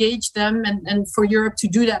to engage them, and for Europe to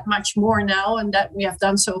do that much more now, and that we have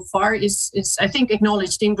done so far is I think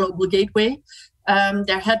acknowledged in Global Gateway.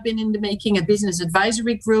 There had been in the making a business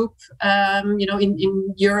advisory group,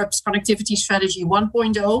 in Europe's connectivity strategy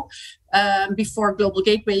 1.0. Before Global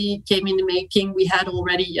Gateway came in the making, we had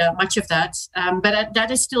already much of that, but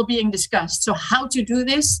that is still being discussed. So how to do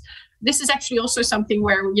this? This is actually also something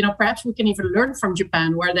where, perhaps we can even learn from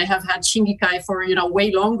Japan, where they have had Shingikai for, way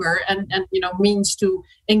longer, and means to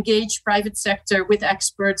engage private sector with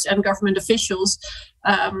experts and government officials.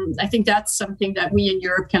 I think that's something that we in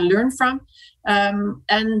Europe can learn from.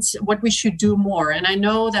 And what we should do more. And I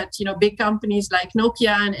know that, big companies like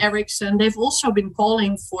Nokia and Ericsson, they've also been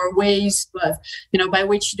calling for ways, by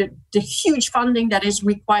which the huge funding that is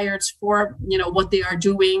required for, what they are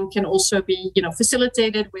doing can also be,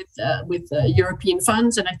 facilitated with European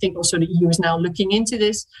funds. And I think also the EU is now looking into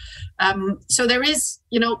this. So there is,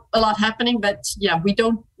 a lot happening, but yeah, we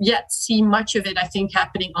don't yet see much of it, I think,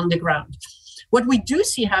 happening on the ground. What we do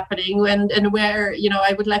see happening, and where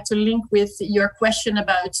I would like to link with your question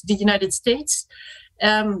about the United States,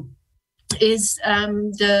 is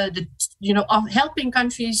of helping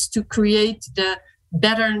countries to create the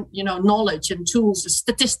better knowledge and tools,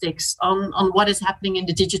 statistics on what is happening in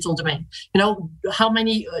the digital domain. How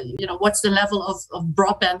many what's the level of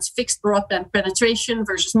broadband, fixed broadband penetration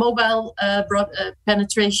versus mobile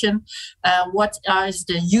penetration, what is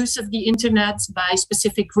the use of the internet by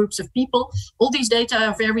specific groups of people. All these data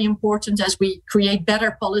are very important as we create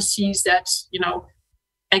better policies that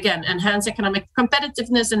again, enhance economic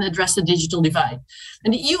competitiveness and address the digital divide.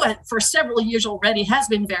 And the EU, for several years already, has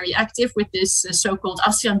been very active with this so-called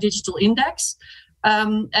ASEAN Digital Index.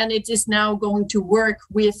 And it is now going to work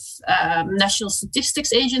with national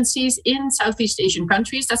statistics agencies in Southeast Asian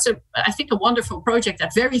countries. That's, I think, a wonderful project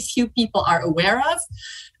that very few people are aware of.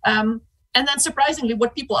 And then surprisingly,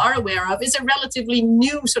 what people are aware of is a relatively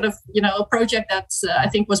new sort of, project that I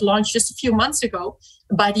think was launched just a few months ago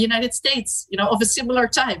by the United States, of a similar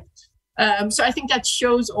type. So I think that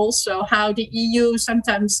shows also how the EU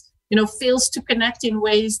sometimes, fails to connect in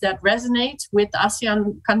ways that resonate with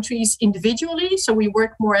ASEAN countries individually. So we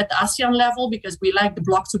work more at the ASEAN level because we like the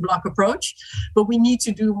block-to-block approach, but we need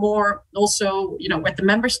to do more also, at the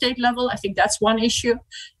member state level. I think that's one issue.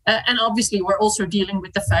 And obviously, we're also dealing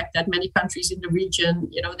with the fact that many countries in the region,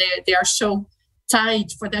 they are so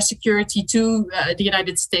tied for their security to the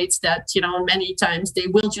United States that, many times they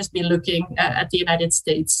will just be looking at the United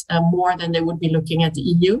States more than they would be looking at the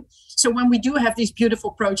EU. So when we do have these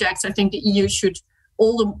beautiful projects, I think the EU should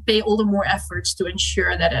pay all the more efforts to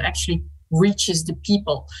ensure that it actually reaches the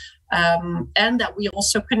people. And that we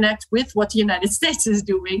also connect with what the United States is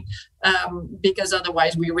doing, because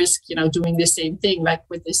otherwise we risk, doing the same thing, like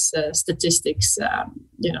with this statistics,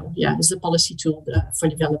 as a policy tool for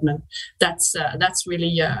development. That's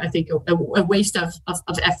really, I think, a waste of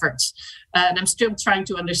efforts. And I'm still trying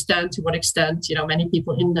to understand to what extent, many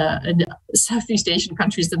people in the Southeast Asian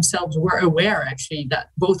countries themselves were aware, actually,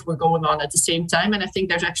 that both were going on at the same time. And I think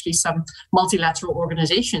there's actually some multilateral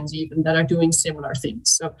organizations even that are doing similar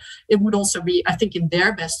things. So it would also be, I think, in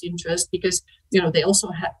their best interest, because, they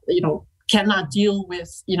also have, cannot deal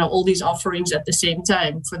with, all these offerings at the same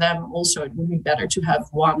time. For them also, it would be better to have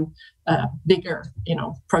one bigger,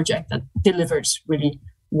 project that delivers really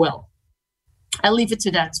well. I'll leave it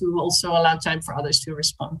to that to also allow time for others to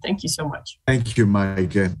respond. Thank you so much. Thank you,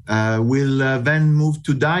 Maaike. We'll then move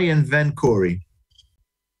to Dai and then Corey.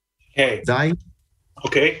 Okay. Dai?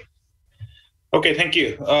 Okay. Okay, thank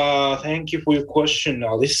you. Thank you for your question,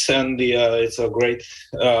 Alice, and it's a great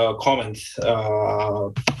comment.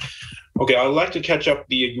 Okay, I'd like to catch up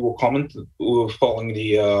your comment following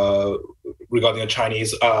regarding the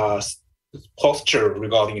Chinese posture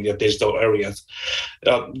regarding the digital areas.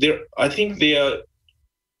 I think the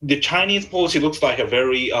Chinese policy looks like a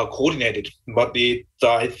very coordinated, but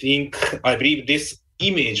I believe this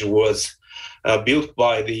image was built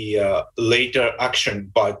by the later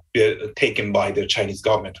action taken by the Chinese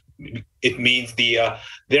government. It means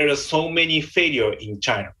there are so many failures in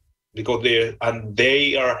China because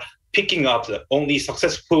they are picking up the only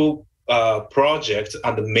successful projects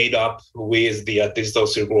and made up with the digital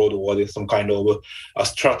Silk Road or some kind of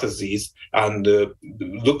strategies, and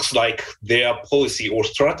looks like their policy or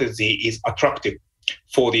strategy is attractive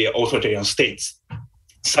for the authoritarian states,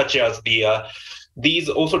 such as these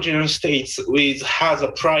authoritarian states has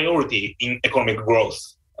a priority in economic growth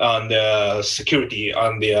and security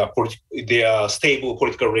and their stable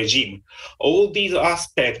political regime. All these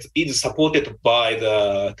aspects is supported by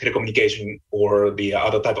the telecommunication or the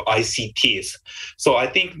other type of ICTs. So I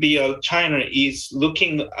think China is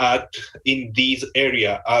looking at in these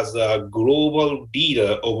areas as a global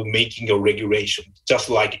leader of making a regulation, just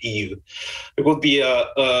like EU, because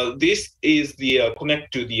this is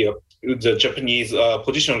connect to the Japanese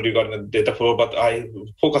position regarding the data flow, but I'm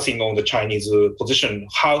focusing on the Chinese position.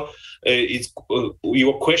 How is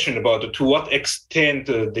your question about to what extent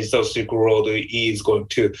digital Silk Road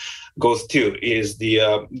goes to is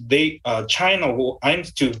China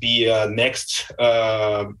aims to be next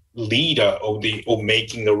leader of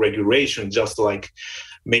making a regulation, just like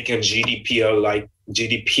making a GDPR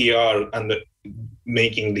and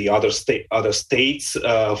making the other states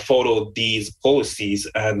follow these policies,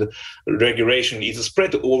 and regulation is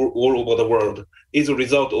spread all over the world. It's a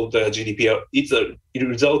result of the GDPR. It's a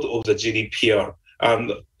result of the GDPR,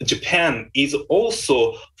 and Japan is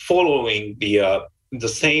also following the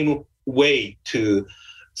same way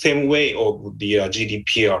of the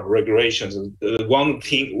GDPR regulations. One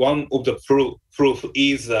of the proof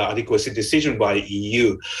is the adequacy decision by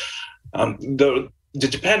EU.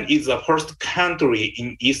 Japan is the first country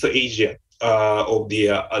in East Asia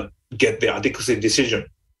get the adequacy decision,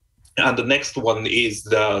 and the next one is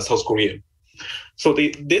the South Korea. So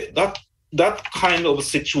that kind of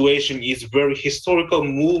situation is very historical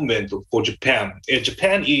movement for Japan.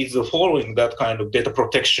 Japan is following that kind of data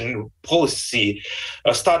protection policy,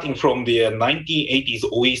 starting from the 1980s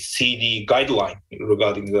OECD guideline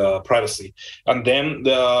regarding the privacy, and then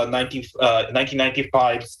the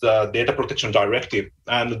 1995's Data Protection Directive,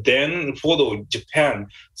 and then followed Japan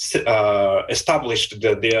established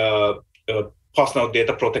their personal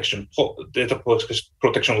data protection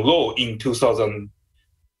law in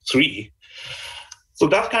 2003. So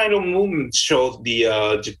that kind of movement shows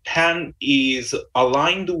Japan is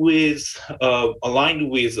aligned with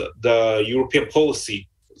the European policy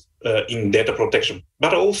in data protection,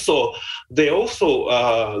 but also they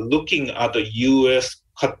looking at the U.S.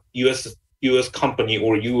 company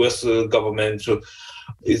or U.S. government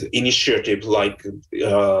initiative like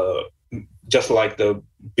just like the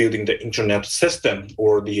building the internet system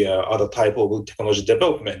or the other type of technology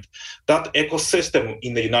development. That ecosystem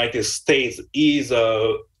in the United States is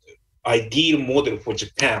an ideal model for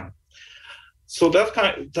Japan. So that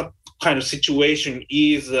kind of situation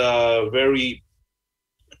is a very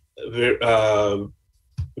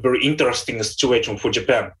interesting situation for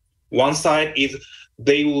Japan. One side is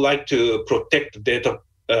they would like to protect data,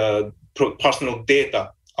 personal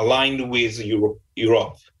data aligned with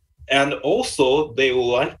Europe. And also, they would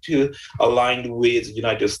like to align with the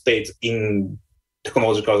United States in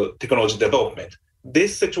technology development.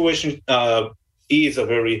 This situation is a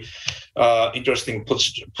very interesting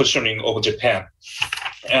positioning of Japan.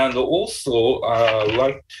 And also, I'd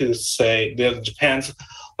like to say that Japan's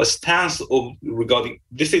stance regarding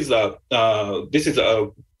this is a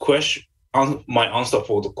question. My answer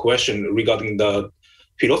for the question regarding the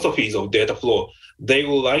philosophies of data flow. They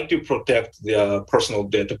would like to protect their personal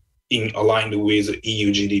data aligned with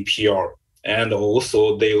EU GDPR, and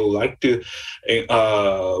also they would like to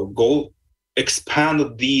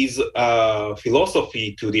expand these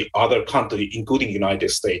philosophy to the other country, including United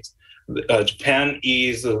States. Japan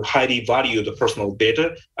is highly valued personal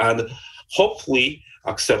data, and hopefully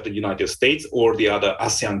accept the United States or the other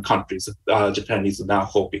ASEAN countries. Japan is now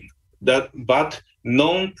hoping that, but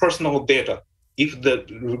non-personal data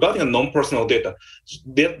regarding non-personal data,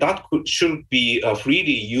 should be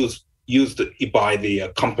freely used by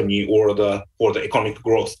the company or for the economic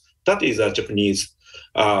growth. That is a Japanese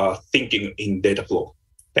thinking in data flow.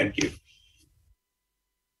 Thank you.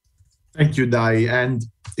 Thank you, Dai. And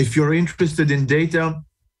if you're interested in data,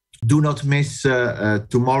 do not miss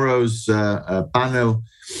tomorrow's panel,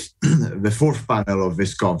 the fourth panel of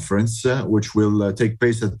this conference, which will take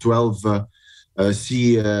place at 12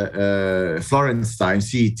 Florence time,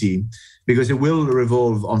 CET, because it will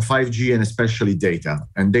revolve on 5G and especially data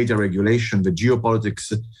and data regulation, the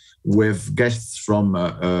geopolitics, with guests from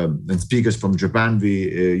and speakers from Japan,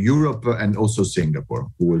 Europe, and also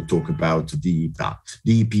Singapore, who will talk about the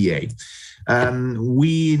EPA.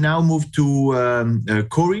 We now move to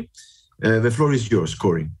Corey. The floor is yours,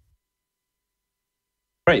 Corey.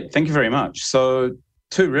 Great, thank you very much. So,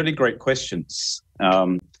 two really great questions.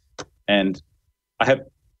 And I have,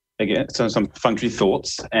 again, some funky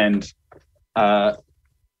thoughts. And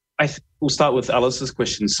we'll start with Alice's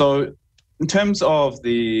question. So, in terms of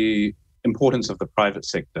the importance of the private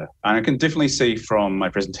sector, and I can definitely see from my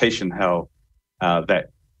presentation how that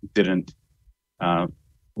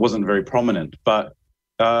wasn't very prominent, but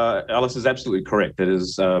Alice is absolutely correct. It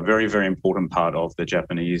is a very, very important part of the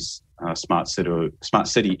Japanese smart city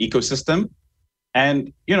ecosystem.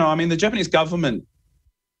 And, the Japanese government,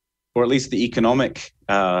 or at least the economic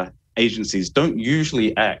agencies, don't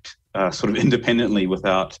usually act sort of independently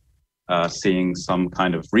without seeing some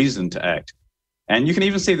kind of reason to act. And you can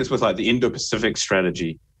even see this with like the Indo-Pacific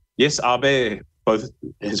strategy. Yes, Abe, both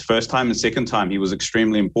his first time and second time, he was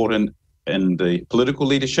extremely important in the political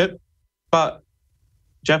leadership, but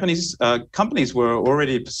Japanese companies were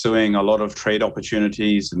already pursuing a lot of trade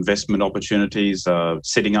opportunities, investment opportunities,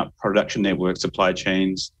 setting up production networks, supply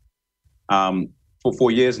chains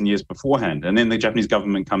for years and years beforehand. And then the Japanese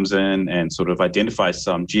government comes in and sort of identifies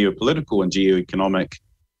some geopolitical and geoeconomic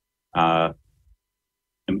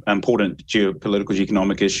important geopolitical,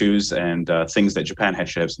 economic issues and things that Japan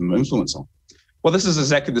has to have some influence on. Well, this is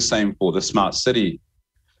exactly the same for the smart city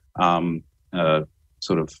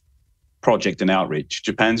sort of project and outreach.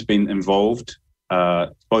 Japan's been involved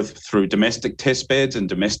both through domestic test beds and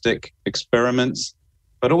domestic experiments,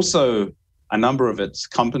 but also a number of its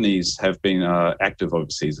companies have been active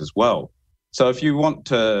overseas as well. So if you want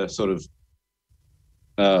to sort of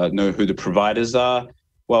know who the providers are,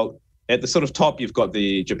 well, at the sort of top, you've got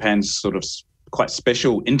the Japan's sort of quite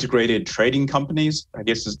special integrated trading companies, I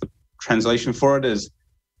guess is the translation for it, is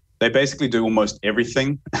they basically do almost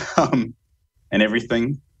everything and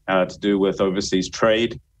everything to do with overseas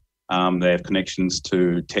trade. They have connections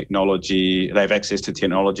to technology. They have access to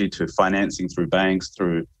technology, to financing through banks,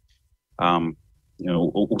 through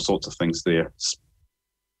all sorts of things there.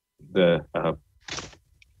 The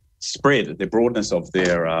broadness of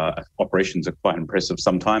their operations are quite impressive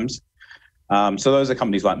sometimes. So those are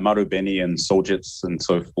companies like Marubeni and Sojitz and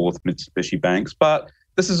so forth, Mitsubishi Banks. But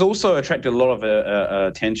this has also attracted a lot of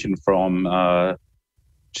attention from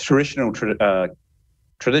traditional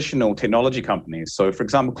technology companies. So, for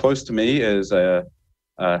example, close to me is a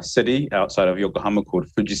city outside of Yokohama called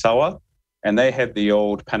Fujisawa, and they had the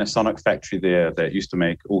old Panasonic factory there that used to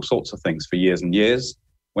make all sorts of things for years and years.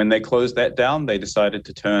 When they closed that down, they decided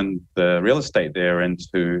to turn the real estate there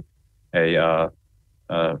into a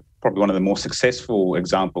probably one of the more successful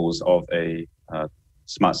examples of a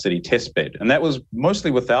smart city testbed. And that was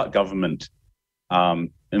mostly without government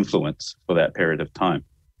influence for that period of time.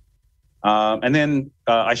 And then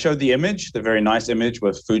I showed the image, the very nice image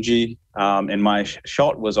with Fuji. And my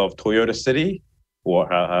shot was of Toyota City,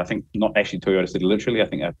 or I think not actually Toyota City literally, I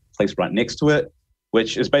think a place right next to it,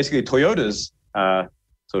 which is basically Toyota's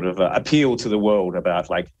sort of appeal to the world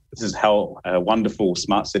about like, this is how a wonderful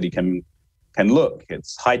smart city can look.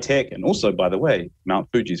 It's high tech, and also, by the way, Mount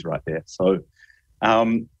Fuji's right there. So,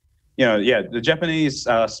 the Japanese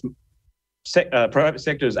private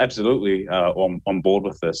sector is absolutely on board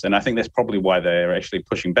with this, and I think that's probably why they're actually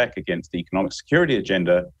pushing back against the economic security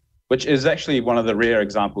agenda, which is actually one of the rare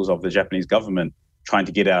examples of the Japanese government trying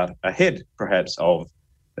to get out ahead, perhaps, of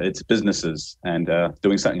its businesses and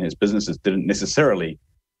doing something its businesses didn't necessarily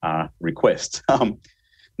request.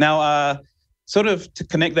 Now. Sort of to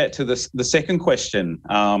connect that to the second question,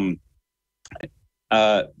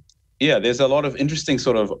 there's a lot of interesting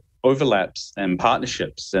sort of overlaps and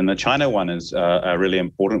partnerships, and the China one is a really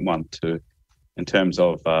important one in terms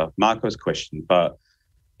of Marco's question. But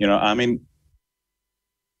I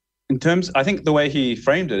think the way he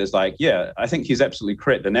framed it is like, I think he's absolutely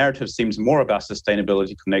correct. The narrative seems more about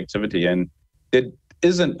sustainability, connectivity, and it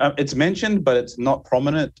isn't. It's mentioned, but it's not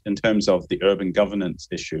prominent in terms of the urban governance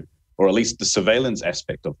issue, or at least the surveillance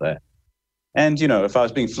aspect of that. And, you know, if I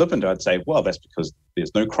was being flippant, I'd say, well, that's because there's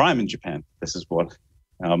no crime in Japan. This is what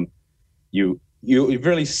you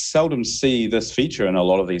really seldom see this feature in a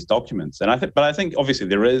lot of these documents. And I think obviously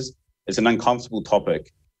it's an uncomfortable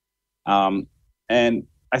topic. And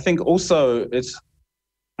I think also it's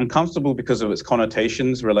uncomfortable because of its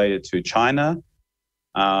connotations related to China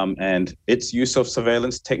and its use of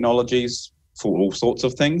surveillance technologies for all sorts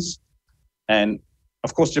of things. And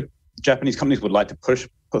of course, Japanese companies would like to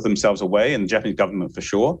put themselves away, and the Japanese government for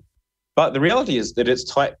sure. But the reality is that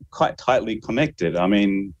it's quite tightly connected. I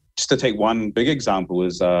mean, just to take one big example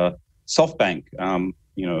is SoftBank.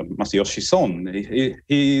 Masayoshi Son.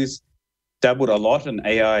 He's dabbled a lot in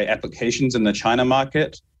AI applications in the China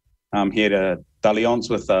market. He had a dalliance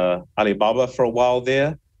with Alibaba for a while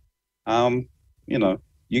there.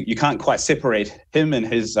 You can't quite separate him and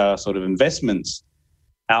his sort of investments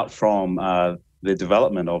out from the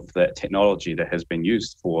development of that technology that has been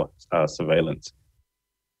used for surveillance.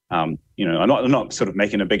 I'm not sort of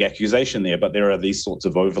making a big accusation there, but there are these sorts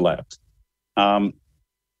of overlaps. A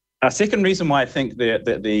second reason why I think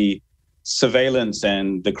that the surveillance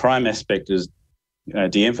and the crime aspect is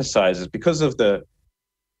de-emphasized is because of the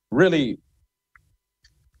really,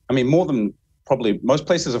 I mean, more than probably most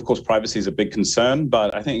places, of course, privacy is a big concern,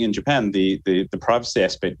 but I think in Japan, the privacy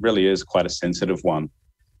aspect really is quite a sensitive one.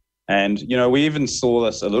 And, you know, we even saw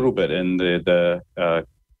this a little bit in the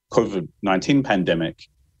COVID-19 pandemic.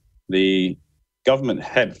 The government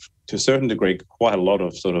had, to a certain degree, quite a lot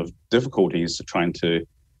of sort of difficulties trying to,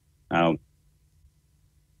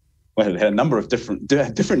 they had a number of different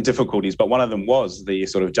difficulties, but one of them was the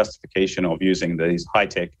sort of justification of using these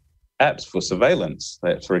high-tech apps for surveillance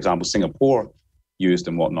that, for example, Singapore used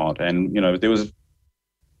and whatnot. And, you know, there was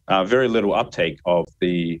very little uptake of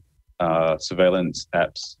the surveillance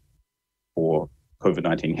apps for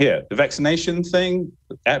COVID-19 here. The vaccination thing,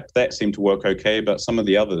 the app, that seemed to work okay, but some of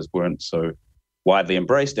the others weren't so widely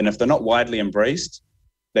embraced. And if they're not widely embraced,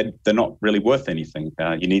 they're not really worth anything.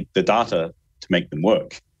 You need the data to make them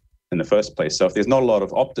work in the first place. So if there's not a lot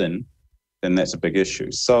of opt-in, then that's a big issue.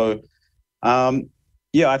 So,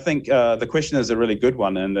 I think the question is a really good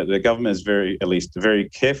one, and that the government is very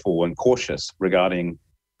careful and cautious regarding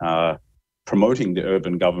promoting the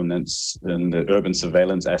urban governance and the urban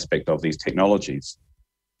surveillance aspect of these technologies.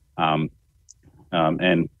 And,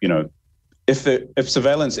 you know, if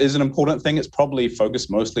surveillance is an important thing, it's probably focused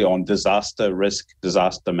mostly on disaster risk,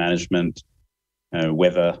 disaster management,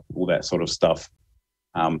 weather, all that sort of stuff,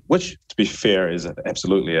 which, to be fair, is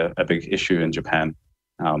absolutely a big issue in Japan,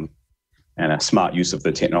 and a smart use of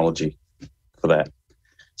the technology for that.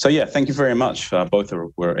 So, yeah, thank you very much. Both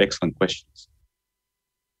were excellent questions.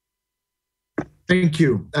 Thank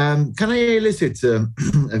you. Can I elicit a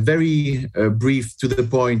very brief, to the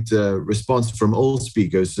point response from all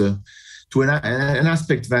speakers to an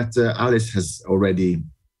aspect that Alice has already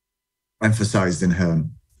emphasized in her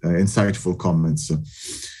insightful comments?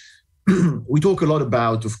 We talk a lot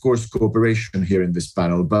about, of course, cooperation here in this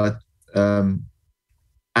panel, but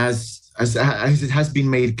as it has been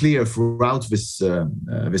made clear throughout this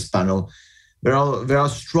panel, there are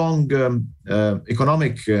strong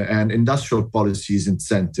economic and industrial policies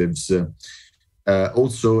incentives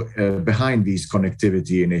also behind these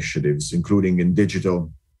connectivity initiatives, including in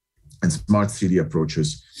digital and smart city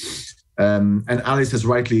approaches. And Alice has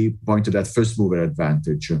rightly pointed at first mover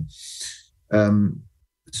advantage.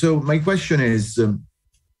 So my question is,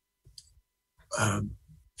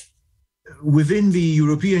 within the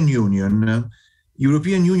European Union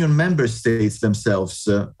member states themselves,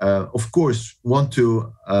 of course, want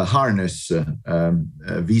to harness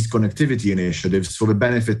these connectivity initiatives for the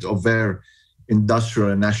benefit of their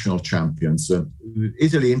industrial and national champions.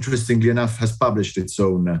 Italy, interestingly enough, has published its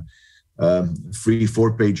own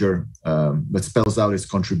 3-4-pager that spells out its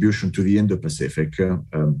contribution to the Indo-Pacific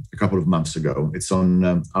a couple of months ago. It's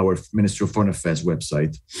on our Ministry of Foreign Affairs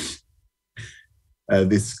website.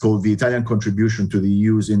 This is called The Italian Contribution to the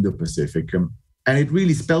EU's Indo-Pacific. And it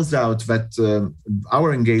really spells out that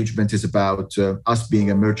our engagement is about us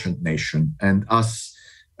being a merchant nation and us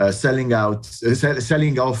selling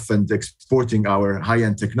off and exporting our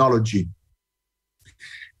high-end technology.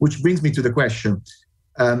 Which brings me to the question,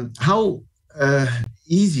 how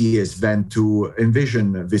easy is then to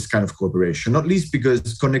envision this kind of cooperation, not least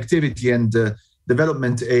because connectivity and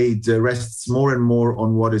development aid rests more and more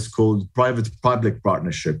on what is called private-public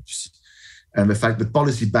partnerships. And the fact that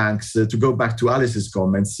policy banks, to go back to Alice's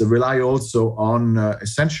comments, rely also on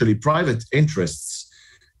essentially private interests.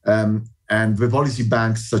 And the policy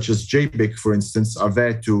banks, such as JBIC, for instance, are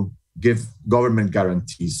there to give government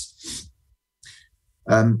guarantees.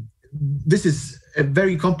 this is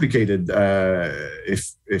very complicated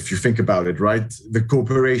if you think about it, right? The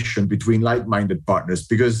cooperation between like-minded partners,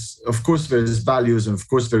 because of course there is values and of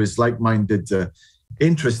course there is like-minded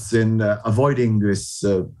interests in avoiding this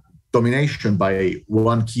domination by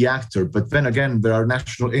one key actor. But then again, there are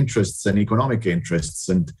national interests and economic interests,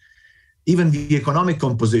 and even the economic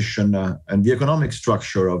composition and the economic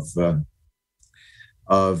structure of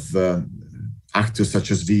actors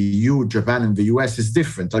such as the EU, Japan, and the US is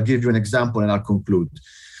different. I'll give you an example and I'll conclude.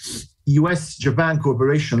 US-Japan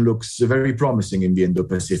cooperation looks very promising in the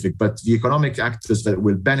Indo-Pacific, but the economic actors that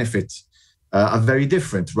will benefit are very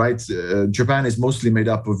different, right? Japan is mostly made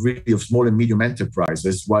up of really of small and medium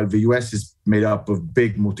enterprises, while the US is made up of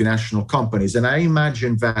big multinational companies. And I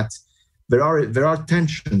imagine that there are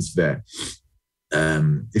tensions there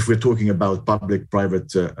if we're talking about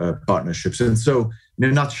public-private partnerships. And so, in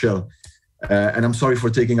a nutshell, and I'm sorry for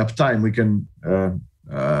taking up time, we can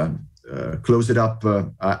close it up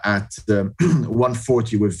at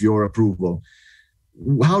 1:40 with your approval.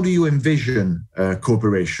 How do you envision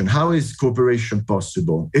cooperation? How is cooperation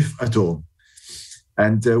possible, if at all?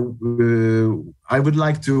 And I would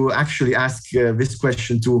like to actually ask this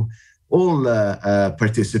question to all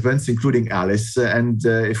participants, including Alice. And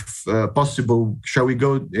if possible, shall we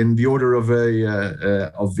go in the order of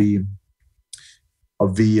the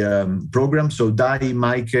program? So Dai,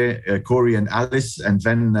 Maaike, Corey, and Alice, and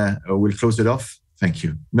then we'll close it off. Thank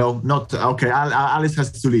you. No, not okay. Alice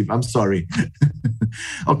has to leave. I'm sorry.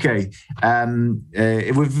 Okay.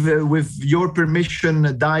 With your permission,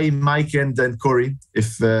 Dai, Maaike, and then Corey,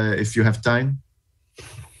 if you have time.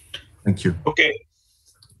 Thank you. Okay.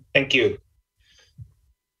 Thank you.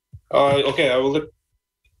 Okay, I will.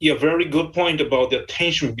 Yeah, very good point about the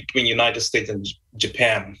tension between United States and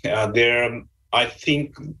Japan. I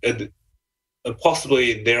think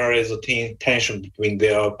possibly there is a tension between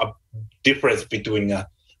their difference between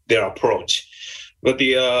their approach. But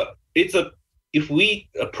if we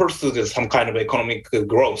pursue some kind of economic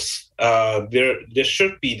growth, there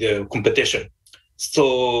should be the competition.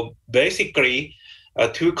 So basically,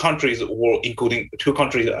 two countries, or including two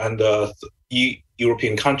countries and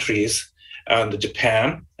European countries and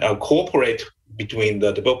Japan, cooperate between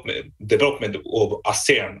the development of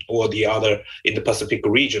ASEAN or the other Indo-Pacific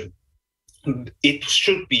region. It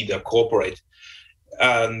should be the cooperate.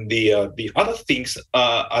 And the other things,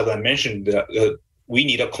 as I mentioned, we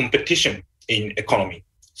need a competition in economy.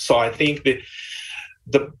 So I think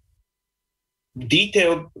the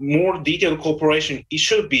more detailed cooperation, it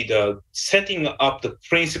should be the setting up the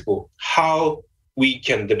principle how we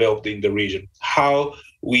can develop in the region, how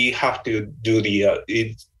we have to do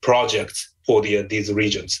the projects for these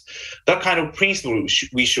regions. That kind of principle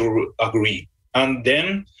we should agree. And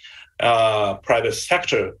then private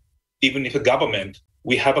sector, even if a government,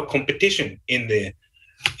 we have a competition in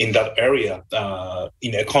that area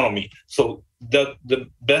in economy. So the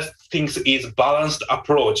best things is balanced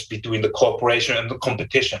approach between the cooperation and the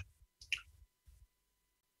competition.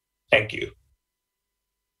 Thank you.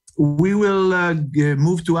 We will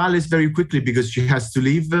move to Alice very quickly because she has to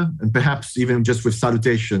leave, and perhaps even just with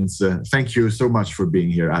salutations. Thank you so much for being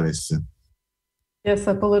here, Alice. Yes,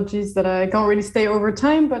 apologies that I can't really stay over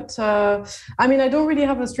time, but I mean, I don't really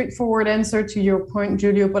have a straightforward answer to your point,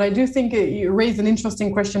 Giulio, but I do think you raised an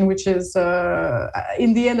interesting question, which is,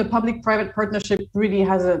 in the end, a public-private partnership really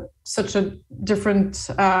has such a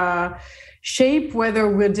different shape, whether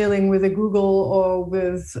we're dealing with a Google or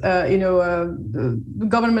with, a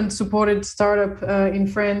government-supported startup in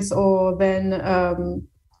France, or then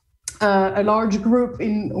a large group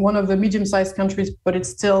in one of the medium-sized countries, but it's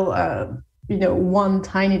still one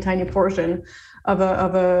tiny portion of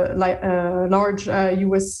a large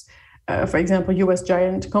US, for example, US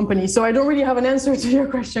giant company. So I don't really have an answer to your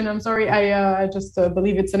question. I'm sorry. I just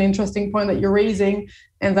believe it's an interesting point that you're raising,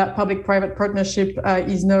 and that public-private partnership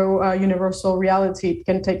is no universal reality. It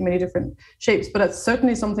can take many different shapes, but that's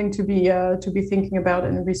certainly something to be thinking about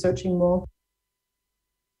and researching more.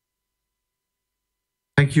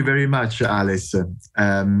 Thank you very much, Alice,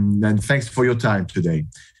 and thanks for your time today.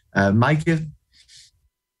 Maaike?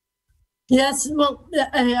 Yes, well,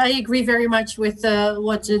 I agree very much with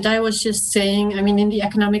what Dai was just saying. I mean, in the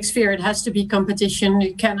economic sphere, it has to be competition.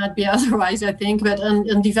 It cannot be otherwise, I think. But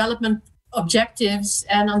on development objectives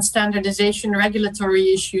and on standardization,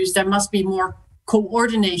 regulatory issues, there must be more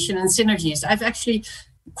coordination and synergies. I've actually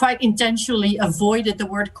quite intentionally avoided the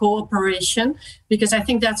word cooperation, because I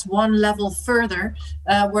think that's one level further,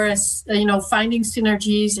 whereas finding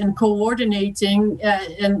synergies and coordinating,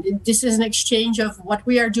 and this is an exchange of what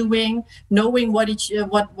we are doing, knowing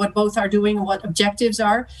what both are doing and what objectives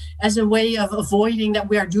are, as a way of avoiding that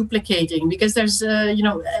we are duplicating, because there's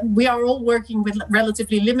we are all working with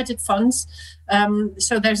relatively limited funds.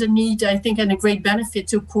 So there's a need, I think, and a great benefit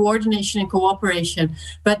to coordination and cooperation.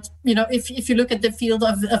 But if you look at the field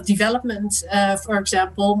of development, for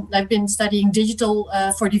example, I've been studying digital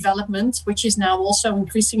for development, which is now also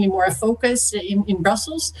increasingly more a focus in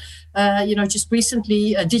Brussels. Just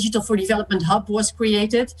recently, a Digital for Development hub was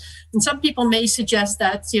created, and some people may suggest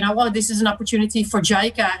that this is an opportunity for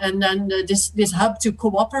JICA and then this hub to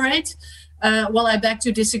cooperate. Well, I beg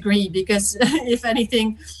to disagree, because if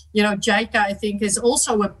anything, JICA, I think, is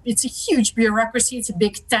also it's a huge bureaucracy. It's a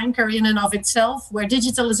big tanker in and of itself, where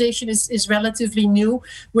digitalization is relatively new,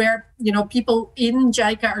 where, people in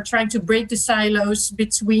JICA are trying to break the silos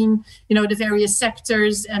between, the various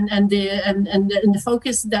sectors and the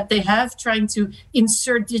focus that they have, trying to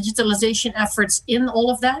insert digitalization efforts in all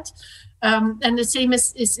of that. And the same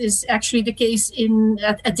is actually the case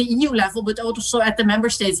at the EU level, but also at the member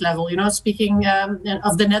states level. Speaking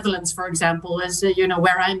of the Netherlands, for example, as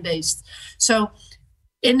where I'm based. So,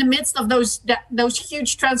 in the midst of those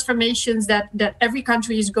huge transformations that every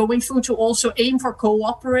country is going through, to also aim for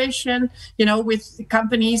cooperation, with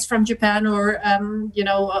companies from Japan or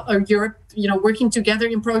Europe, working together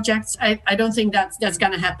in projects, I don't think that's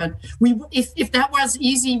going to happen. If that was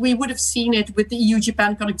easy, we would have seen it with the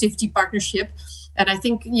EU-Japan Connectivity Partnership. And I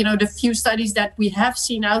think, the few studies that we have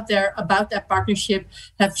seen out there about that partnership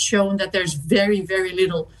have shown that there's very, very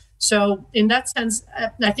little. So in that sense,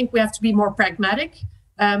 I think we have to be more pragmatic.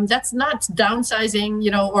 That's not downsizing,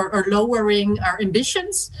 or lowering our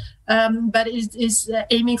ambitions, but is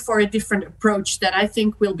aiming for a different approach that I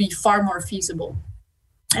think will be far more feasible.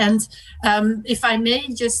 And if I may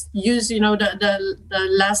just use, the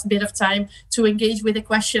last bit of time to engage with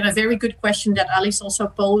a very good question that Alice also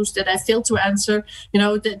posed that I failed to answer,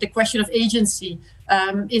 the question of agency.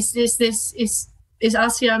 Is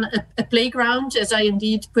ASEAN a playground, as I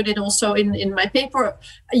indeed put it also in my paper?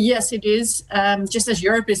 Yes, it is, just as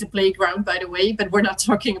Europe is a playground, by the way, but we're not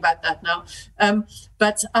talking about that now.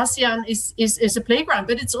 But ASEAN is a playground,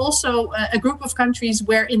 but it's also a group of countries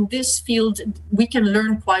where in this field we can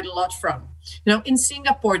learn quite a lot from. In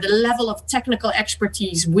Singapore, the level of technical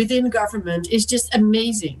expertise within government is just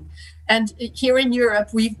amazing. And here in Europe,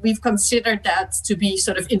 we've considered that to be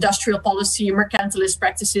sort of industrial policy, mercantilist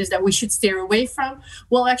practices that we should steer away from.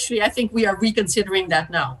 Well, actually, I think we are reconsidering that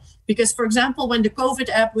now. Because, for example, when the COVID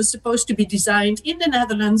app was supposed to be designed in the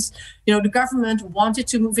Netherlands, the government wanted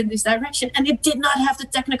to move in this direction, and it did not have the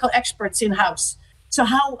technical experts in-house. So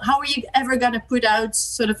how are you ever going to put out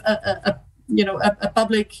sort of a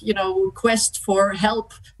public, quest for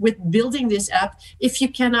help with building this app if you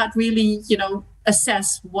cannot really,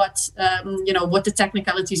 assess what the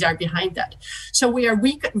technicalities are behind that? So we are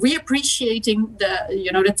reappreciating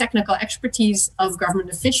the technical expertise of government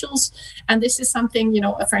officials, and this is something,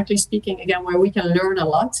 frankly speaking, again, where we can learn a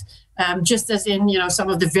lot. Just as in, some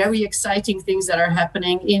of the very exciting things that are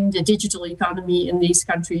happening in the digital economy in these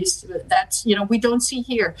countries that, we don't see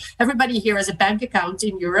here. Everybody here has a bank account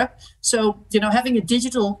in Europe. So, having a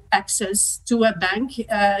digital access to a bank,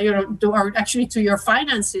 or actually to your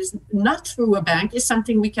finances, not through a bank, is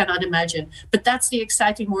something we cannot imagine. But that's the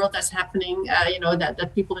exciting world that's happening,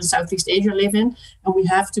 that people in Southeast Asia live in. And we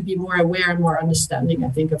have to be more aware and more understanding, I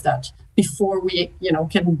think, of that before we,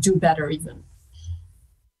 can do better even.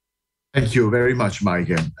 Thank you very much,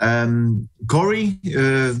 Maaike. Corey,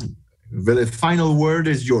 the final word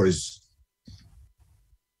is yours.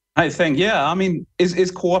 I think,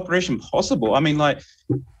 is cooperation possible?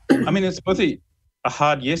 It's both a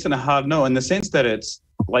hard yes and a hard no, in the sense that it's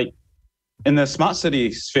like in the smart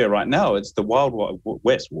city sphere right now, it's the wild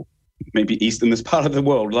west, maybe east in this part of the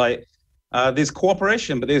world. There's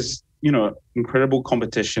cooperation, but there's incredible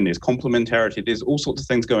competition, there's complementarity, there's all sorts of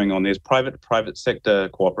things going on. There's private sector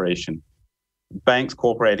cooperation, banks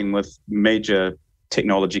cooperating with major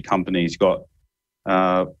technology companies. You've got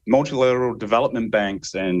multilateral development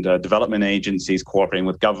banks and development agencies cooperating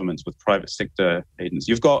with governments, with private sector agents.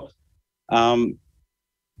 You've got,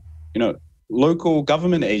 local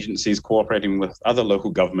government agencies cooperating with other local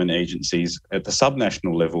government agencies at the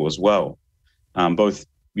subnational level as well, both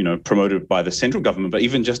promoted by the central government, but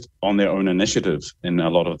even just on their own initiative in a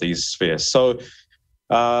lot of these spheres. So,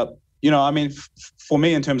 for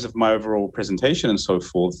me, in terms of my overall presentation and so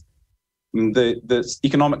forth, the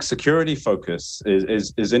economic security focus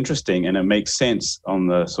is interesting, and it makes sense on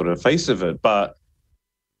the sort of face of it. But,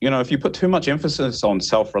 if you put too much emphasis on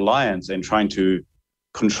self-reliance and trying to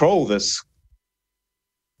control this,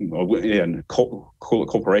 call it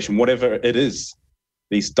corporation, whatever it is,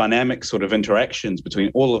 these dynamic sort of interactions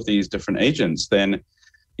between all of these different agents, then,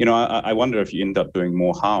 I wonder if you end up doing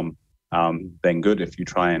more harm than good if you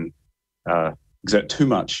try and exert too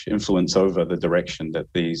much influence over the direction that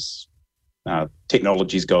these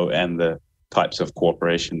technologies go and the types of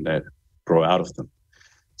cooperation that grow out of them.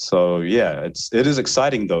 So yeah, it is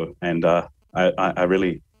exciting though, and I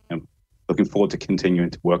really am looking forward to continuing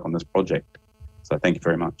to work on this project. So thank you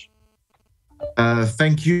very much.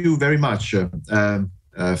 Thank you very much.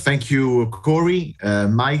 Thank you, Corey,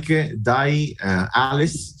 Maaike, Dai,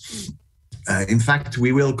 Alice. In fact,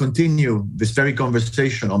 we will continue this very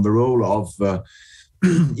conversation on the role of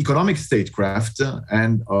economic statecraft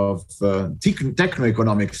and of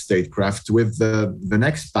techno-economic statecraft with the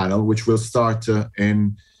next panel, which will start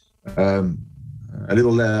in a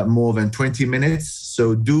little more than 20 minutes.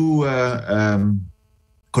 So do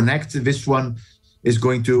connect. This one is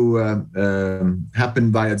going to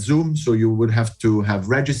happen via Zoom, so you would have to have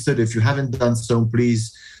registered. If you haven't done so,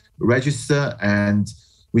 please register. And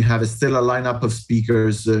we have still a lineup of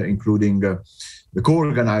speakers, including the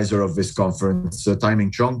co-organizer of this conference,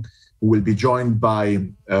 Taiming Chong, who will be joined by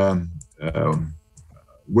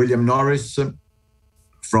William Norris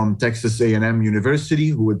from Texas A&M University,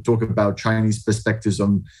 who will talk about Chinese perspectives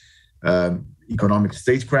on economic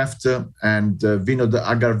statecraft, and Vinod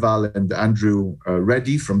Agarwal and Andrew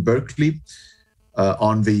Reddy from Berkeley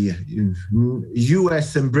on the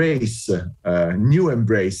US embrace, new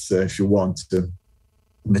embrace, if you want,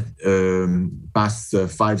 past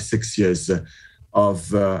 5-6 years of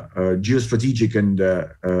geostrategic and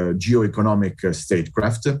geoeconomic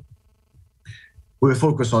statecraft. We'll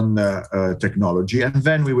focus on technology, and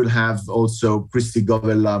then we will have also Christy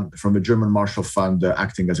Govella from the German Marshall Fund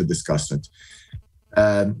acting as a discussant.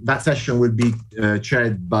 That session will be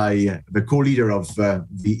chaired by the co-leader of the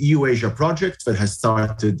EU-Asia project that has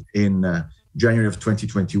started in January of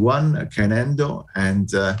 2021, Ken Endo, and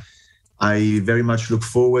I very much look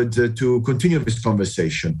forward to continue this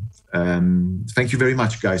conversation. Thank you very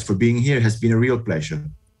much, guys, for being here. It has been a real pleasure.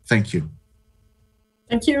 Thank you.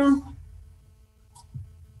 Thank you.